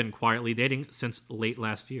pair had been quietly dating since late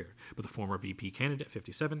last year, but the former VP candidate,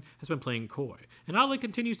 57, has been playing coy, and oddly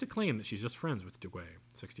continues to claim that she's just friends with Dugway,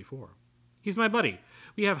 64. He's my buddy.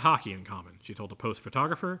 We have hockey in common, she told a Post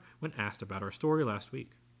photographer when asked about our story last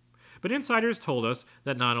week. But insiders told us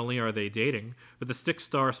that not only are they dating, but the Styx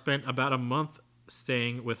star spent about a month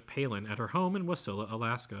staying with Palin at her home in Wasilla,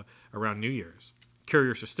 Alaska, around New Year's.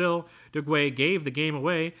 Curiouser still, Dugway gave the game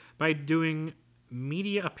away by doing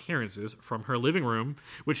media appearances from her living room,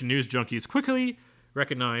 which news junkies quickly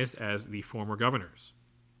recognized as the former governor's.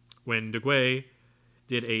 When Dugway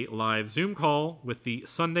did a live Zoom call with the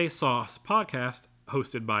Sunday Sauce podcast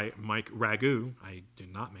hosted by Mike Ragu. I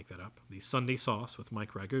did not make that up. The Sunday Sauce with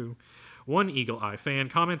Mike Ragu. One Eagle Eye fan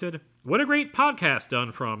commented, "What a great podcast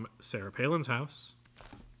done from Sarah Palin's house."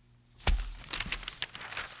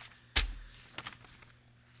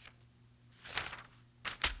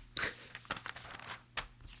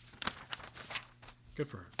 Good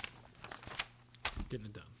for her. Getting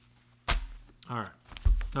it done. All right.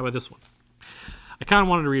 How about this one? I kind of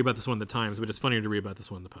wanted to read about this one in the Times, but it's funnier to read about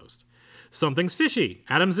this one in the Post. Something's fishy.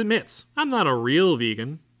 Adams admits, "I'm not a real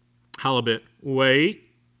vegan." Halibut,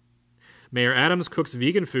 wait. Mayor Adams cooks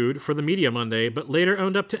vegan food for the media Monday, but later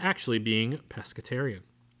owned up to actually being pescatarian.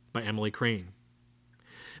 By Emily Crane.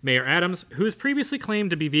 Mayor Adams, who has previously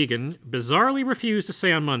claimed to be vegan, bizarrely refused to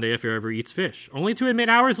say on Monday if he ever eats fish, only to admit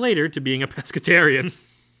hours later to being a pescatarian.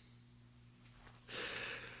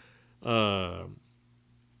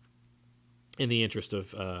 In the interest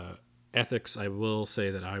of ethics, I will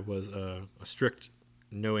say that I was a strict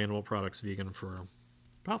no animal products vegan for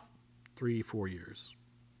about 3-4 years.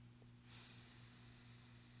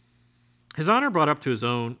 His Honor brought up to his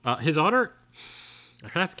own... His Honor... I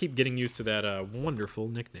have to keep getting used to that wonderful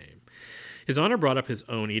nickname. His Honor brought up his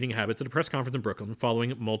own eating habits at a press conference in Brooklyn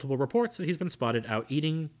following multiple reports that he's been spotted out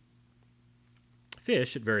eating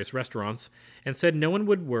fish at various restaurants and said no one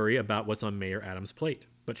would worry about what's on Mayor Adams' plate.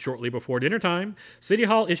 But shortly before dinner time, City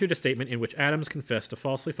Hall issued a statement in which Adams confessed to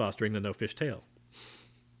falsely fostering the no-fish tale.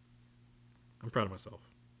 I'm proud of myself.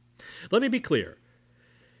 Let me be clear.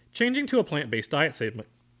 Changing to a plant-based diet saved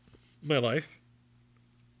my life.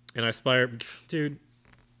 And I aspire... Dude...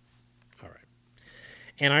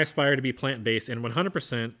 And I aspire to be plant-based and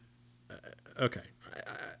 100%... okay.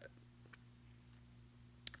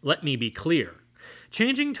 Let me be clear.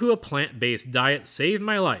 Changing to a plant-based diet saved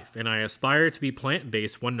my life, and I aspire to be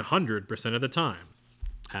plant-based 100% of the time.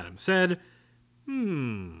 Adams said,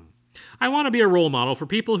 I want to be a role model for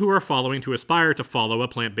people who are following to aspire to follow a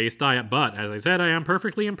plant-based diet, but, as I said, I am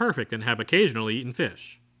perfectly imperfect and have occasionally eaten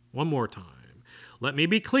fish. One more time. Let me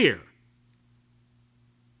be clear.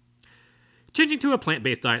 Changing to a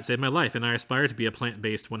plant-based diet saved my life, and I aspire to be a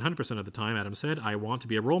plant-based 100% of the time, Adams said. I want to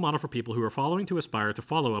be a role model for people who are following to aspire to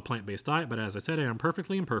follow a plant-based diet, but as I said, I am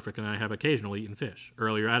perfectly imperfect, and I have occasionally eaten fish.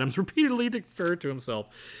 Earlier, Adams repeatedly referred to himself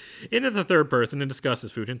into the third person and discussed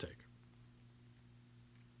his food intake.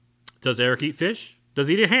 Does Eric eat fish? Does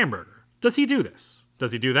he eat a hamburger? Does he do this?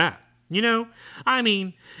 Does he do that? You know, I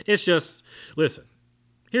mean, it's just, listen,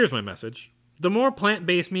 here's my message. The more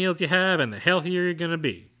plant-based meals you have and the healthier you're going to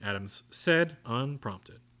be, Adams said,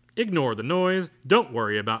 unprompted. Ignore the noise. Don't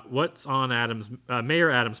worry about what's on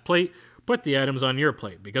Mayor Adams' plate. Put the Adams on your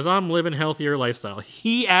plate, because I'm living healthier lifestyle.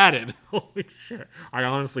 He added. Holy shit. I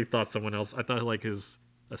honestly thought someone else, I thought like his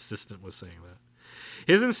assistant was saying that.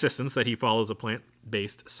 His insistence that he follows a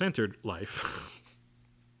plant-based centered life.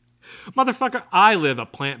 Motherfucker, I live a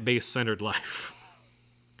plant-based centered life.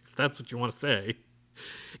 If that's what you want to say.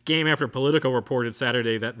 Came after Politico reported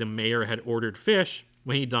Saturday that the mayor had ordered fish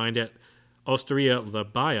when he dined at Osteria La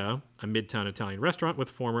Baia, a midtown Italian restaurant, with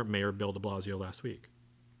former Mayor Bill de Blasio last week.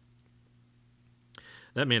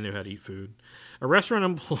 That man knew how to eat food. A restaurant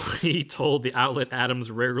employee told the outlet Adams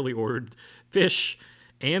rarely ordered fish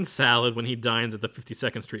and salad when he dines at the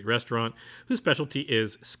 52nd Street restaurant, whose specialty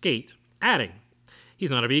is skate, adding,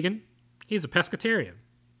 he's not a vegan, he's a pescatarian.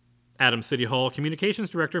 Adams City Hall Communications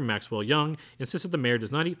Director Maxwell Young insisted the mayor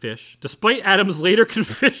does not eat fish, despite Adams' later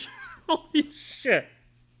confession. Holy shit.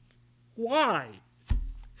 Why?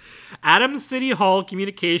 Adams City Hall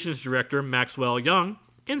Communications Director Maxwell Young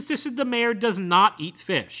insisted the mayor does not eat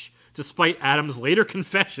fish, despite Adams' later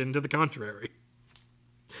confession to the contrary.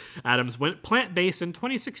 Adams went plant-based in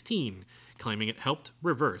 2016, claiming it helped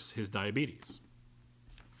reverse his diabetes.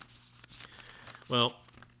 Well,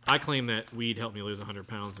 I claim that weed helped me lose 100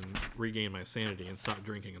 pounds and regain my sanity and stop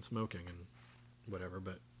drinking and smoking and whatever,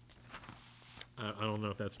 but I don't know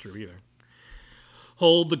if that's true either.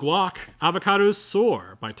 Hold the Guac, Avocados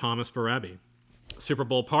Soar by Thomas Barabi. Super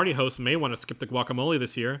Bowl party hosts may want to skip the guacamole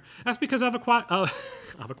this year. That's because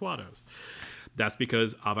avocados. That's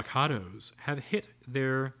because avocados have hit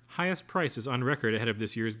their highest prices on record ahead of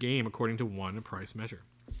this year's game, according to one price measure.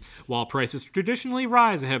 While prices traditionally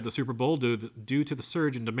rise ahead of the Super Bowl due to the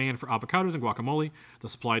surge in demand for avocados and guacamole, the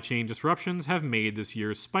supply chain disruptions have made this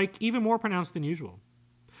year's spike even more pronounced than usual.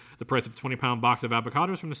 The price of a 20-pound box of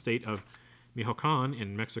avocados from the state of Michoacan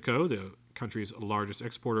in Mexico, the country's largest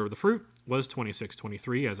exporter of the fruit, was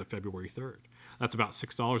 $26.23 as of February 3rd. That's about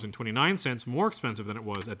 $6.29 more expensive than it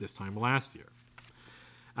was at this time last year.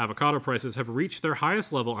 Avocado prices have reached their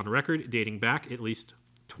highest level on record, dating back at least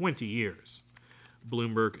 20 years.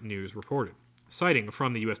 Bloomberg News reported, citing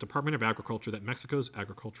from the U.S. Department of Agriculture that Mexico's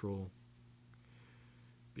Agricultural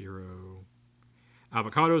Bureau.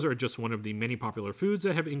 Avocados are just one of the many popular foods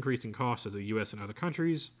that have increased in cost as the U.S. and other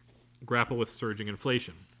countries grapple with surging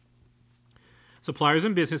inflation. Suppliers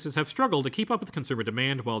and businesses have struggled to keep up with consumer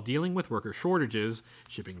demand while dealing with worker shortages,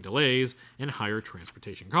 shipping delays, and higher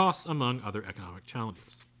transportation costs, among other economic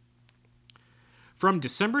challenges. From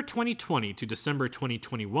December 2020 to December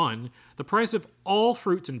 2021, the price of all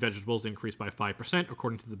fruits and vegetables increased by 5%,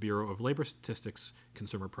 according to the Bureau of Labor Statistics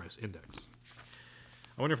Consumer Price Index.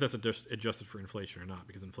 I wonder if that's adjusted for inflation or not,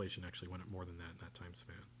 because inflation actually went up more than that in that time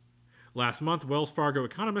span. Last month, Wells Fargo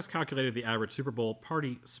economists calculated the average Super Bowl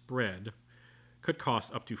party spread could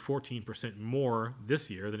cost up to 14% more this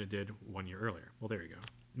year than it did 1 year earlier. Well, there you go.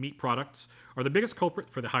 Meat products are the biggest culprit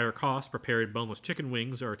for the higher cost. Prepared boneless chicken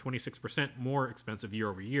wings are 26% more expensive year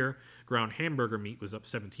over year. Ground hamburger meat was up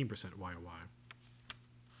 17% YOY.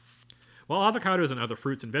 While avocados and other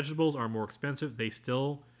fruits and vegetables are more expensive, they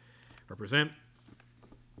still represent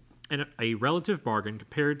a relative bargain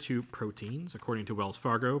compared to proteins. According to Wells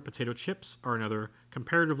Fargo, potato chips are another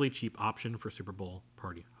comparatively cheap option for Super Bowl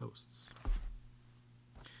party hosts.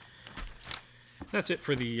 That's it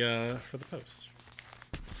for the Post.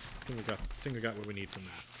 I think we got what we need from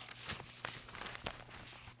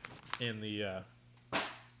that. And the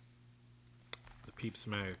Peeps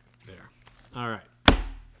Mag there. All right.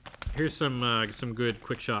 Here's some good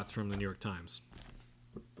quick shots from the New York Times.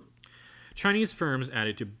 Chinese firms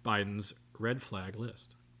added to Biden's red flag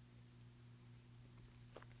list.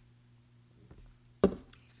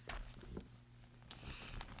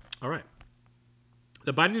 All right.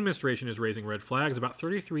 The Biden administration is raising red flags about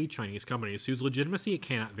 33 Chinese companies whose legitimacy it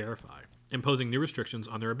cannot verify, imposing new restrictions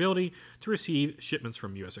on their ability to receive shipments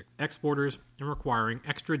from U.S. exporters and requiring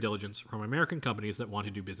extra diligence from American companies that want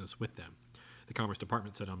to do business with them, the Commerce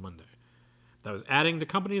Department said on Monday. That was adding to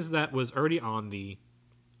companies that was already on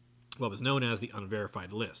what was known as the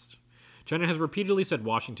unverified list. China has repeatedly said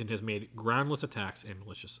Washington has made groundless attacks and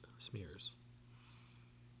malicious smears.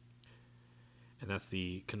 And that's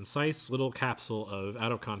the concise little capsule of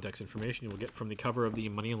out-of-context information you will get from the cover of the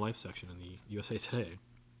Money and Life section in the USA Today.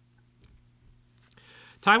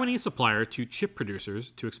 Taiwanese supplier to chip producers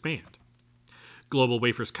to expand. Global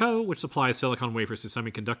Wafers Co., which supplies silicon wafers to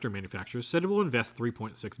semiconductor manufacturers, said it will invest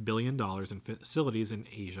 $3.6 billion in facilities in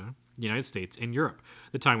Asia, the United States, and Europe.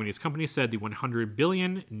 The Taiwanese company said the $100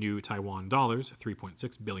 billion new Taiwan dollars,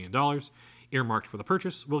 $3.6 billion, earmarked for the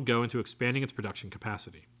purchase, will go into expanding its production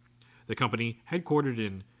capacity. The company, headquartered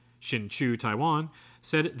in Hsinchu, Taiwan,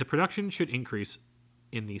 said the production should increase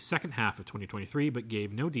in the second half of 2023, but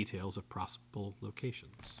gave no details of possible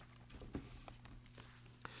locations.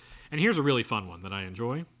 And here's a really fun one that I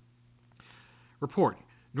enjoy. Report: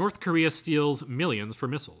 North Korea steals millions for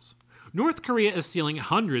missiles. North Korea is stealing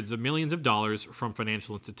hundreds of millions of dollars from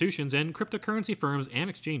financial institutions and cryptocurrency firms and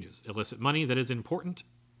exchanges, illicit money that is an important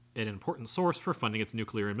source for funding its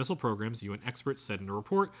nuclear and missile programs, UN experts said in a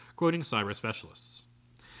report, quoting cyber specialists.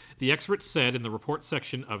 The experts said in the report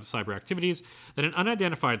section of cyber activities that an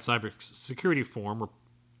unidentified cybersecurity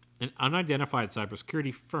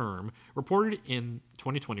firm reported in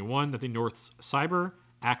 2021 that the North's cyber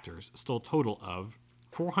actors stole a total of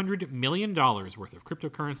 $400 million worth of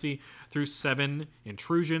cryptocurrency through 7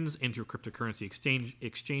 intrusions into cryptocurrency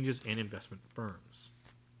exchanges and investment firms.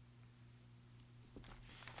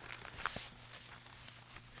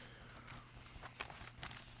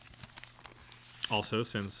 Also,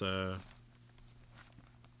 since the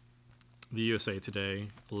USA Today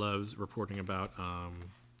loves reporting about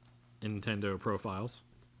Nintendo profiles,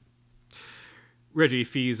 Reggie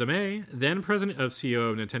Fils-Aimé, then president of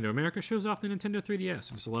CEO of Nintendo America, shows off the Nintendo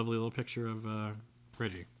 3DS. It's a lovely little picture of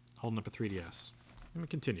Reggie holding up a 3DS. Let me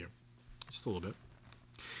continue. Just a little bit.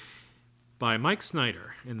 By Mike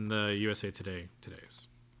Snyder in the USA Today today's.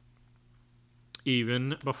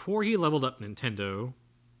 Even before he leveled up to Nintendo's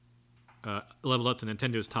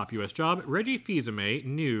top U.S. job, Reggie Fils-Aimé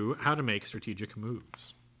knew how to make strategic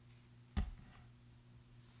moves.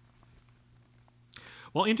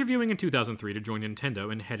 While interviewing in 2003 to join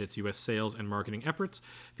Nintendo and head its U.S. sales and marketing efforts,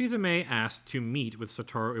 Fils-Aimé asked to meet with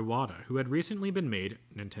Satoru Iwata, who had recently been made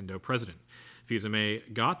Nintendo president.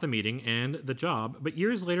 Fils-Aimé got the meeting and the job, but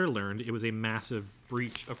years later learned it was a massive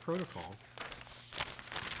breach of protocol.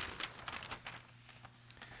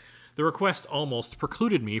 The request almost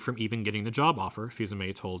precluded me from even getting the job offer,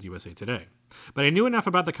 Fils-Aimé told USA Today. But I knew enough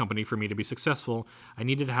about the company for me to be successful. I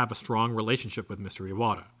needed to have a strong relationship with Mr.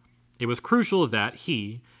 Iwata. It was crucial that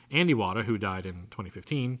he and Iwata, who died in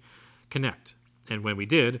 2015, connect. And when we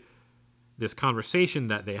did, this conversation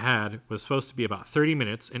that they had was supposed to be about 30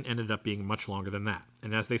 minutes and ended up being much longer than that.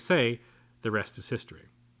 And as they say, the rest is history.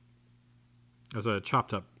 It was a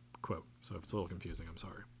chopped up quote, so if it's a little confusing, I'm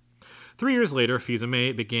sorry. 3 years later,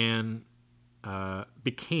 Fils-Aimé became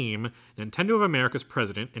Nintendo of America's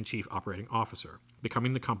president and chief operating officer,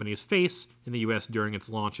 becoming the company's face in the U.S. during its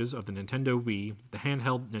launches of the Nintendo Wii, the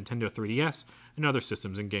handheld Nintendo 3DS, and other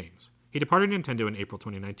systems and games. He departed Nintendo in April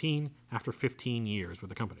 2019 after 15 years with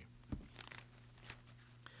the company.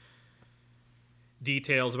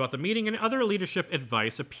 Details about the meeting and other leadership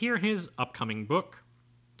advice appear in his upcoming book,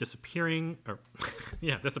 Disappearing the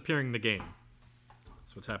Game.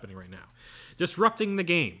 That's what's happening right now. Disrupting the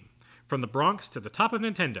Game. From the Bronx to the Top of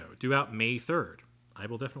Nintendo, due out May 3rd. I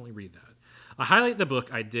will definitely read that. I highlight the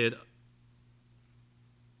book I did...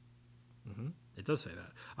 It does say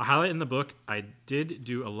that. I highlight in the book I did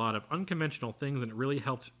do a lot of unconventional things, and it really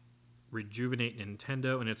helped rejuvenate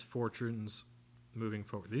Nintendo and its fortunes moving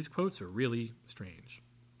forward. These quotes are really strange.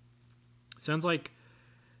 It sounds like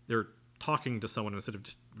they're talking to someone instead of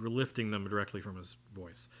just lifting them directly from his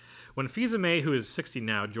voice. When Fils-Aimé, who is 60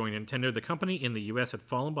 now, joined Nintendo, the company in the U.S. had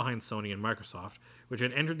fallen behind Sony and Microsoft, which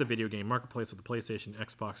had entered the video game marketplace with the PlayStation and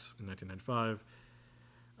Xbox in 1995.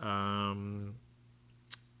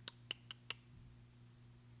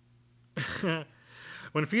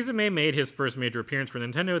 When Fils-Aimé made his first major appearance for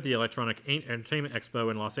Nintendo at the Electronic Entertainment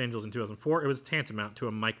Expo in Los Angeles in 2004, it was tantamount to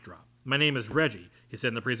a mic drop. My name is Reggie, he said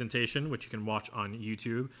in the presentation, which you can watch on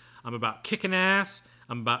YouTube. I'm about kicking ass,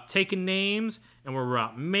 I'm about taking names, and we're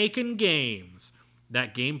about making games.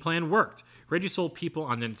 That game plan worked. Reggie sold people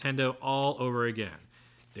on Nintendo all over again.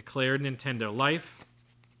 Declared Nintendo life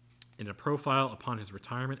in a profile upon his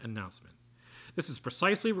retirement announcement. This is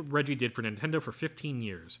precisely what Reggie did for Nintendo for 15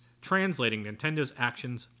 years, translating Nintendo's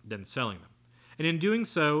actions, then selling them. And in doing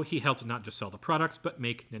so, he helped not just sell the products, but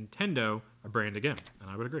make Nintendo a brand again. And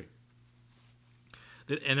I would agree.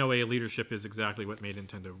 The NOA leadership is exactly what made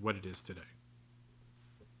Nintendo what it is today.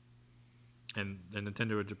 And the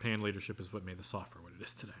Nintendo of Japan leadership is what made the software what it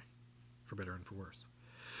is today, for better and for worse.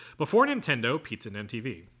 Before Nintendo, pizza and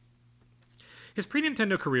MTV. His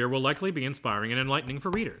pre-Nintendo career will likely be inspiring and enlightening for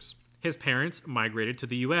readers. His parents migrated to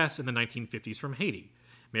the U.S. in the 1950s from Haiti,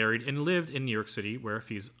 married and lived in New York City, where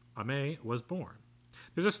Fils-Aimé was born.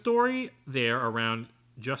 There's a story there around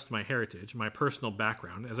just my heritage, my personal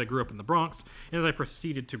background, as I grew up in the Bronx, and as I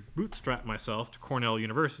proceeded to bootstrap myself to Cornell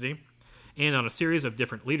University, and on a series of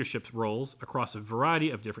different leadership roles across a variety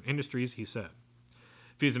of different industries, he said.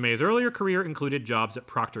 Fils-Aimé's earlier career included jobs at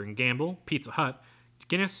Procter & Gamble, Pizza Hut,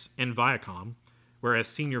 Guinness, and Viacom, where as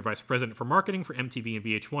senior vice president for marketing for MTV and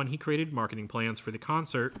VH1, he created marketing plans for the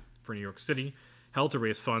concert for New York City, held to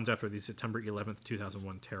raise funds after the September 11th,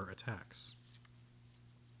 2001 terror attacks.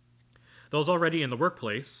 Those already in the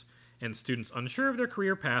workplace and students unsure of their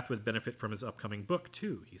career path would benefit from his upcoming book,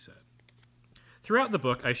 too, he said. Throughout the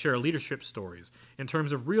book, I share leadership stories in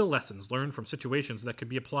terms of real lessons learned from situations that could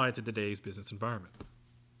be applied to today's business environment.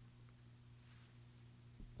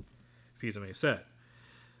 Fils-Aimé said,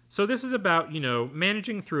 so this is about,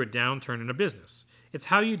 managing through a downturn in a business. It's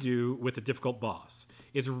how you do with a difficult boss.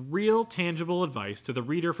 It's real, tangible advice to the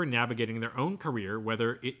reader for navigating their own career,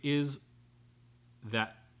 whether it is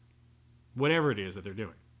that, whatever it is that they're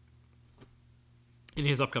doing. In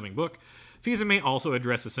his upcoming book, Fils-Aimé also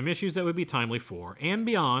addresses some issues that would be timely for and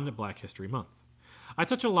beyond Black History Month. I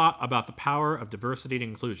touch a lot about the power of diversity and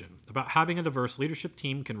inclusion, about having a diverse leadership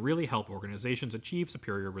team can really help organizations achieve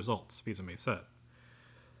superior results, Fils-Aimé said.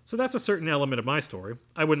 So that's a certain element of my story.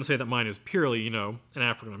 I wouldn't say that mine is purely, an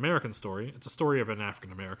African-American story. It's a story of an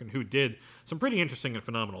African-American who did some pretty interesting and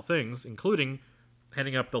phenomenal things, including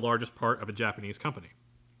heading up the largest part of a Japanese company.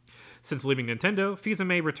 Since leaving Nintendo,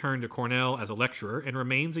 Fils-Aimé returned to Cornell as a lecturer and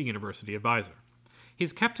remains a university advisor.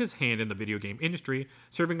 He's kept his hand in the video game industry,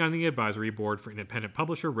 serving on the advisory board for independent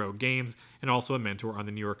publisher Rogue Games, and also a mentor on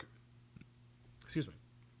the New York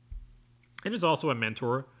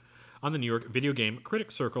Video Game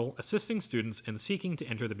Critics Circle, assisting students in seeking to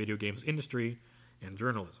enter the video games industry and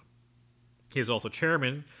journalism. He is also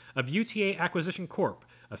chairman of UTA Acquisition Corp.,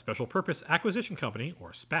 a special purpose acquisition company,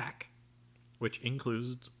 or SPAC, which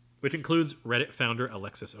includes Reddit founder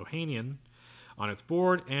Alexis Ohanian on its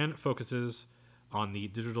board and focuses on the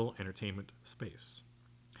digital entertainment space.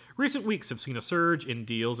 Recent weeks have seen a surge in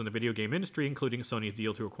deals in the video game industry, including Sony's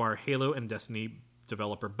deal to acquire Halo and Destiny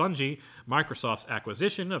developer Bungie, Microsoft's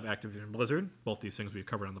acquisition of Activision Blizzard, both these things we've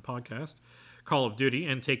covered on the podcast, Call of Duty,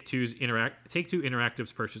 and Take-Two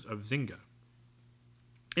Interactive's purchase of Zynga.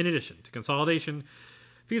 In addition to consolidation,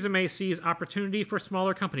 Fils-Aimé sees opportunity for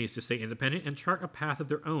smaller companies to stay independent and chart a path of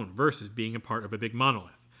their own versus being a part of a big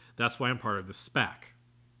monolith. That's why I'm part of the SPAC.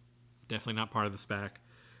 Definitely not part of the SPAC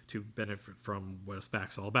to benefit from what a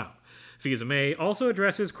SPAC's all about. FISA May also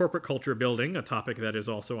addresses corporate culture building, a topic that is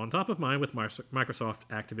also on top of mind with Microsoft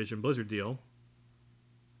Activision Blizzard deal.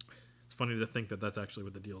 It's funny to think that that's actually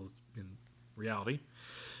what the deal is in reality.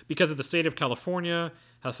 Because of the state of California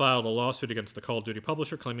has filed a lawsuit against the Call of Duty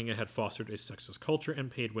publisher, claiming it had fostered a sexist culture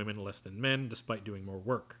and paid women less than men despite doing more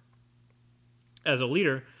work. As a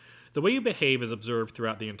leader, the way you behave is observed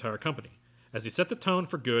throughout the entire company, as you set the tone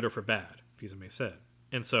for good or for bad, FISA May said.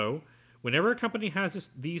 And so, whenever a company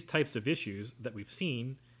has these types of issues that we've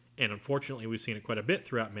seen, and unfortunately we've seen it quite a bit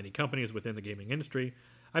throughout many companies within the gaming industry,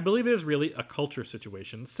 I believe it is really a culture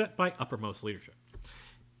situation set by uppermost leadership.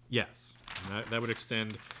 Yes, and that would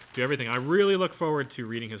extend to everything. I really look forward to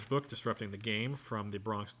reading his book, Disrupting the Game, From the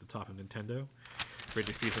Bronx to the Top of Nintendo. Read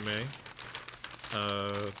to FISA May.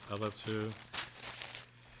 I'd love to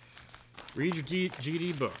read your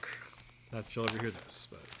GD book. Not that you'll ever hear this,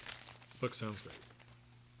 but book sounds great.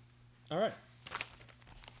 All right.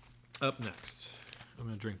 Up next, I'm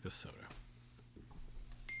going to drink this soda.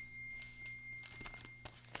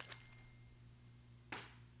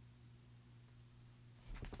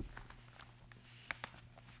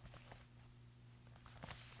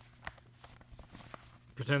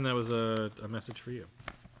 Pretend that was a message for you.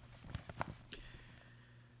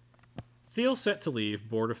 Thiel set to leave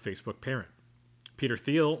board of Facebook parent. Peter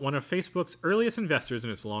Thiel, one of Facebook's earliest investors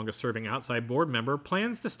and its longest-serving outside board member,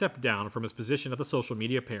 plans to step down from his position at the social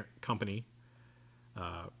media parent company.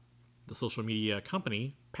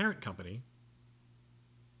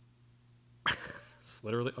 It's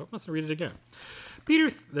literally. I must read it again.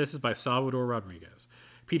 This is by Salvador Rodriguez.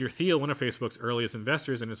 Peter Thiel, one of Facebook's earliest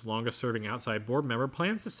investors and its longest-serving outside board member,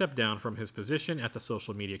 plans to step down from his position at the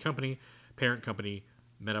social media company, parent company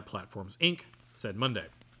Meta Platforms, Inc., said Monday.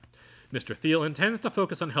 Mr. Thiel intends to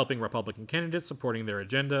focus on helping Republican candidates supporting their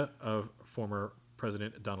agenda of former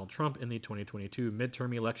President Donald Trump in the 2022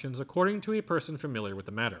 midterm elections, according to a person familiar with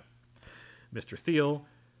the matter. Mr. Thiel,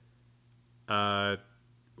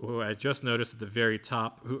 who I just noticed at the very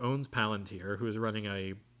top, who owns Palantir, who is running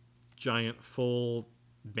a giant full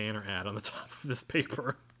banner ad on the top of this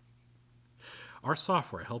paper. Our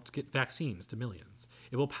software helps get vaccines to millions.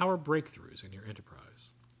 It will power breakthroughs in your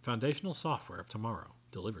enterprise. Foundational software of tomorrow,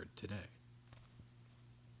 delivered today.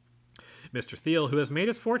 Mr. Thiel, who has made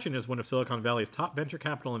his fortune as one of Silicon Valley's top venture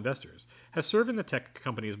capital investors, has served in the tech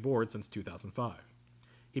company's board since 2005.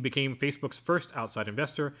 He became Facebook's first outside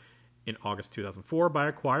investor in August 2004 by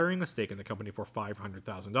acquiring a stake in the company for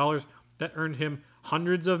 $500,000 that earned him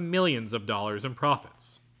hundreds of millions of dollars in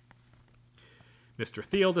profits. Mr.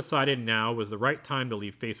 Thiel decided now was the right time to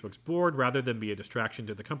leave Facebook's board rather than be a distraction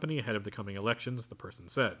to the company ahead of the coming elections, the person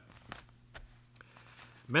said.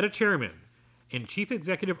 Meta chairman and chief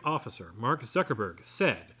executive officer Mark Zuckerberg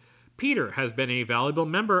said, "Peter has been a valuable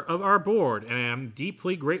member of our board, and I am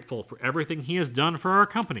deeply grateful for everything he has done for our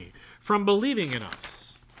company, from believing in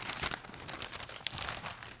us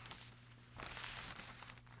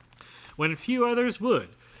when few others would,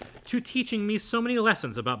 to teaching me so many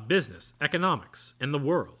lessons about business, economics, and the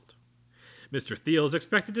world." Mr. Thiel is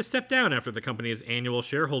expected to step down after the company's annual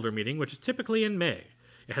shareholder meeting, which is typically in May.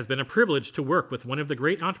 It has been a privilege to work with one of the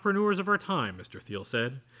great entrepreneurs of our time, Mr. Thiel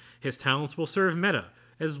said. His talents will serve Meta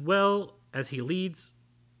as well as he leads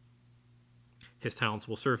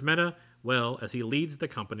the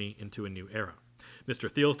company into a new era. Mr.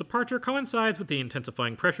 Thiel's departure coincides with the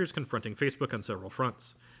intensifying pressures confronting Facebook on several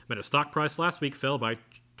fronts. Meta's stock price last week fell by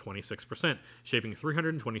 26%, shaving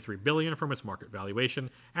 $323 billion from its market valuation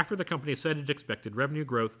after the company said it expected revenue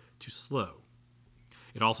growth to slow.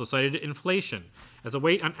 It also cited inflation as a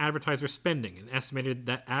weight on advertiser spending and estimated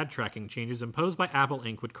that ad tracking changes imposed by Apple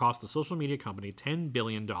Inc. would cost the social media company $10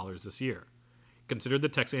 billion this year. Considered the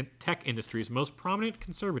tech industry's most prominent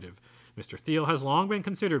conservative, Mr. Thiel has long been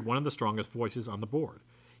considered one of the strongest voices on the board.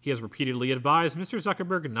 He has repeatedly advised Mr.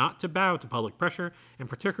 Zuckerberg not to bow to public pressure, and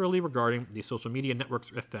particularly regarding the social media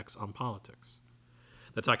network's effects on politics.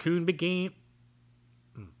 The tycoon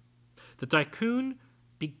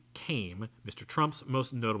became Mr. Trump's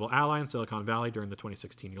most notable ally in Silicon Valley during the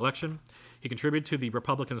 2016 election. He contributed to the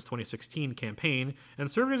Republicans' 2016 campaign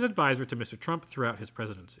and served as advisor to Mr. Trump throughout his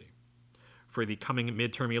presidency. For the coming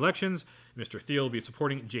midterm elections, Mr. Thiel will be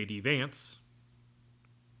supporting J.D. Vance.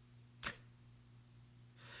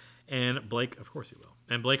 And Blake, of course he will.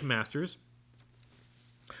 And Blake Masters,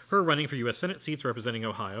 who are running for U.S. Senate seats representing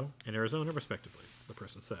Ohio and Arizona, respectively, the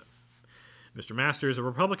person said. Mr. Masters, a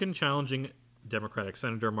Republican challenging Democratic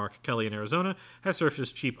Senator Mark Kelly in Arizona, has served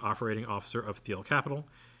as chief operating officer of Thiel Capital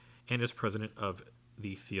and is president of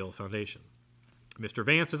the Thiel Foundation. Mr.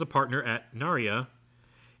 Vance is a partner at Naria,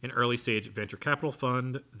 an early-stage venture capital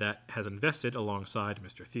fund that has invested alongside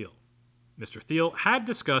Mr. Thiel. Mr. Thiel had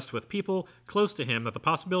discussed with people close to him that the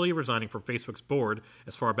possibility of resigning from Facebook's board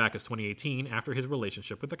as far back as 2018 after his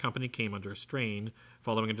relationship with the company came under strain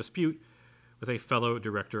following a dispute with a fellow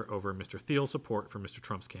director over Mr. Thiel's support for Mr.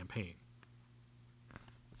 Trump's campaign.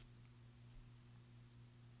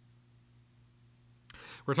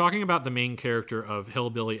 We're talking about the main character of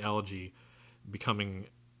Hillbilly Elegy becoming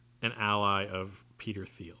an ally of Peter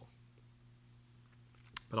Thiel.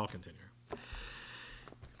 But I'll continue.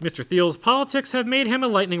 Mr. Thiel's politics have made him a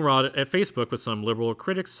lightning rod at Facebook, with some liberal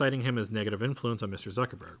critics citing him as negative influence on Mr.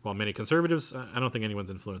 Zuckerberg. While many conservatives, I don't think anyone's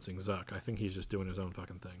influencing Zuck. I think he's just doing his own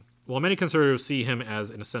fucking thing. While many conservatives see him as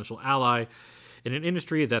an essential ally in an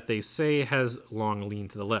industry that they say has long leaned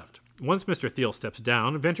to the left. Once Mr. Thiel steps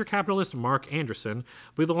down, venture capitalist Mark Anderson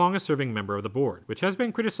will be the longest-serving member of the board, which has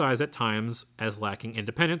been criticized at times as lacking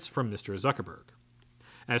independence from Mr. Zuckerberg.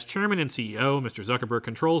 As chairman and CEO, Mr. Zuckerberg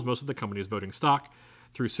controls most of the company's voting stock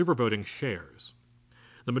through supervoting shares.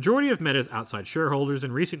 The majority of Meta's outside shareholders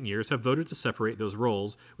in recent years have voted to separate those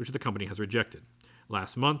roles, which the company has rejected.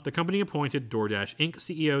 Last month, the company appointed DoorDash Inc.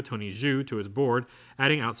 CEO Tony Zhu to its board,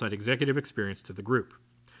 adding outside executive experience to the group.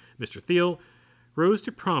 Mr. Thiel rose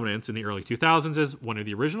to prominence in the early 2000s as one of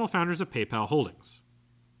the original founders of PayPal Holdings,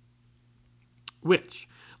 which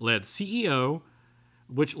he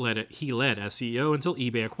led as CEO until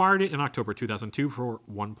eBay acquired it in October 2002 for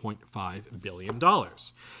 $1.5 billion.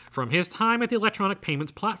 From his time at the electronic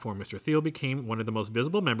payments platform, Mr. Thiel became one of the most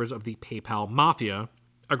visible members of the PayPal Mafia,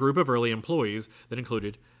 a group of early employees that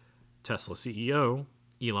included Tesla CEO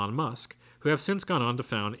Elon Musk, who have since gone on to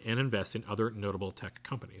found and invest in other notable tech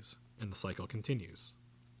companies. And the cycle continues.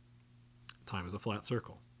 Time is a flat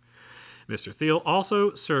circle. Mr. Thiel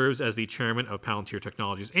also serves as the chairman of Palantir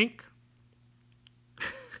Technologies, Inc.,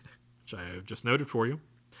 which I have just noted for you,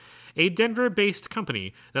 a Denver-based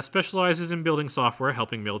company that specializes in building software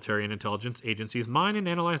helping military and intelligence agencies mine and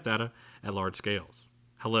analyze data at large scales.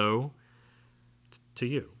 Hello to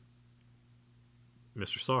you,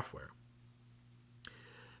 Mr. Software.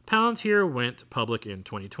 Palantir went public in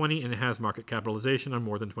 2020 and has market capitalization on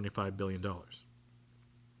more than $25 billion.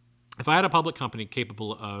 If I had a public company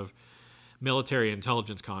capable of military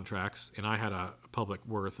intelligence contracts and I had a public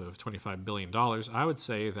worth of $25 billion, I would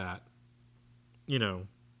say that,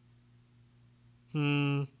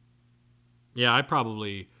 I'd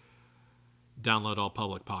probably download all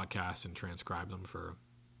public podcasts and transcribe them for,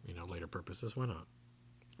 later purposes. Why not?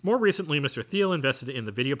 More recently, Mr. Thiel invested in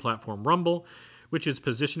the video platform Rumble, which is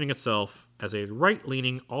positioning itself as a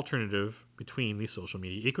right-leaning alternative between the social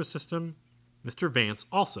media ecosystem. Mr. Vance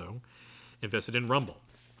also invested in Rumble.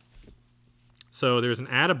 So there's an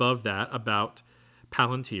ad above that about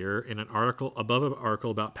Palantir and an article above an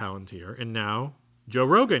article about Palantir, and now Joe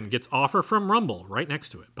Rogan gets offer from Rumble right next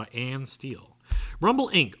to it by Ann Steele. Rumble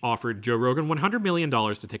Inc. offered Joe Rogan $100 million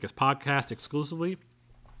to take his podcast exclusively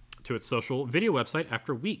to its social video website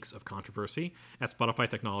after weeks of controversy at Spotify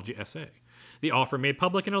Technology SA. The offer, made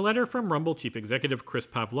public in a letter from Rumble chief executive Chris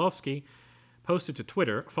Pavlovski, posted to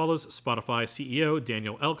Twitter, follows Spotify CEO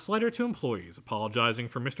Daniel Elk's letter to employees apologizing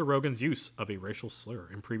for Mr. Rogan's use of a racial slur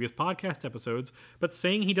in previous podcast episodes, but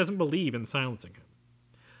saying he doesn't believe in silencing him.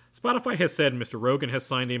 Spotify has said Mr. Rogan has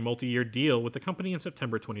signed a multi-year deal with the company in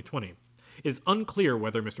September 2020. It is unclear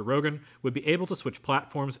whether Mr. Rogan would be able to switch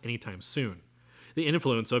platforms anytime soon. The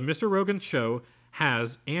influence Mr. Rogan's show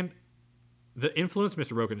has and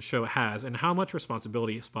how much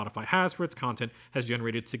responsibility Spotify has for its content has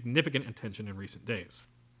generated significant attention in recent days.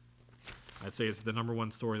 I'd say it's the number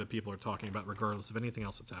one story that people are talking about regardless of anything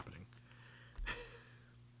else that's happening.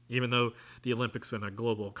 Even though the Olympics and a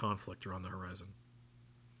global conflict are on the horizon.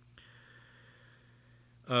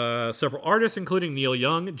 Several artists, including Neil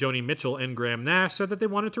Young, Joni Mitchell, and Graham Nash, said that they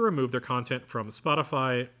wanted to remove their content from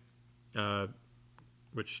Spotify,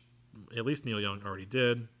 which at least Neil Young already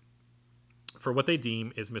did, for what they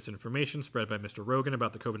deem is misinformation spread by Mr. Rogan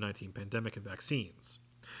about the COVID-19 pandemic and vaccines.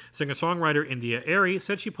 Singer-songwriter India Arie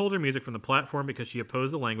said she pulled her music from the platform because she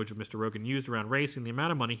opposed the language Mr. Rogan used around race and the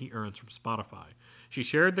amount of money he earns from Spotify. She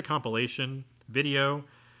shared the compilation video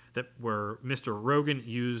where Mr. Rogan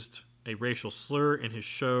used a racial slur in his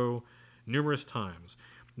show numerous times.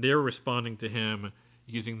 They're responding to him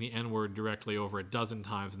using the N-word directly over a dozen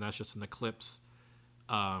times, and that's just in the clips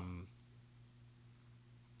of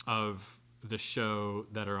the show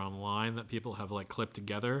that are online that people have clipped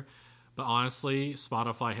together. But honestly,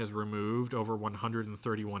 Spotify has removed over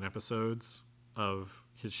 131 episodes of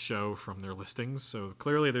his show from their listings, so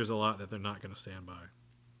clearly there's a lot that they're not going to stand by.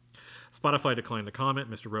 Spotify declined to comment.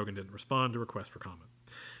 Mr. Rogan didn't respond to requests for comment.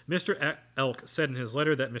 Mr. Elk said in his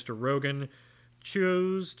letter that Mr. Rogan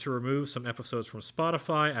chose to remove some episodes from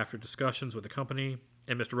Spotify after discussions with the company.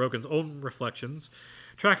 And Mr. Rogan's own reflections.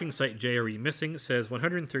 Tracking site JRE Missing says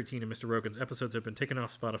 113 of Mr. Rogan's episodes have been taken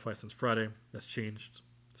off Spotify since Friday. That's changed.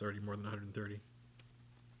 It's already more than 130.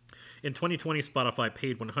 In 2020, Spotify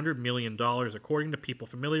paid $100 million, according to people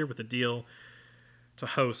familiar with the deal, to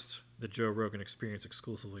host the Joe Rogan Experience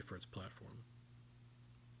exclusively for its platform.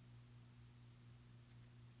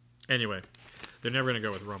 Anyway, they're never going to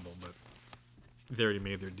go with Rumble, but they already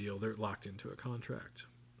made their deal. They're locked into a contract.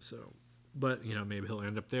 So, but, maybe he'll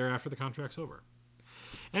end up there after the contract's over.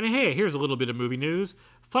 And hey, here's a little bit of movie news.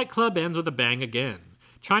 Fight Club ends with a bang again.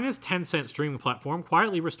 China's Tencent streaming platform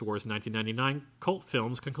quietly restores 1999 cult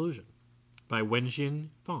film's conclusion. By Wenjin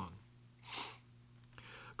Fan.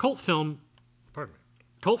 Cult film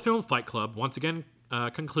Fight Club once again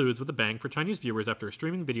concludes with a bang for Chinese viewers after a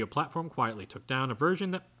streaming video platform quietly took down a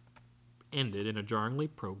version that ended in a jarringly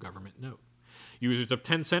pro-government note. Users of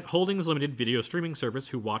Tencent Holdings Limited video streaming service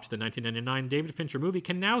who watched the 1999 David Fincher movie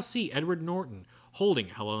can now see Edward Norton holding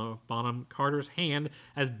Helena Bonham Carter's hand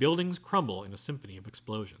as buildings crumble in a symphony of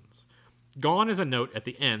explosions. Gone is a note at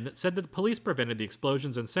the end that said that the police prevented the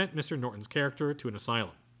explosions and sent Mr. Norton's character to an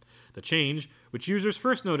asylum. The change, which users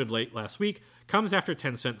first noted late last week, comes after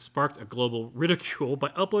Tencent sparked a global ridicule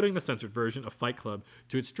by uploading the censored version of Fight Club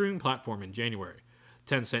to its streaming platform in January.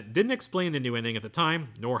 Tencent didn't explain the new ending at the time,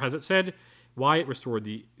 nor has it said why it restored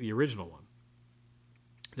the original one.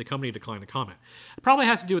 The company declined to comment. It probably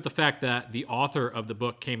has to do with the fact that the author of the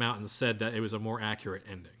book came out and said that it was a more accurate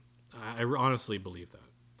ending. I honestly believe that.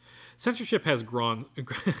 Censorship has grown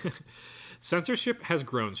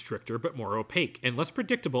stricter but more opaque and less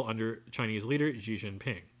predictable under Chinese leader Xi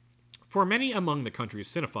Jinping. For many among the country's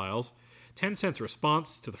cinephiles, Tencent's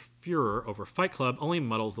response to the furor over Fight Club only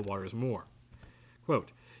muddles the waters more.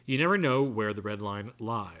 Quote, "You never know where the red line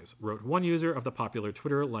lies," wrote one user of the popular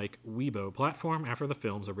Twitter-like Weibo platform after the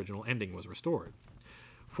film's original ending was restored.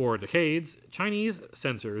 For decades, Chinese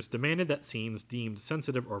censors demanded that scenes deemed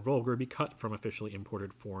sensitive or vulgar be cut from officially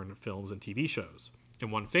imported foreign films and TV shows.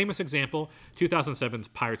 In one famous example, 2007's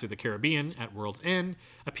Pirates of the Caribbean at World's End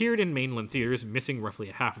appeared in mainland theaters, missing roughly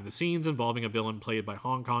half of the scenes involving a villain played by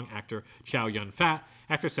Hong Kong actor Chow Yun-fat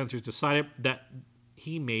after censors decided that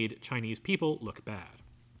he made Chinese people look bad.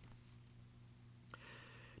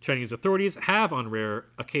 Chinese authorities have, on rare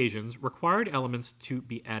occasions, required elements to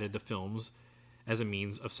be added to films as a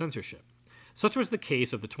means of censorship. Such was the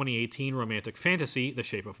case of the 2018 romantic fantasy, The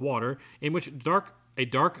Shape of Water, in which a dark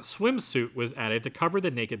swimsuit was added to cover the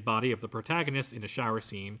naked body of the protagonist in a shower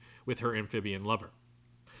scene with her amphibian lover.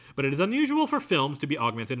 But it is unusual for films to be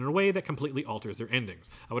augmented in a way that completely alters their endings.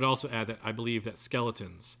 I would also add that I believe that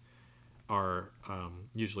skeletons are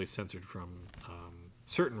usually censored from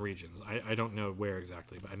certain regions. I don't know where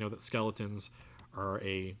exactly, but I know that skeletons are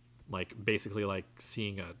basically like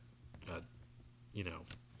seeing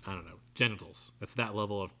genitals. It's that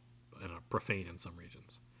level of profane in some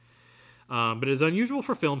regions. But it is unusual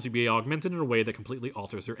for films to be augmented in a way that completely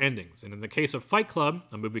alters their endings. And in the case of Fight Club,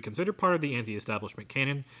 a movie considered part of the anti-establishment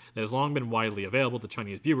canon that has long been widely available to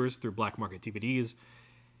Chinese viewers through black market DVDs,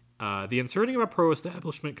 the inserting of a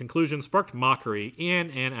pro-establishment conclusion sparked mockery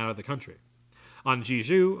in and out of the country. On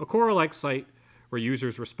Jiju, a Quora-like site where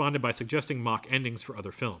users responded by suggesting mock endings for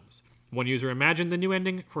other films. One user imagined the new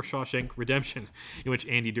ending for Shawshank Redemption, in which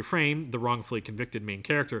Andy Dufresne, the wrongfully convicted main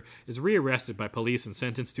character, is rearrested by police and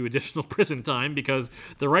sentenced to additional prison time because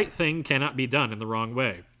the right thing cannot be done in the wrong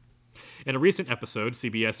way. In a recent episode,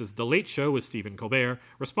 CBS's The Late Show with Stephen Colbert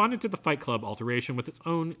responded to the Fight Club alteration with its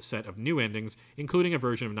own set of new endings, including a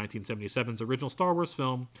version of 1977's original Star Wars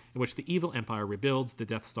film in which the evil empire rebuilds the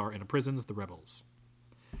Death Star and imprisons the rebels.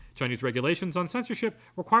 Chinese regulations on censorship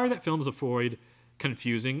require that films avoid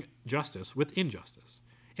confusing justice with injustice,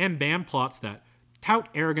 and ban plots that tout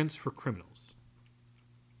arrogance for criminals.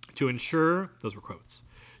 To ensure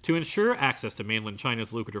access to mainland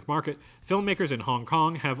China's lucrative market, filmmakers in Hong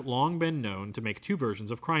Kong have long been known to make two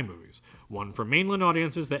versions of crime movies, one for mainland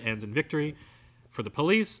audiences that ends in victory for the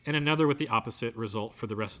police, and another with the opposite result for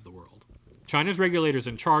the rest of the world. China's regulators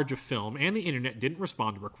in charge of film and the internet didn't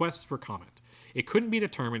respond to requests for comment. It couldn't be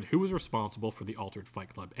determined who was responsible for the altered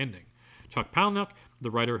Fight Club ending. Chuck Palahniuk, the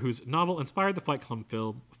writer whose novel inspired the Fight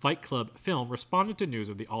Club film, responded to news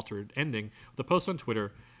of the altered ending with a post on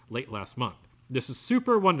Twitter late last month. "This is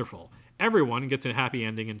super wonderful. Everyone gets a happy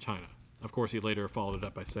ending in China." Of course, he later followed it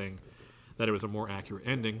up by saying that it was a more accurate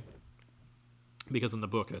ending, because in the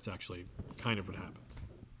book, that's actually kind of what happens.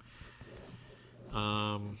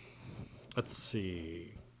 Let's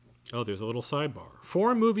see. Oh, there's a little sidebar.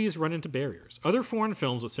 Foreign movies run into barriers. Other foreign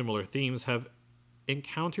films with similar themes have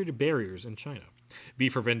encountered barriers in China. V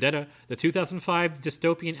for Vendetta, the 2005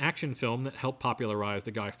 dystopian action film that helped popularize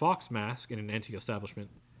the Guy Fawkes mask in an anti-establishment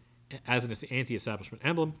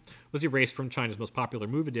emblem, was erased from China's most popular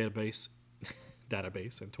movie database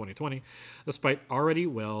in 2020, despite already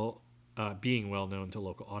being well known to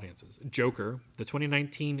local audiences. Joker, the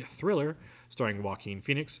 2019 thriller starring Joaquin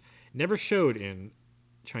Phoenix, never showed in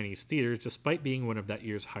Chinese theaters despite being one of that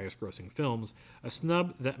year's highest-grossing films, a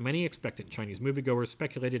snub that many expectant Chinese moviegoers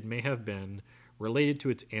speculated may have been related to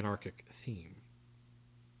its anarchic theme.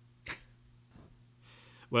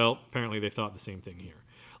 Well, apparently they thought the same thing here.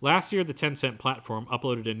 Last year, the Tencent platform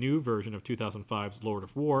uploaded a new version of 2005's Lord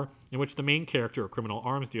of War, in which the main character, a criminal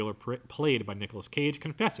arms dealer played by Nicolas Cage,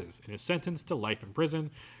 confesses and is sentenced to life in prison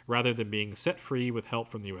rather than being set free with help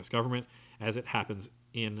from the U.S. government, as it happens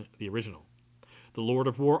in the original. The Lord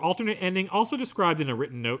of War alternate ending, also described in a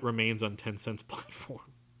written note, remains on Tencent's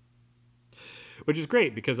platform. Which is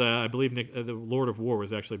great, because I believe the Lord of War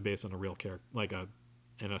was actually based on a real character,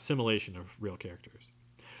 an assimilation of real characters.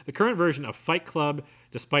 The current version of Fight Club,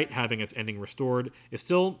 despite having its ending restored, is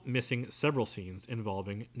still missing several scenes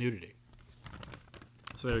involving nudity.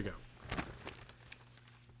 So there you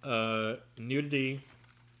go. Nudity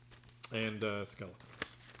and skeletons.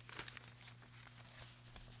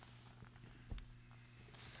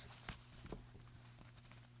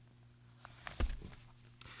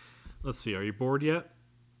 Let's see, are you bored yet?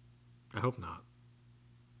 I hope not.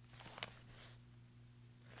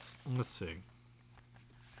 Let's see.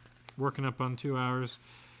 Working up on 2 hours.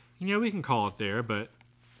 We can call it there, but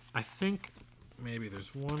I think maybe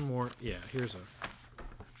there's one more. Yeah, just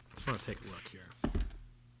want to take a look here.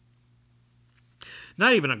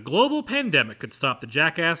 Not even a global pandemic could stop the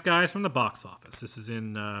Jackass guys from the box office. This is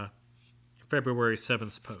in February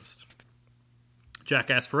 7th's post.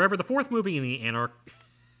 Jackass Forever, the fourth movie in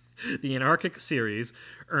the Anarchic series,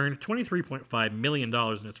 earned $23.5 million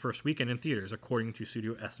in its first weekend in theaters, according to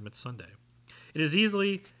studio estimates Sunday.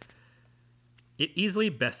 It easily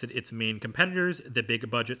bested its main competitors, the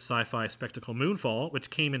big-budget sci-fi spectacle Moonfall, which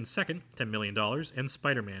came in second, $10 million, and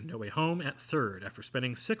Spider-Man No Way Home at third, after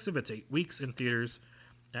spending 6 of its 8 weeks in theaters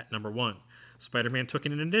at number 1. Spider-Man took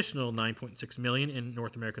in an additional $9.6 million in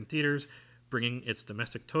North American theaters, bringing its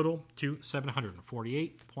domestic total to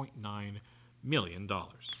 $748.9 million. All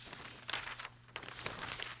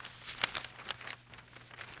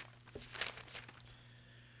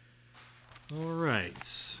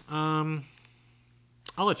right.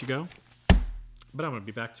 I'll let you go, but I'm going to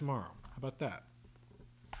be back tomorrow. How about that?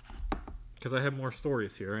 Because I have more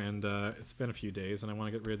stories here, and it's been a few days, and I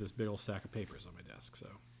want to get rid of this big old stack of papers on my desk. So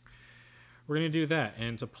we're going to do that.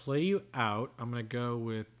 And to play you out, I'm going to go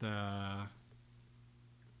with a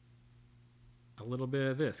little bit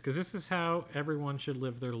of this, because this is how everyone should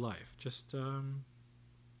live their life. Just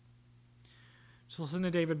listen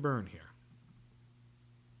to David Byrne here.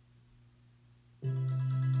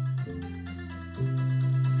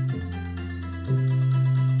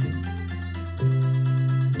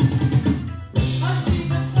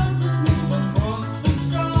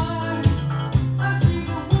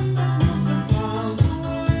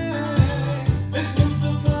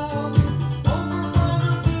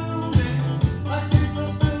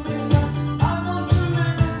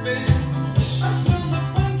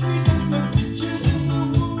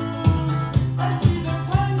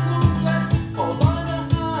 For one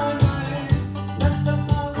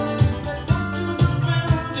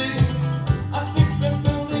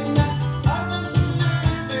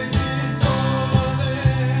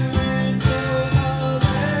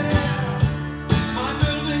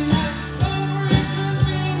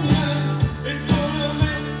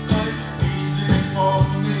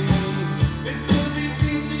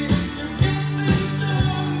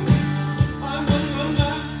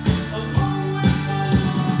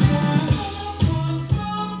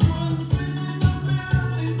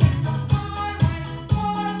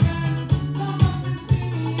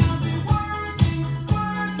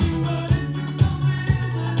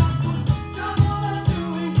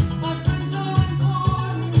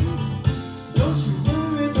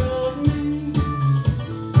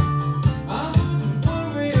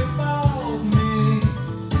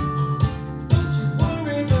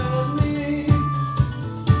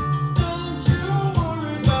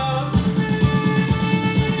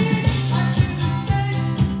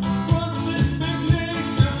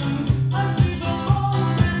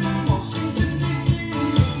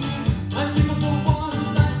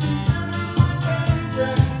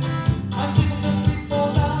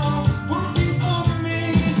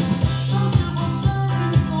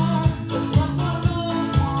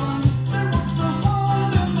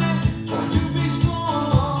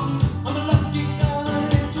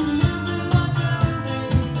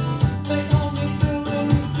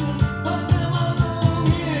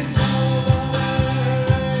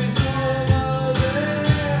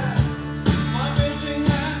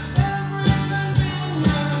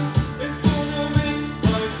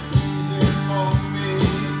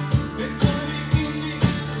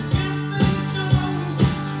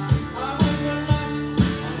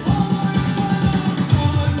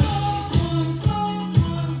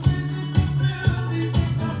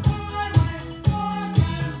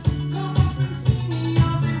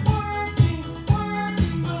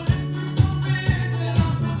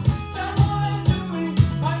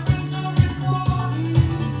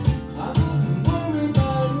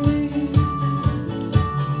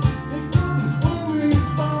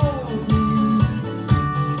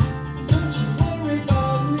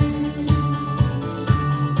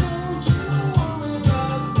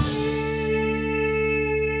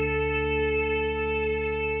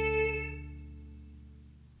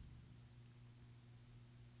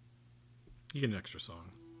You get an extra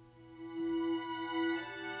song.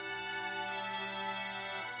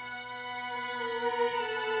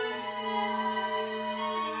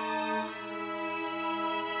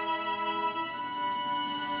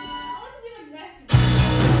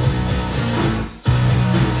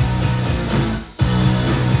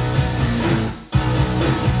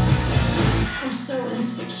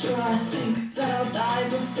 I think that I'll die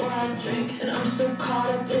before I drink. And I'm so caught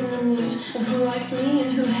up in the news of who likes me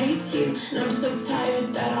and who hates you. And I'm so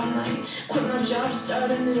tired that I might quit my job,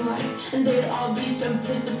 start a new life. And they'd all be so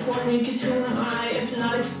disappointed, cause who am I if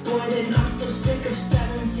not exploited? And I'm so sick of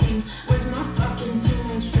 17. Where's my fucking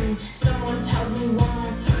teenage dream? Someone tells me one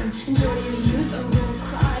more time, enjoy your youth, I'm gonna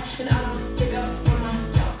cry. And I don't stick up for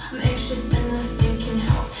myself, I'm anxious and nothing can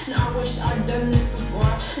help. And I wish I'd done this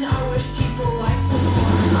before, and I wish people liked me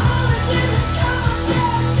more. All I do is try my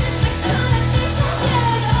best, it's the kind of things I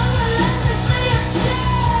did. All I left is lay upset.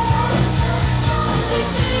 They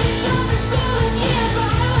say it's all the golden years, but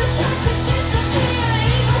I wish I could disappear.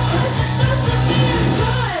 Ego crush is so severe,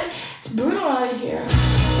 but it's brutal out here.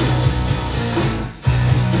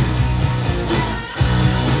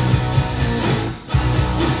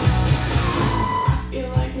 I feel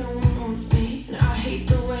like no one wants me, and I hate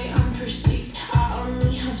the way I'm perceived. I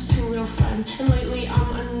only have 2 real friends, and lately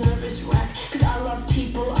I'm a nervous wreck, cause I love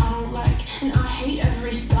people I don't like, and I hate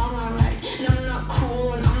every song I write. And I'm not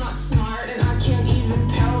cool, and I'm not smart, and I can't even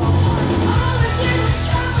parallel park. All I do is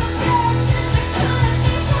try my best, it's the kind of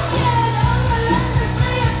things I did. All I left is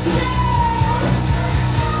lay upset.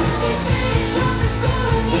 They say it's all the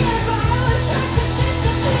golden years, but I wish I could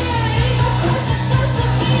disappear. Ego crush is so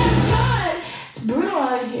severe, but it's brutal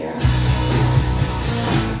out here.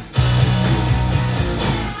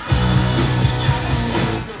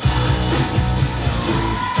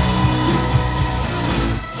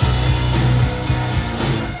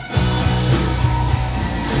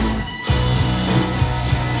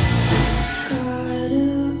 Got a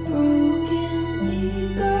broken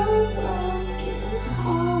ego, broken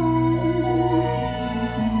heart.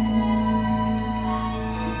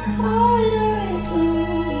 God, I don't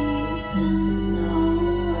even know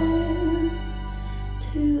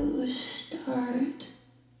where to start.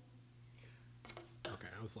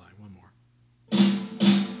 Okay, I was lying. One more.